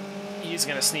 he's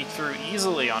going to sneak through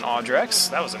easily on Audrex.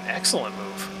 That was an excellent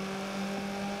move.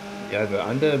 Yeah, the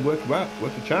under worked well,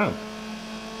 worked a charm.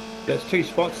 That's 2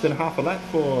 spots and half a lap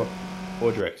for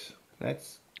Audrex.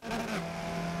 That's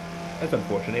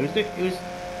unfortunate. It was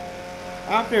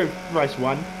after race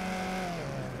 1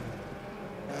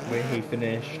 where he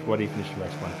finished. What did he finish in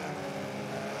race 1?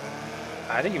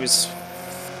 I think he was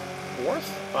 4th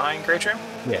behind Craytrim.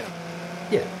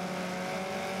 Yeah.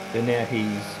 And now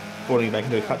he's falling back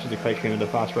into the clutches of Craytrim in the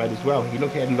fast rate as well. He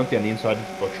looked down the inside,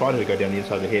 or tried to go down the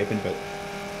inside of the hairpin, but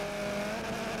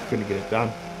couldn't get it done.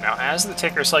 Now, as the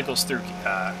ticker cycles through,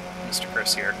 Mr.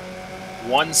 Chris here,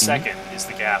 1 second is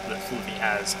the gap that Floofy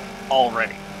has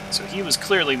already. So he was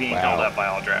clearly being held up by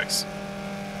Audrex.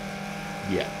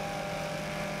 Yeah.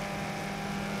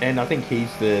 And I think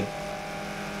he's the...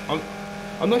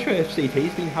 I'm not sure if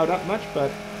CT's been held up much, but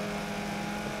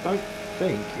I don't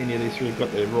think any of these three have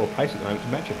got the raw pace at the moment to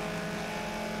match him.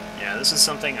 Yeah, this is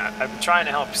something I've been trying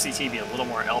to help CT be a little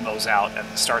more elbows out at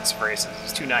the starts of races.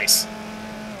 It's too nice.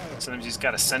 Sometimes you just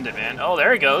got to send him in. Oh,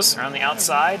 there he goes, around the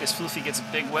outside as Floofy gets a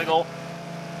big wiggle.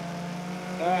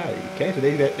 Okay, so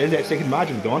there's that second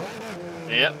margin gone.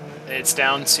 Yep, it's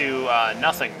down to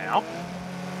nothing now.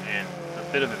 And a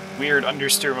bit of a weird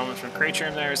understeer moment from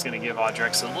Craytrim there is going to give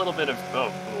Audrex a little bit of... Oh,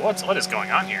 what is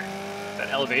going on here? That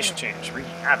elevation change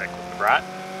wreaking havoc with the Brat.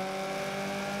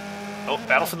 Oh,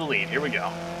 battle for the lead. Here we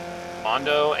go.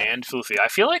 Mondo and Floofy. I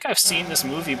feel like I've seen this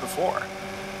movie before.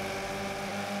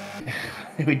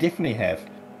 We definitely have.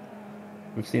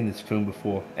 We've seen this film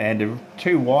before, and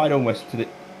too wide almost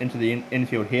into the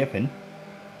infield hairpin.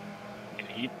 And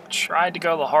he tried to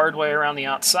go the hard way around the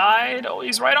outside. Oh,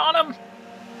 he's right on him.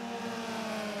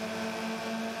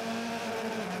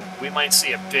 We might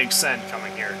see a big send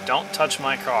coming here. Don't touch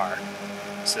my car,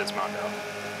 says Mondo.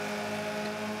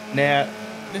 Now,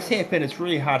 this hairpin is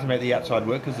really hard to make the outside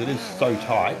work because it is so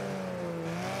tight.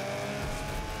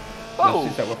 Whoa!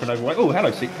 That over. Oh,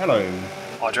 hello, hello.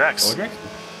 Audrex. Audrex,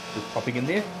 just popping in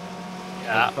there.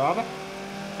 Yeah. Father.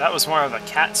 That was more of a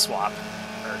cat swap,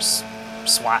 or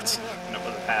swat,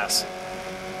 with a pass.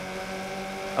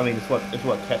 I mean, it's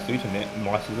what cats do to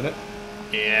mice, isn't it?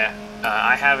 Yeah.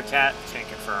 I have a cat, can't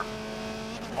confirm.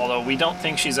 Although we don't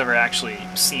think she's ever actually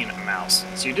seen a mouse.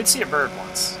 So you did see a bird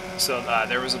once. So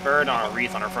there was a bird on a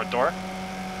wreath on her front door.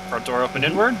 Front door opened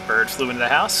inward, bird flew into the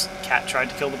house, cat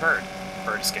tried to kill the bird.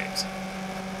 Bird escapes.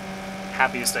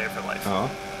 Happiest day of her life.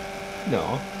 Oh.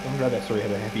 No, I'm glad that story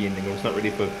had a happy ending. I was not ready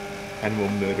for animal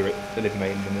murder at 11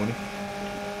 a.m. in the morning.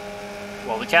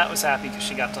 Well, the cat was happy because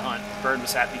she got to hunt. The bird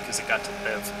was happy because it got to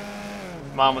live.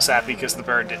 Mom was happy because the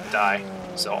bird didn't die.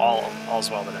 So all's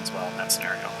well that ends well in that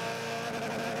scenario.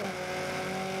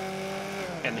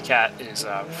 And the cat is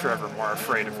forever more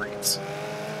afraid of wreaths.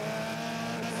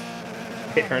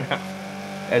 Fair enough.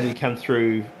 As he comes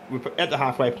through, we're at the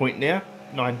halfway point now.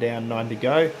 9 down, 9 to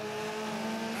go.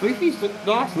 Fleefy's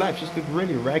last lap just looked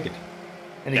really ragged.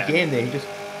 And again there, he just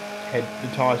had the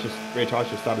rear tyres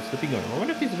just started slipping on him. I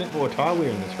wonder if there's a bit more tyre wear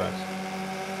in this race.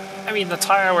 I mean, the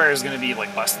tire wear is going to be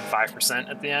like less than 5%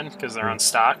 at the end because they're on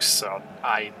stocks, so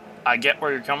I get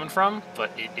where you're coming from, but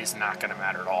it is not going to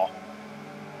matter at all.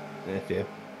 Yeah, fair.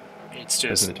 It's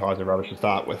just... the tyres are rubbish to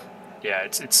start with. Yeah,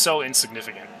 it's so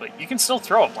insignificant. Like, you can still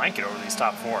throw a blanket over these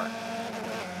top four.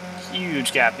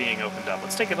 Huge gap being opened up.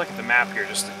 Let's take a look at the map here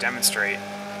just to demonstrate.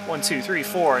 1, 2, 3,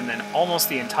 4, and then almost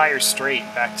the entire straight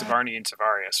back to Barney and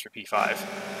Tavares for P5.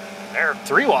 They're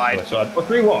 3 wide. So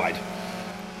 3 wide.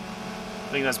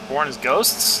 I think that's Born as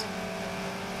Ghosts.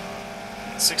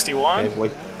 61.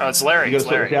 Okay, oh, it's Larry. It's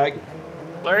Larry.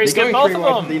 Larry's getting both of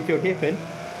them. The infield hairpin.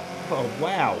 Oh,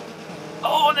 wow.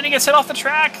 Oh, and then he gets hit off the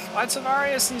track by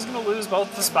Tavares, and he's going to lose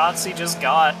both the spots he just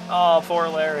got. Oh, poor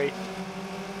Larry.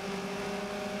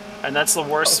 And that's the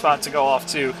worst spot to go off,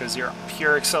 too, because you're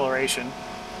pure acceleration.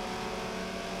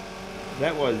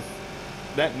 That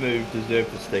move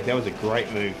deserved the stick. That was a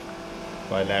great move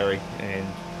by Larry, and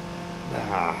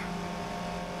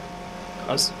it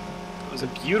was a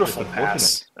beautiful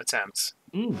pass attempt.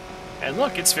 Mm. And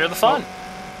look, it's Fear the Fun.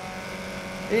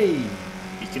 Hey,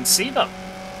 you can see them.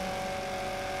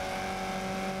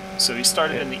 So he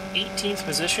started in the 18th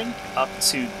position up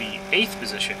to the 8th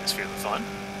position is Fear the Fun.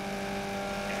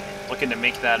 And looking to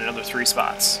make that another 3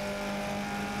 spots.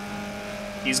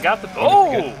 He's got the...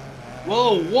 Oh!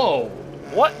 Whoa, whoa!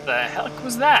 What the heck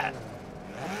was that?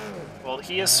 Well,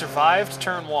 he has survived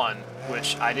turn 1,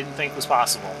 which I didn't think was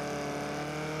possible.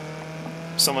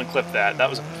 Someone clipped that. That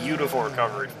was a beautiful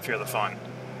recovery from Fear the Fun.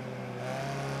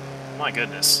 My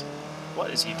goodness. What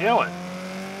is he doing?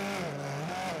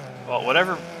 Well,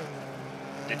 whatever...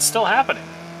 It's still happening.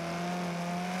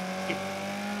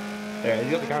 Yeah,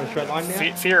 you got the guy on the straight line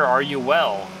now? Fear, are you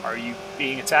well? Are you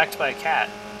being attacked by a cat?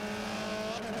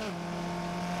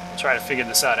 We'll try to figure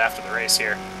this out after the race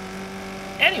here.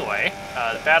 Anyway,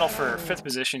 the battle for 5th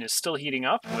position is still heating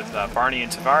up with Barney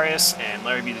and Tavares, and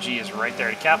Larry B the G is right there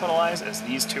to capitalize as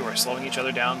these two are slowing each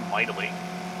other down mightily.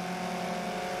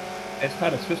 As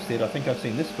Taylor Swift said, I think I've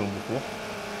seen this film before.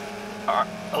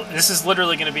 This is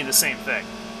literally going to be the same thing.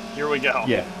 Here we go.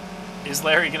 Yeah. Is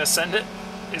Larry going to send it?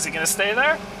 Is it going to stay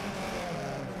there?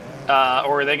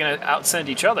 Or are they going to outsend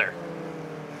each other?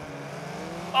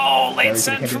 Oh, late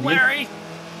send from Larry.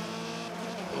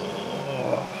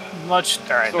 Much.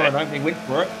 All right. Sorry, they went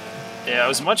for it. Yeah, it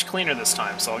was much cleaner this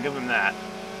time, so I'll give them that.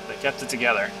 They kept it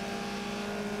together.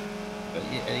 But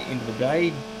yeah, at the end of the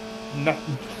day,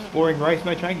 nothing. Boring race,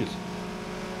 no changes.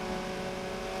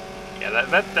 Yeah,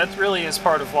 that really is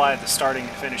part of why the starting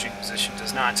and finishing position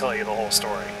does not tell you the whole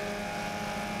story.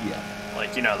 Yeah.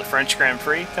 Like, you know, the French Grand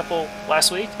Prix couple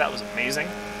last week, that was amazing.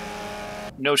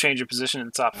 No change of position in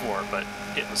the top 4, but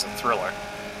it was a thriller.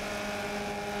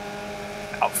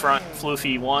 Out front,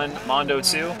 Floofy 1, Mondo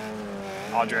 2,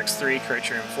 Audrex 3,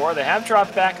 Criterium 4. They have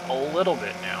dropped back a little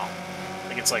bit now. I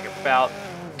think it's like about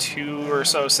 2 or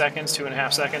so seconds,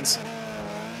 2.5 seconds.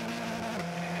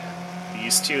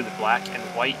 These two, the black and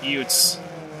white Utes,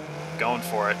 going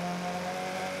for it.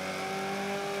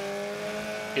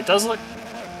 It does look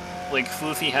like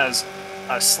Floofy has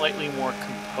a slightly more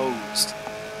composed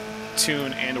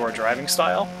tune and or driving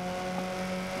style.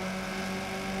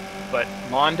 but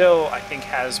Mondo, I think,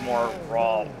 has more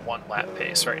raw one-lap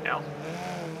pace right now.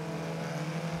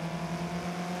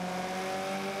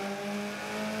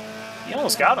 He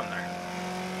almost got him there.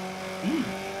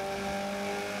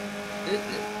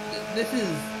 This is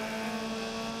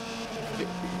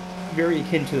very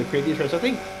akin to the previous race. I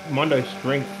think Mondo's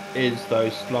strength is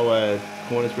those slower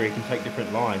corners where he can take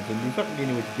different lines, and he's not really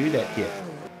anywhere to do that yet.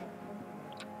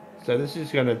 So this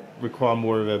is going to require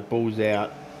more of a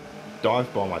balls-out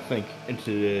dive bomb, I think,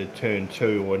 into turn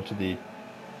 2 or into the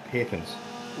hairpins.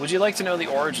 Would you like to know the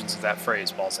origins of that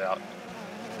phrase, balls out?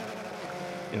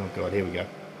 Oh god, here we go.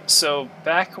 So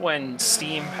back when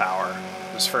steam power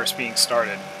was first being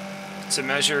started, to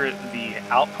measure the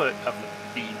output of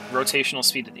the rotational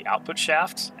speed of the output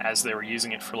shaft as they were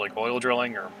using it for like oil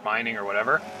drilling or mining or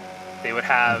whatever, they would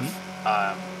have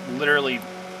literally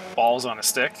balls on a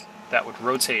stick that would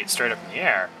rotate straight up in the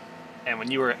air. And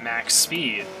when you were at max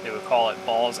speed, they would call it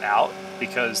balls out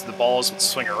because the balls would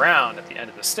swing around at the end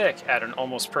of the stick at an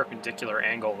almost perpendicular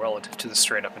angle relative to the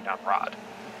straight up and down rod.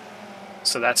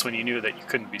 So that's when you knew that you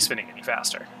couldn't be spinning any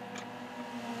faster.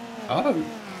 Oh.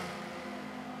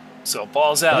 So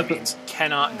balls out means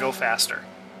cannot go faster,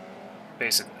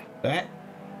 basically. That's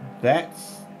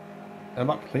a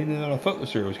lot cleaner than I thought the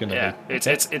series was going to be. Yeah,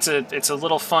 it's a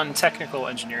little fun technical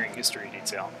engineering history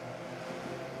detail.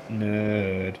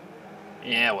 Nerd.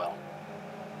 Yeah, well.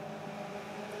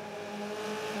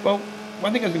 Well,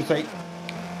 one thing I was going to say,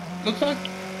 looks like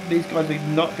these guys are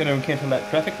not going to encounter that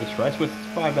traffic this race with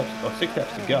 5 laps or 6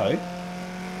 laps to go.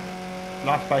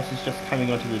 Last place is just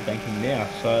coming onto the banking now,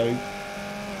 so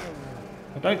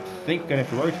I don't think we're going to have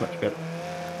to worry too much about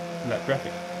that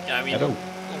traffic. Yeah, I mean, the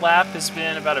lap has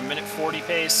been about a minute 40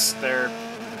 pace. They're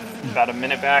about a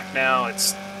minute back now.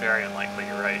 It's very unlikely,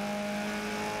 you're right.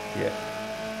 Yeah.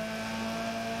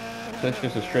 So it's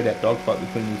just a straight out dogfight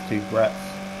between these two brats.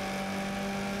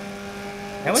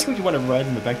 How much would you want to ride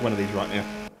in the back of one of these right now?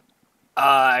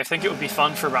 I think it would be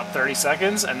fun for about 30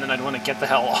 seconds, and then I'd want to get the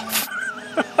hell off.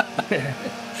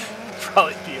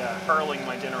 Probably be hurling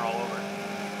my dinner all over.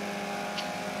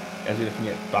 As we're looking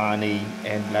at Barney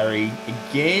and Larry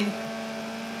again.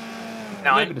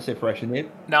 Now, a bit of separation there.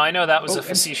 Now, I know that was a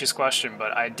facetious question,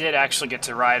 but I did actually get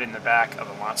to ride in the back of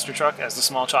a monster truck as a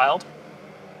small child.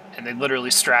 And they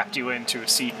literally strapped you into a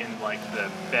seat in, like, the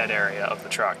bed area of the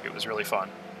truck. It was really fun.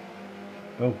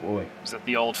 Oh, boy. It was at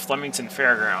the old Flemington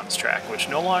Fairgrounds track, which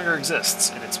no longer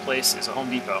exists. In its place is a Home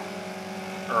Depot.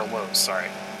 Or a Lowe's, sorry.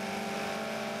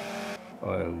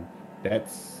 Oh,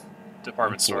 that's...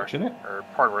 department store. Or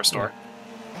hardware store.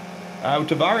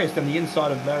 Tavares on the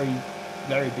inside of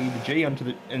Larry B the G in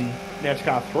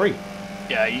NASCAR 3.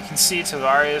 Yeah, you can see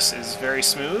Tavares is very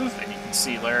smooth, and you can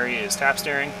see Larry is tap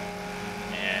steering.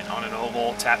 And on an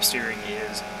oval, tap steering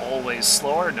is always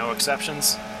slower, no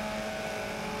exceptions.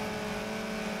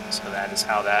 So that is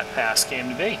how that pass came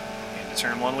to be. Into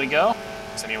turn 1 we go.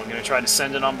 Is anyone going to try to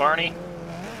send it on Barney?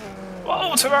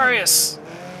 Whoa, Tavares!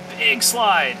 Big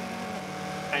slide!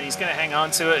 And he's going to hang on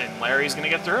to it, and Larry's going to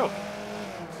get through.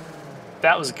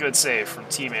 That was a good save from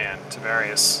T-Man,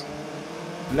 Tavares.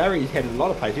 Larry's had a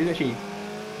lot of pace. He's actually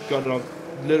got a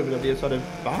little bit of the inside of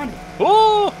Barney.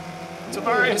 Whoa!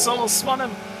 Tavares almost spun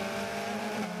him.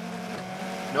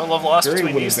 No love lost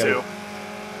between these two.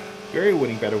 Very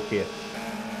winning battle here.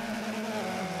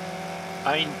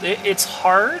 I mean, it's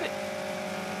hard.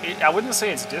 I wouldn't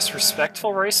say it's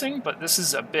disrespectful racing, but this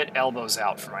is a bit elbows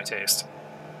out for my taste.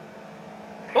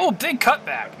 Oh, big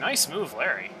cutback. Nice move,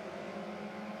 Larry.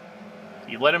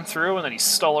 He let him through, and then he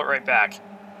stole it right back.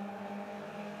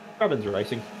 Robbins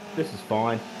racing. This is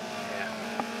fine.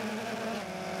 Yeah.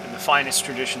 In the finest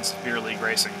traditions of beer league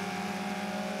racing.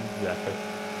 Exactly.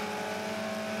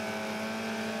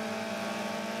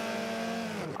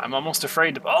 I'm almost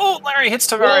afraid to... Oh, Larry hits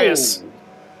Tavares. Whoa.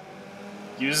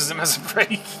 Uses him as a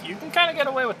brake. You can kind of get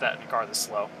away with that in a car this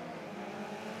slow.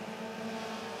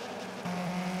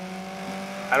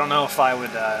 I don't know if I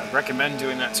would recommend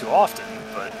doing that too often,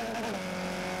 but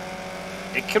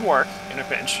it could work in a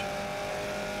pinch.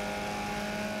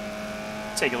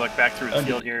 Take a look back through the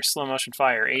field here. Slow motion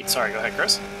fire 8. Sorry, go ahead,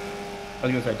 Chris. I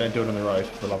was going to say, don't do it on the road,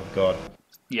 for the love of God.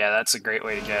 Yeah, that's a great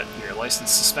way to get your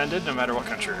license suspended, no matter what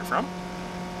country you're from.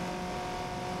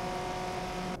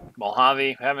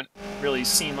 Mulhavy, haven't really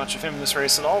seen much of him in this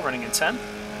race at all, running in 10. I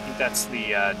think that's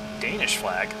the Danish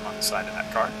flag on the side of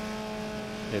that car.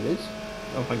 It is?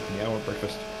 Oh, thank you. I want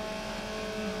breakfast.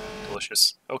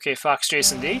 Delicious. Okay, Fox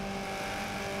Jason D.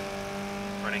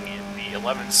 Running in the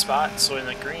 11th spot,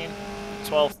 Soylent Green.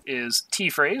 12th is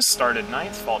T-Phrase, started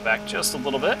 9th, fall back just a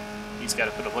little bit. He's got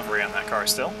to put a livery on that car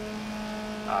still.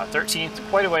 13th,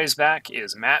 quite a ways back,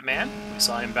 is Matt Man. We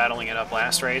saw him battling it up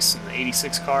last race in the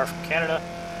 86 car from Canada.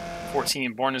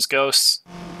 14, Born as Ghosts.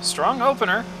 Strong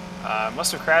opener.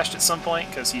 Must have crashed at some point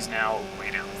because he's now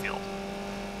way down the field.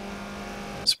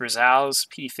 Sprizow's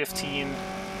P15. And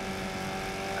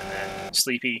then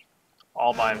Sleepy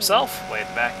all by himself, way at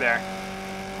the back there.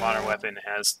 Modern Weapon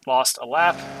has lost a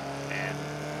lap, and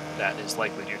that is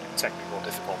likely due to technical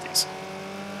difficulties.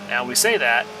 Now, we say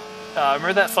that.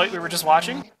 Remember that fight we were just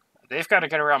watching? They've got to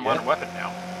get around Modern Weapon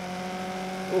now.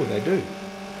 Oh, they do.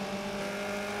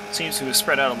 Seems to have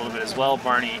spread out a little bit as well.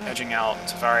 Barney edging out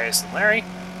Tavares and Larry.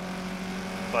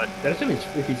 But that assumes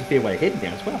Floofy's a fair way ahead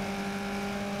now as well.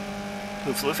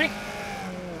 Who, Floofy?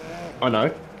 Oh,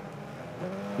 no.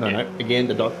 No. Again,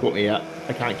 the dot caught me out.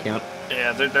 I can't count.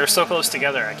 Yeah, they're so close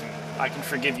together. I can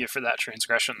forgive you for that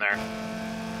transgression there.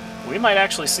 We might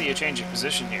actually see a change of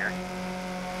position here.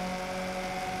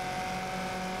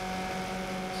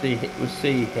 We'll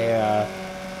see how...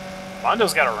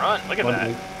 Mondo's got to run. Look at that.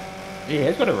 Yeah,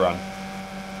 he's got to run.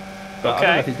 But I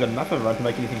don't know if he's got enough of a run to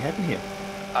make anything happen here.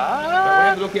 But we'll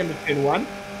have a look into turn 1.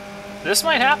 This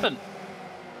might happen.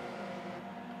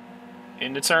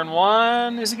 Into turn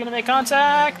 1. Is he going to make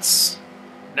contacts?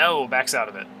 No, backs out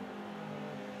of it.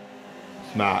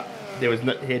 Smart. He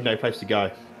had no place to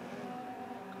go.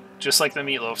 Just like the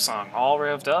Meatloaf song, all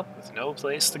revved up with no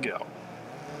place to go.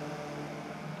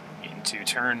 Into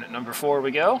turn number 4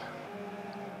 we go.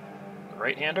 The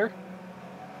right-hander.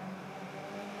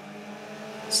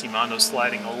 See Mondo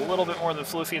sliding a little bit more than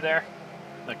Floofy there.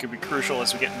 That could be crucial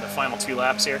as we get into the final 2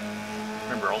 laps here.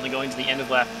 Remember, only going to the end of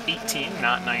lap 18,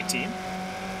 not 19.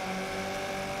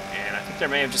 And I think there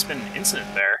may have just been an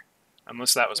incident there.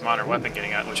 Unless that was Modern Weapon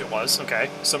getting out, which it was. Okay,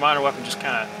 so Modern Weapon just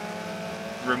kind of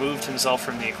removed himself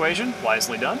from the equation.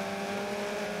 Wisely done.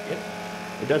 Yep.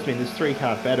 It does mean this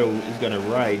 3-car battle is going to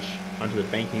rage onto the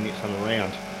banking next time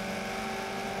around.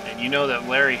 And you know that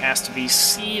Larry has to be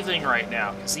seething right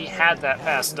now, because he had that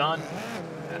pass done,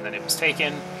 and then it was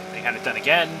taken. They had it done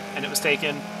again, and it was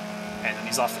taken, and then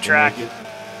he's off the track.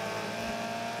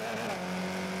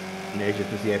 Nasia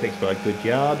was the apex by a good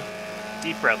yard.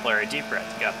 Deep breath, Larry, deep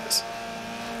breath. You got this.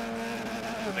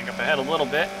 Moving up ahead a little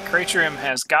bit. Cratrim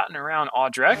has gotten around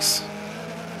Audrex.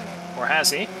 Or has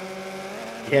he?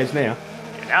 He has now.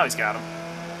 Yeah, now he's got him.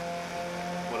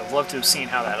 Would have loved to have seen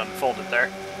how that unfolded there.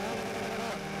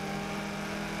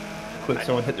 Quick,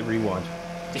 someone hit the rewind.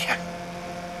 Yeah.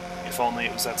 If only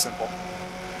it was that simple.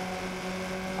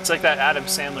 It's like that Adam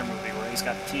Sandler movie where he's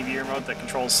got the TV remote that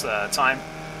controls time.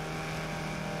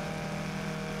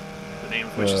 The name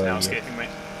of which is now escaping me.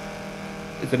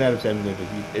 It's an Adam Sandler movie.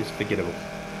 It's forgettable.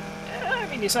 Yeah, I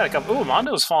mean, he's had a couple... Ooh,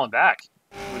 Mondo's fallen back.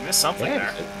 We missed something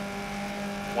there.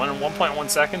 1.1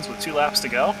 seconds with 2 laps to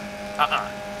go. Not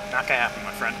gonna happen,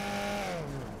 my friend.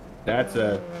 That's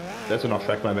an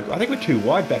off-track moment. I think we're too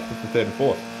wide back for the 3rd and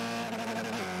 4th.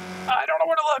 I don't know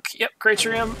where to look. Yep,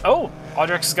 Craturium. Oh,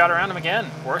 Audrex has got around him again.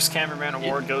 Worst cameraman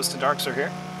award goes to Darkster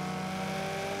here.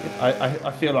 Yep,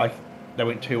 I feel like they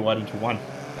went too wide into one,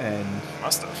 and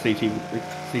must have.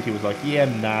 CT was like, yeah,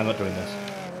 nah, I'm not doing this.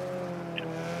 Yeah.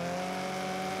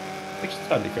 Which is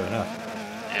totally fair enough.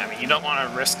 Yeah, I mean, you don't want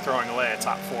to risk throwing away a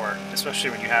top 4, especially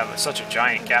when you have such a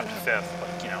giant gap to 5th,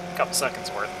 like, a couple seconds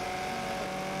worth.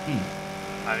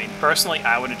 I mean, personally,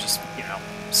 I would have just,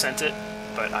 sent it,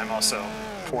 but I'm also a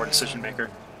poor decision maker,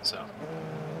 so.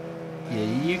 Yeah,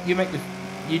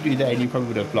 you do that, and you probably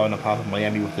would have blown up half of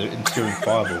Miami with the ensuing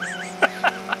fireball.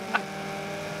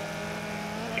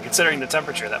 And considering the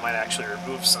temperature, that might actually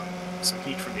remove some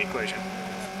heat from the equation.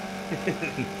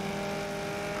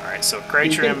 Alright, so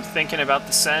Cratrim thinking about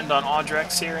the send on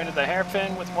Audrex here into the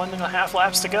hairpin with 1.5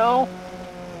 laps to go.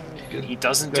 And he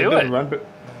doesn't do it. Run, but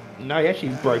no, he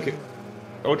actually broke it.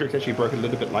 Audrex actually broke it a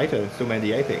little bit later and still made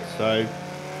the apex, so...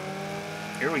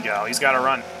 Here we go, he's got to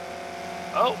run.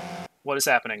 Oh, what is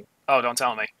happening? Oh, don't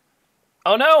tell me.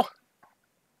 Oh no!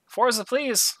 Forza,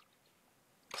 please!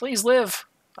 Please live!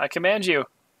 I command you.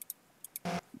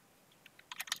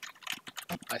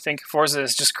 I think Forza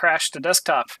has just crashed the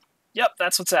desktop. Yep,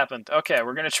 that's what's happened. Okay,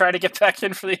 we're going to try to get back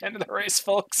in for the end of the race,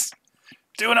 folks.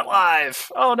 Doing it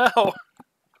live! Oh no!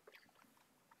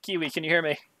 Kiwi, can you hear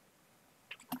me?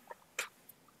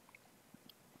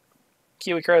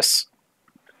 Kiwi Chris.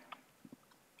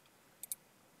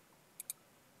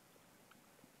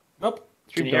 Nope.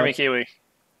 Can you hear me, Kiwi?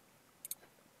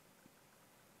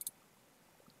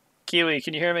 Kiwi,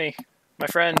 can you hear me? My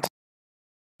friend.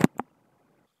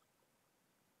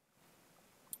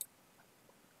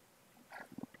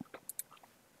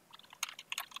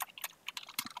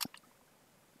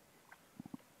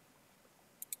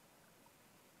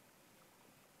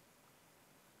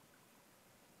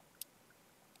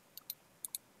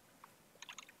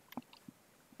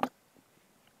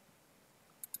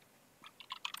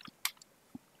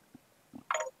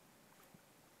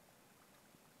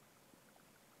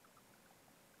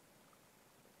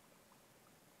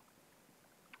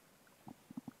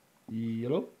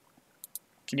 Hello?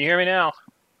 Can you hear me now?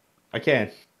 I can.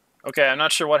 Okay, I'm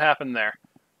not sure what happened there,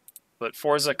 but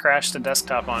Forza crashed the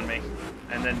desktop on me,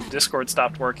 and then Discord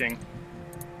stopped working.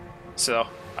 So,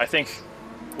 I think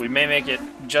we may make it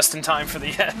just in time for the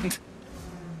end.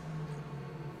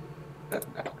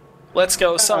 Let's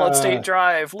go, solid state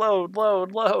drive, load,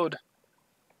 load, load.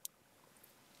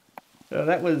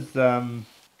 That was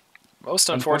most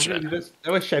unfortunate.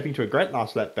 That was shaping to a great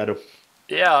last lap battle.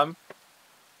 Yeah,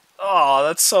 oh,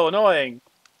 that's so annoying.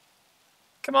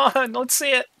 Come on, let's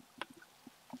see it.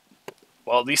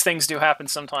 Well, these things do happen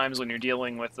sometimes when you're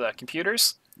dealing with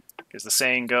computers, because the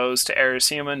saying goes, to err is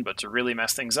human, but to really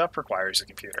mess things up requires a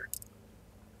computer.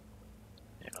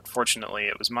 And unfortunately,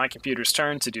 it was my computer's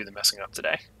turn to do the messing up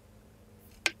today.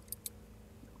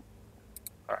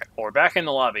 Alright, well, we're back in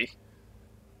the lobby.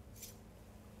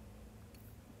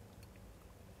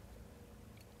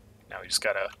 Now we just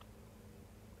gotta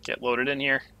get loaded in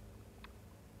here.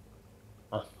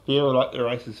 I feel like the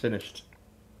race is finished.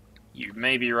 You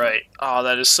may be right. Oh,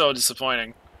 that is so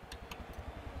disappointing.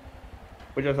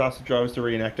 We just asked the drivers to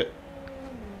reenact it.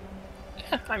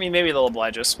 Yeah, I mean, maybe they'll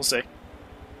oblige us. We'll see.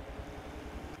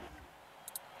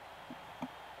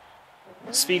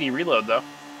 Speedy reload, though.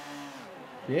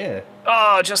 Yeah.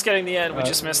 Oh, just getting the end. We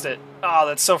just missed it. Oh,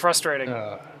 that's so frustrating.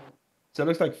 So it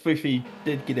looks like Fufi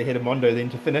did get ahead of Mondo then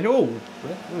to finish. Oh,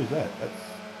 what was that? That's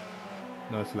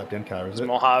nice lap down car, is it?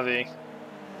 Mojave.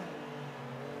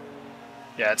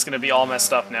 Yeah, it's going to be all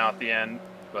messed up now at the end.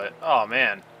 But, oh,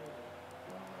 man.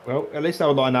 Well, at least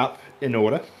they'll line up in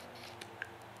order.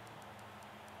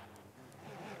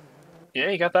 Yeah,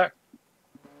 you got that.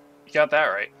 You got that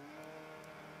right.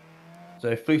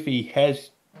 So Fufi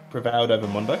has prevailed over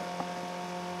Mondo.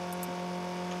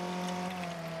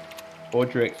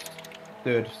 Audrex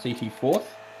third, CT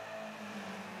fourth.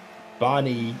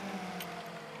 Barney,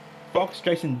 Fox,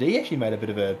 Jason D actually made a bit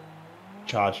of a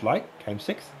charge late, came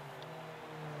sixth.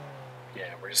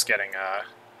 Yeah, we're just getting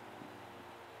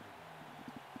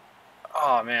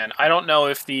oh man, I don't know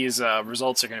if these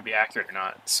results are going to be accurate or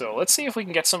not. So let's see if we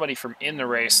can get somebody from in the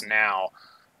race now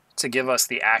to give us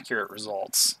the accurate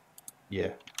results. Yeah.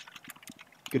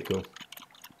 Good call.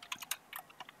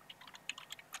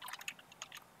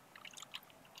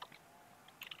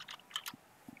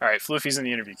 Alright, Floofy's in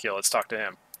the interview queue. Let's talk to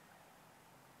him.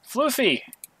 Floofy!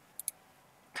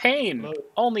 Pain! Hello.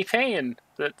 Only pain!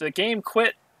 The game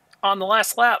quit on the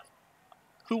last lap.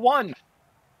 Who won?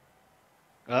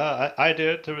 I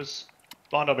did.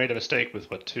 Bondo made a mistake with,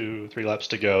 2-3 laps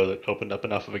to go that opened up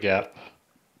enough of a gap.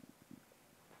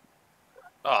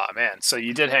 Oh man, so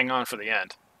you did hang on for the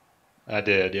end. I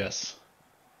did, yes.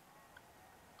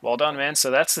 Well done, man. So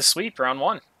that's the sweep, round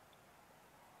one.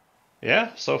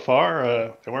 Yeah, so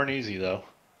far, they weren't easy, though.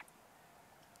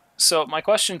 So my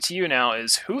question to you now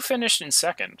is, who finished in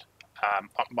second?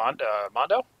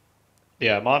 Mondo?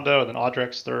 Yeah, Mondo, and then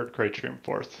Audrex third, Craytrim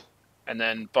fourth. And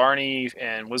then Barney,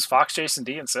 and was Fox Jason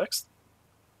D in sixth?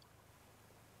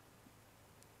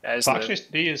 Fox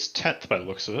Jason D is 10th by the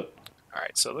looks of it.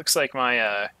 Alright, so it looks like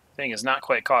my thing is not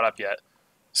quite caught up yet.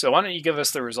 So why don't you give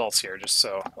us the results here, just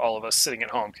so all of us sitting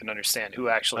at home can understand who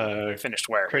actually finished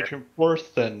where. Craytrim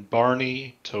fourth, then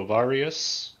Barney,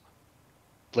 Tovarius,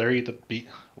 Larry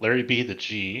B the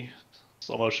G,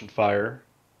 Slow Motion Fire,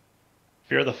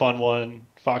 Fear the Fun One,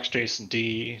 Fox Jason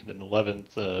D, then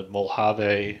 11th,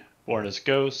 Mojave, Born as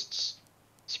Ghosts,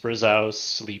 Sprizzaus,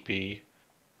 Sleepy,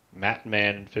 Matt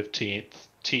Man in 15th,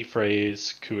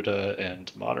 T-Phrase, Kuda,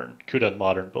 and Modern. Kuda and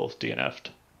Modern both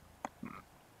DNF'd.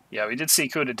 Yeah, we did see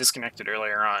Kuda disconnected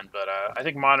earlier on, but I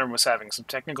think Modern was having some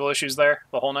technical issues there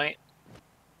the whole night.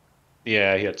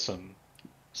 Yeah, he had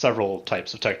several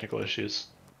types of technical issues.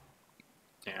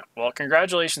 Yeah, well,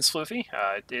 congratulations, Floofy.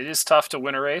 It is tough to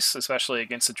win a race, especially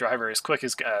against a driver as quick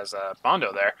as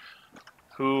Bondo there.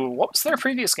 What was their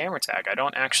previous gamer tag? I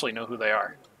don't actually know who they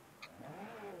are.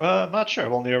 I'm not sure.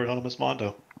 I've only ever known him as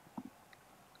Mondo.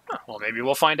 Huh, well, maybe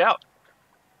we'll find out.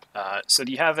 So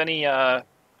do you have any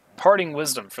parting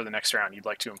wisdom for the next round you'd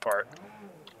like to impart?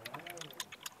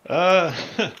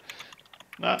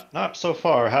 Not so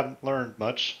far. I haven't learned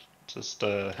much. Just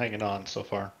hanging on so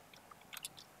far.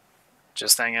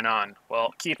 Just hanging on.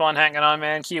 Well, keep on hanging on,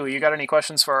 man. Kiwi, you got any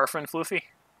questions for our friend Floofy?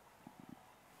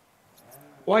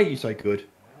 Why are you so good?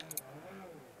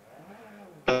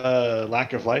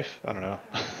 Lack of life? I don't know.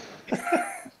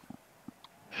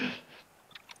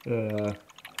 I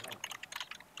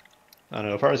don't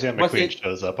know. If Arzian McQueen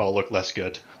shows up, I'll look less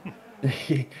good.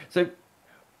 So,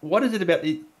 what is it about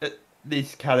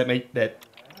this car that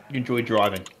you enjoy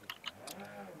driving?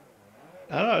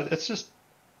 I don't know. It's just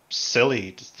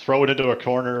silly. Just throw it into a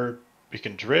corner. You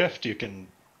can drift. You can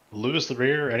lose the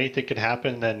rear, anything could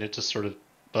happen, then it just sort of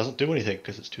doesn't do anything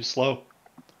because it's too slow.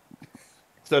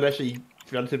 So it's actually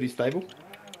relatively stable?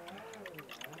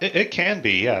 It can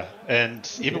be, yeah. And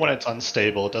even when it's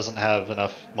unstable, it doesn't have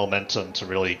enough momentum to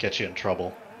really get you in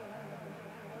trouble.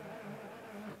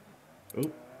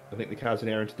 Oh, I think the car's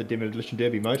now into the demolition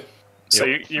derby mode. So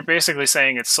you're basically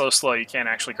saying it's so slow you can't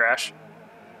actually crash?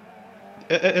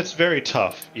 It's very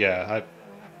tough, yeah.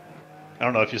 I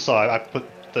don't know if you saw, I put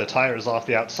the tires off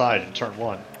the outside in turn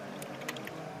 1.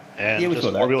 And just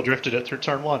four-wheel drifted it through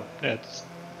turn 1. Yeah,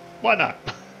 why not?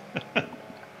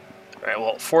 All right,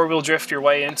 well, four-wheel drift your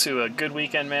way into a good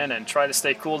weekend, man, and try to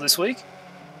stay cool this week.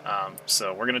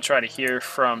 So we're going to try to hear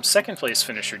from second-place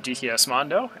finisher DTS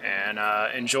Mondo, and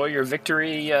enjoy your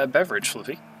victory beverage,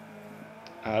 Fluffy.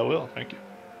 I will, thank you.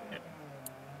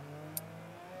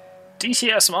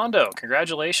 DTS Mondo,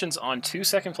 congratulations on 2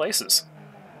 second places.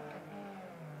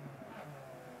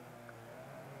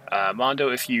 Mondo,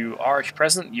 if you are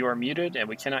present, you are muted, and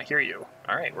we cannot hear you.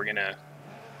 All right, we're going to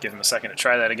give him a second to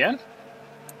try that again.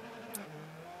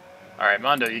 All right,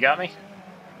 Mondo, you got me?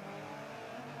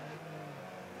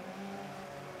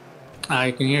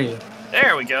 I can hear you.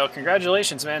 There we go.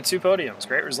 Congratulations, man. 2 podiums.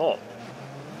 Great result.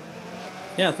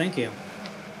 Yeah, thank you.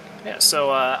 Yeah, so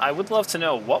I would love to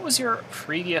know, what was your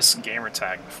previous gamer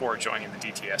tag before joining the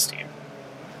DTS team?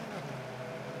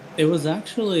 It was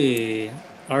actually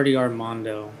RDR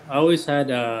Mondo. I always had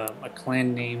a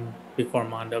clan name before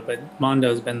Mondo, but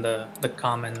Mondo's been the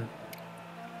common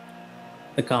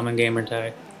gamer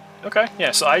tag. Okay, yeah,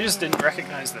 so I just didn't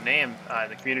recognize the name in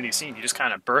the community scene. You just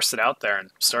kind of bursted out there and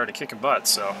started kicking butt,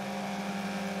 so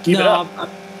keep it up.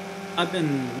 I've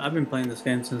been playing this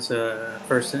game since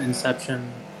first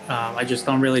inception. I just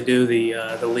don't really do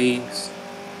the leagues,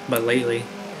 but lately.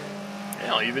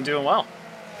 Yeah, well, you've been doing well.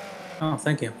 Oh,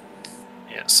 thank you.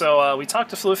 Yeah, so we talked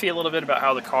to Floofy a little bit about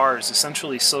how the car is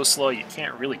essentially so slow you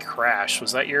can't really crash.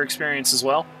 Was that your experience as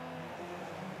well?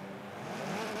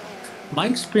 My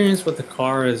experience with the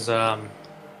car is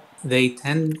they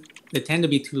tend to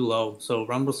be too low. So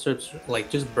rumble strips, like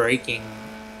just braking,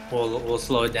 will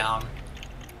slow it down.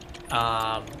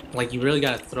 Like you really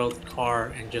got to throw the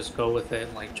car and just go with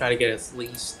it. Like try to get as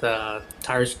least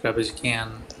tire scrub as you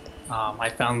can. I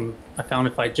found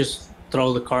if I just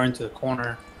throw the car into the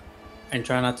corner and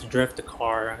try not to drift the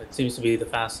car, it seems to be the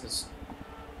fastest.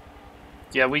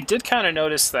 Yeah, we did kind of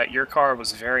notice that your car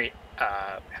was very,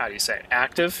 how do you say it,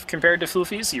 active compared to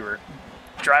Floofy's. You were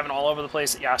driving all over the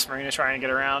place at Yas Marina trying to get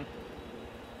around,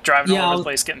 driving all over the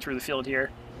place, getting through the field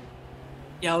here.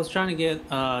 Yeah, I was trying to get,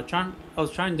 I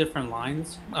was trying different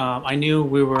lines. I knew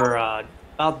we were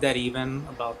about dead even,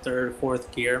 about third,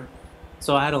 fourth gear.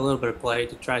 So I had a little bit of play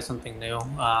to try something new.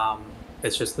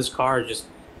 It's just this car, just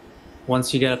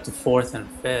once you get up to fourth and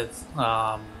fifth,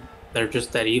 they're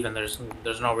just dead even. There's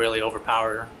no really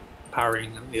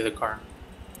powering the other car.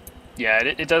 Yeah,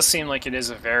 it does seem like it is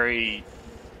a very,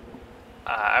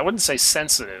 I wouldn't say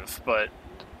sensitive, but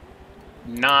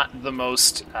not the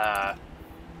most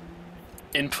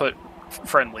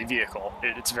input-friendly vehicle.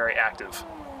 It's very active.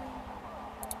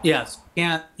 Yes,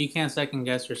 you can't second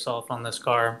guess yourself on this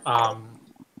car.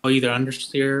 You'll either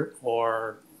understeer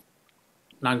or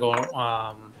not go,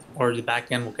 or the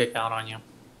back end will kick out on you.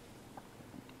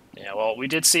 Yeah, well, we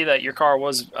did see that your car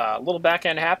was a little back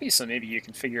end happy, so maybe you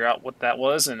can figure out what that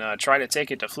was and try to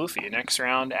take it to Floofy next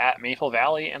round at Maple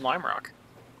Valley and Lime Rock.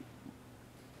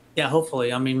 Yeah,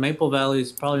 hopefully. I mean, Maple Valley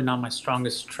is probably not my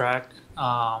strongest track.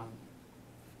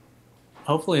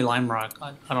 Hopefully Lime Rock.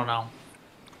 I don't know.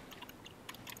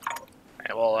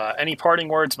 Right, well, any parting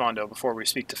words, Mondo, before we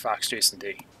speak to Fox Jason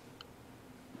D?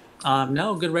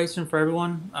 No, good racing for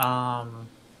everyone.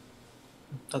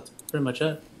 That's pretty much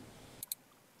it.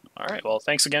 All right, well,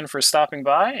 thanks again for stopping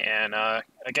by, and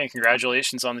again,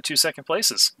 congratulations on the 2 second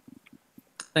places.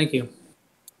 Thank you.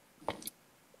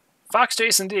 Fox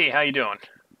Jason D, how you doing?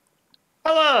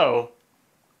 Hello.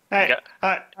 Hey,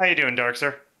 how you doing, Dark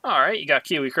Sir? All right, you got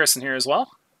Kiwi Chris in here as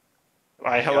well.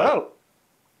 Why, hello.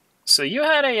 So you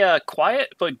had a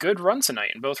quiet but good run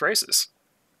tonight in both races.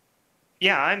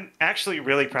 Yeah, I'm actually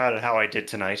really proud of how I did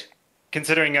tonight.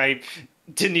 Considering I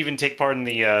didn't even take part in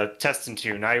the test and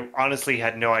tune, I honestly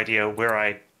had no idea where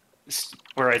I'd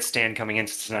stand coming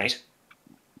into tonight.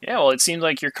 Yeah, well, it seemed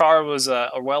like your car was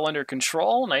well under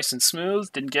control, nice and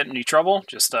smooth, didn't get in any trouble,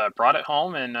 just brought it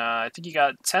home, and I think you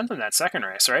got 10th in that second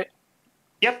race, right?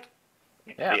 Yep.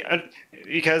 Yeah.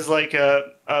 Because, like, error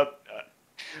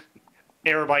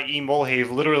by E.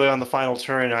 Mulhave, literally on the final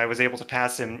turn, I was able to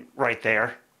pass him right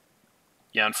there.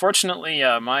 Yeah, unfortunately,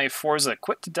 my Forza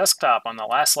quit to desktop on the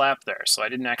last lap there, so I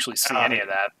didn't actually see any of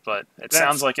that, but it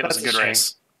sounds like it was a good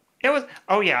race. It was.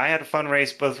 Oh yeah, I had a fun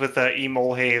race both with E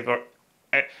Molhave, or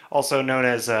also known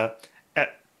as SDR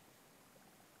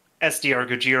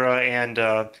Gojira, and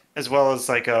as well as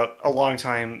like a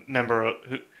longtime member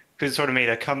who sort of made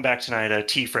a comeback tonight.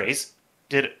 T-Phrase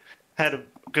had a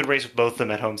good race with both of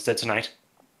them at Homestead tonight.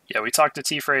 Yeah, we talked to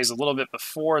T-Phrase a little bit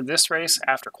before this race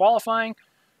after qualifying,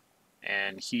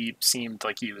 and he seemed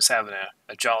like he was having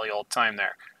a jolly old time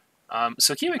there.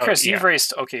 So Kiwi Chris, you've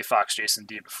raced OK Fox Jason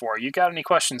D before. You got any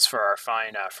questions for our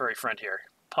fine furry friend here?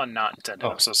 Pun not intended.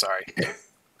 I'm so sorry.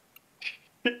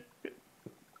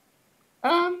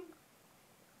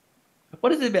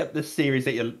 What is it about this series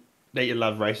that you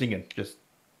love racing in? Just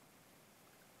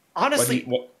honestly,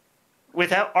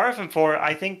 without RFM4,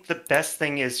 I think the best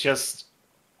thing is just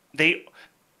they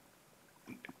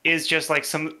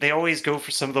always go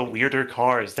for some of the weirder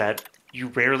cars that you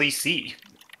rarely see.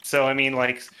 So I mean,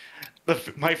 like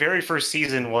my very first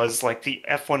season was like the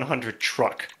F100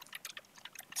 truck.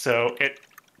 So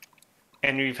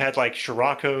and we've had like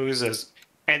Scirocco's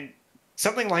and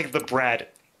something like the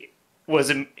Brat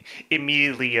was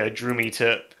immediately drew me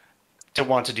to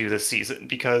want to do this season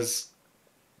because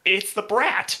it's the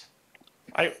Brat.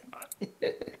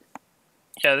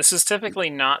 Yeah, this is typically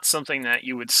not something that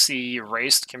you would see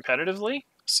raced competitively,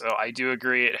 so I do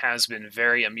agree it has been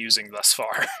very amusing thus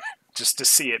far, just to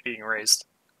see it being raced.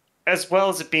 As well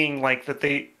as it being like that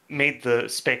they made the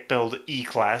Spec build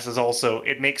E-Class is also,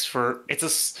 it makes for, it's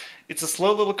a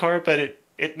slow little car, but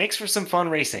it makes for some fun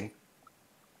racing.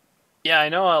 Yeah, I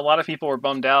know a lot of people were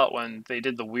bummed out when they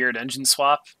did the weird engine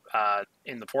swap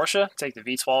in the Porsche, take the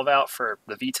V12 out for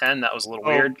the V10. That was a little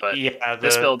weird, but yeah,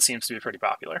 this build seems to be pretty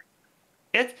popular.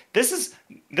 This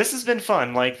has been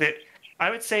fun. Like that, I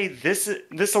would say this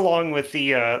along with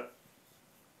the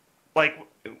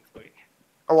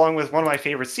along with one of my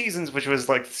favorite seasons, which was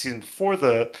like the season before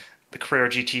the Carrera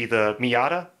GT, the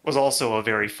Miata, was also a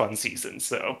very fun season.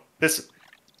 So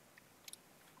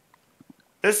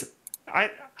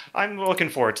I'm looking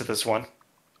forward to this one.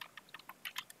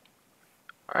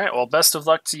 All right, well, best of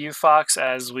luck to you, Fox,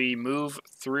 as we move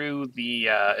through the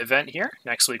event here.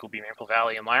 Next week will be Maple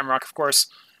Valley and Lime Rock, of course.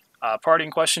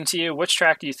 Parting question to you, which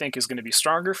track do you think is going to be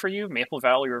stronger for you, Maple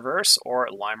Valley Reverse or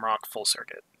Lime Rock Full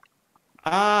Circuit?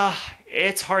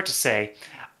 It's hard to say.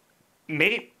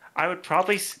 Maybe I would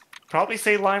probably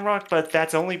say Lime Rock, but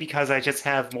that's only because I just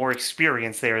have more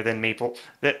experience there than Maple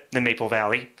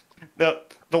Valley. The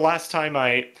last time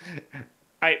I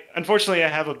unfortunately I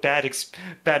have a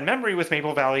bad memory with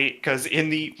Maple Valley because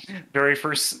in the very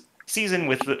first season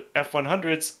with the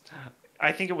F100s,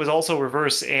 I think it was also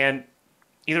reverse and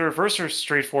either reverse or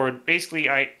straightforward. Basically,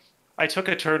 I took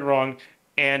a turn wrong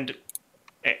and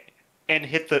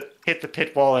hit the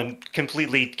pit wall and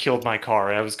completely killed my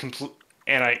car. I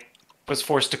was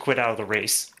forced to quit out of the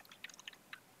race.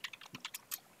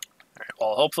 All right,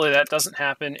 well, hopefully that doesn't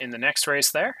happen in the next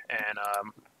race there. And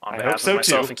on behalf of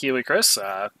myself and Kiwi Chris,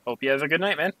 hope you have a good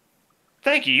night, man.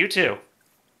 Thank you. You too.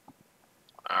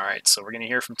 All right, so we're going to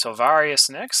hear from Tovarius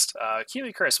next.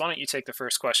 Kiwi Chris, why don't you take the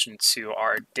first question to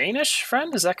our Danish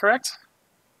friend? Is that correct?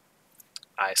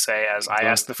 I say as I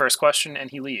ask the first question and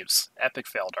he leaves. Epic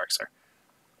fail, Dark Sir.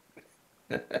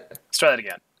 Let's try that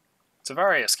again.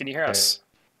 Tovarius, can you hear us?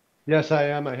 Yes, I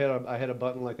am. I hit a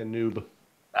button like a noob.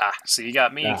 So you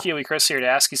got me and Kiwi Chris here to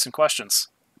ask you some questions.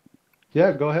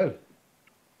 Yeah, go ahead.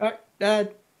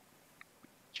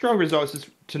 Strong results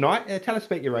tonight. Tell us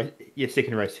about your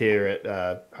second race here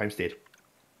at Homestead. It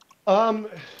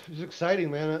was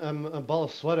exciting, man. I'm a ball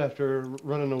of sweat after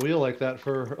running a wheel like that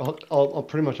for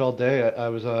pretty much all day. I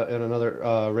was in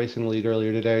another racing league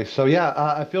earlier today. So yeah,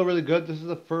 I feel really good. This is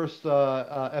the first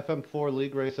FM4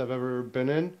 league race I've ever been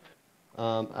in.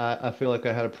 I feel like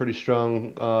I had a pretty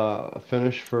strong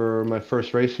finish for my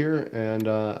first race here, and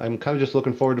I'm kind of just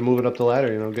looking forward to moving up the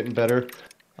ladder, getting better.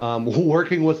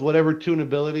 Working with whatever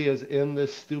tunability is in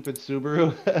this stupid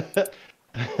Subaru.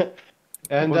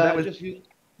 And go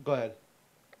ahead.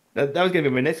 That was going to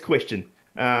be my next question.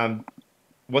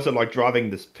 Was it like driving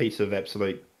this piece of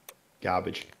absolute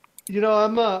garbage? I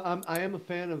am a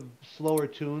fan of slower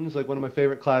tunes. Like one of my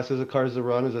favorite classes of cars to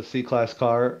run is a C-class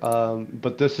car.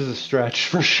 But this is a stretch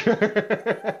for sure.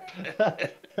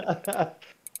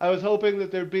 I was hoping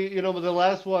that there'd be, the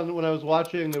last one when I was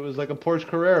watching, it was like a Porsche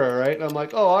Carrera, right? And I'm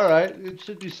like, oh, all right, it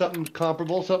should be something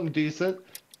comparable, something decent.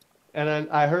 And then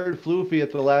I heard Floofy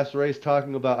at the last race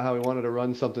talking about how he wanted to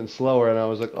run something slower, and I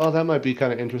was like, oh, that might be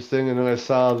kind of interesting. And then I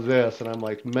saw this, and I'm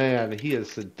like, man, he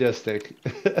is sadistic.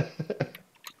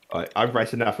 I've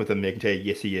raced enough with him, I can tell you,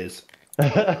 yes, he is.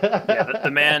 Yeah,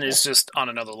 the man is just on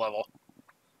another level.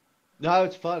 No,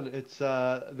 it's fun. It's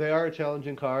they are a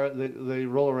challenging car. They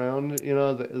roll around,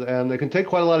 and they can take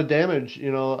quite a lot of damage.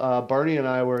 Barney and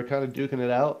I were kind of duking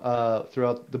it out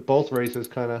throughout the both races,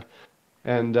 kind of.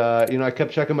 And I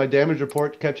kept checking my damage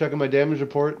report,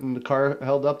 and the car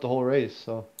held up the whole race.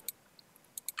 So.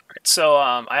 So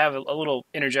I have a little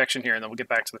interjection here, and then we'll get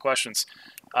back to the questions.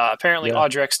 Apparently, Yeah.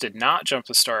 Audrex did not jump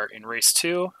the start in race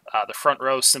 2. The front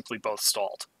row simply both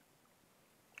stalled.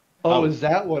 Oh, is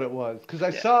that what it was? Because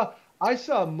I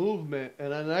saw movement,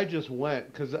 and then I just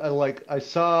went because I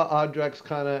saw Audrex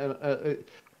kind of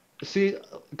see,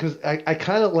 because I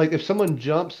kind of like if someone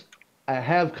jumps, I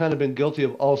have kind of been guilty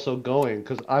of also going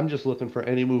because I'm just looking for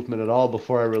any movement at all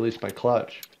before I release my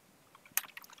clutch.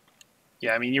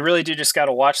 Yeah, I mean, you really do just got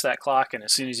to watch that clock, and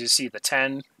as soon as you see the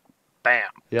 10, bam,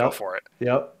 go for it.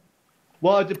 Yep.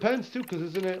 Well, it depends too, because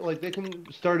isn't it like they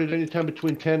can start at any time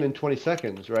between 10 and 20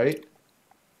 seconds, right?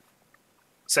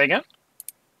 Say again?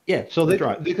 Yeah, so they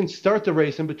can start the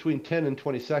race in between 10 and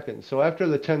 20 seconds. So after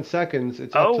the 10 seconds,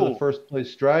 it's up to the first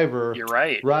place driver. You're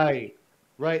right.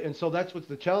 Right. And so that's what's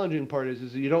the challenging part is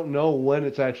that you don't know when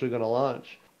it's actually going to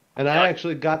launch. And I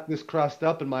actually got this crossed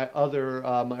up in my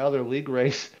other league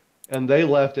race, and they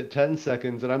left at 10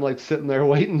 seconds, and I'm like sitting there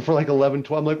waiting for like 11,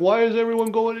 12. I'm like, why is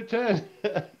everyone going at 10?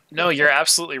 No, you're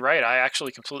absolutely right. I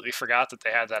actually completely forgot that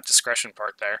they had that discretion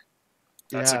part there.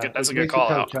 That's a good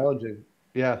call out. Challenging.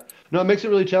 Yeah. No, it makes it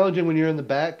really challenging when you're in the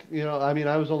back. I mean,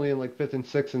 I was only in like 5th and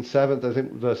 6th and 7th. I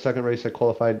think the second race I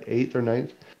qualified 8th or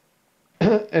 9th.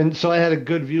 And so I had a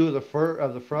good view of the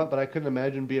front, but I couldn't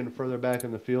imagine being further back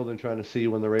in the field and trying to see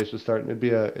when the race was starting. It'd be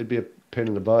a pain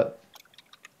in the butt.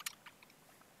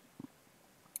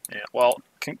 Yeah. Well,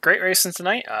 great racing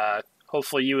tonight.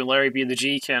 Hopefully you and Larry B the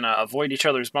G can avoid each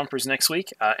other's bumpers next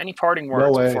week. Any parting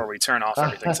words before we turn off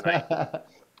everything tonight?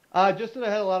 Just that I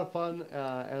had a lot of fun,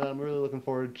 and I'm really looking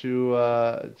forward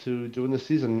to doing this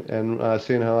season and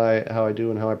seeing how I do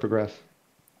and how I progress.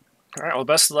 All right. Well,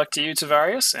 best of luck to you,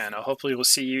 Tavarius, and hopefully we'll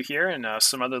see you here in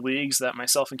some other leagues that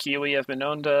myself and Kiwi have been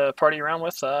known to party around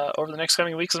with over the next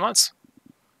coming weeks and months.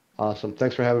 Awesome.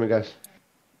 Thanks for having me, guys.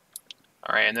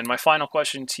 All right. And then my final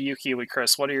question to you, Kiwi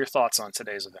Chris, what are your thoughts on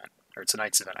today's event, or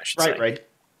tonight's event, I should say? Great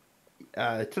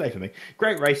race. Today for me.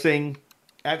 Great racing.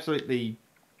 Absolutely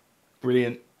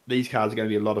brilliant. These cars are going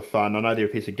to be a lot of fun. I know they're a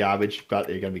piece of garbage, but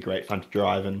they're going to be great fun to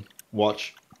drive and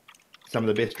watch. Some of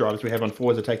the best drivers we have on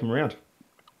fours are taking them around.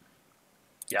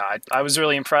 Yeah, I was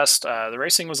really impressed. The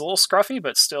racing was a little scruffy,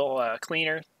 but still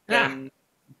cleaner than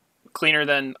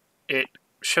it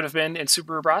should have been in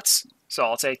Subaru Brats. So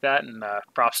I'll take that, and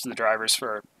props to the drivers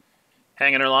for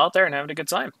hanging it all out there and having a good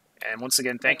time. And once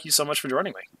again, thank you so much for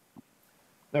joining me.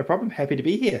 No problem. Happy to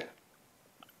be here.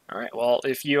 All right. Well,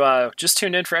 if you just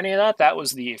tuned in for any of that, that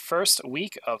was the first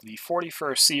week of the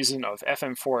 41st season of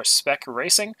FM4 Spec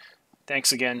Racing.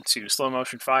 Thanks again to Slow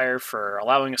Motion Fire for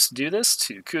allowing us to do this,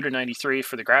 to Cooter93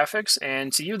 for the graphics,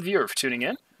 and to you, the viewer, for tuning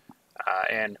in.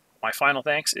 And my final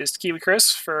thanks is to Kiwi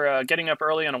Chris for getting up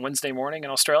early on a Wednesday morning in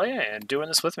Australia and doing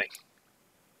this with me.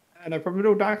 No problem at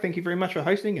all, Doc. Thank you very much for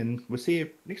hosting, and we'll see you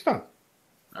next time.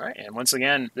 All right. And once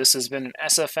again, this has been an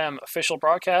SFM official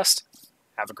broadcast.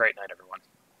 Have a great night, everyone.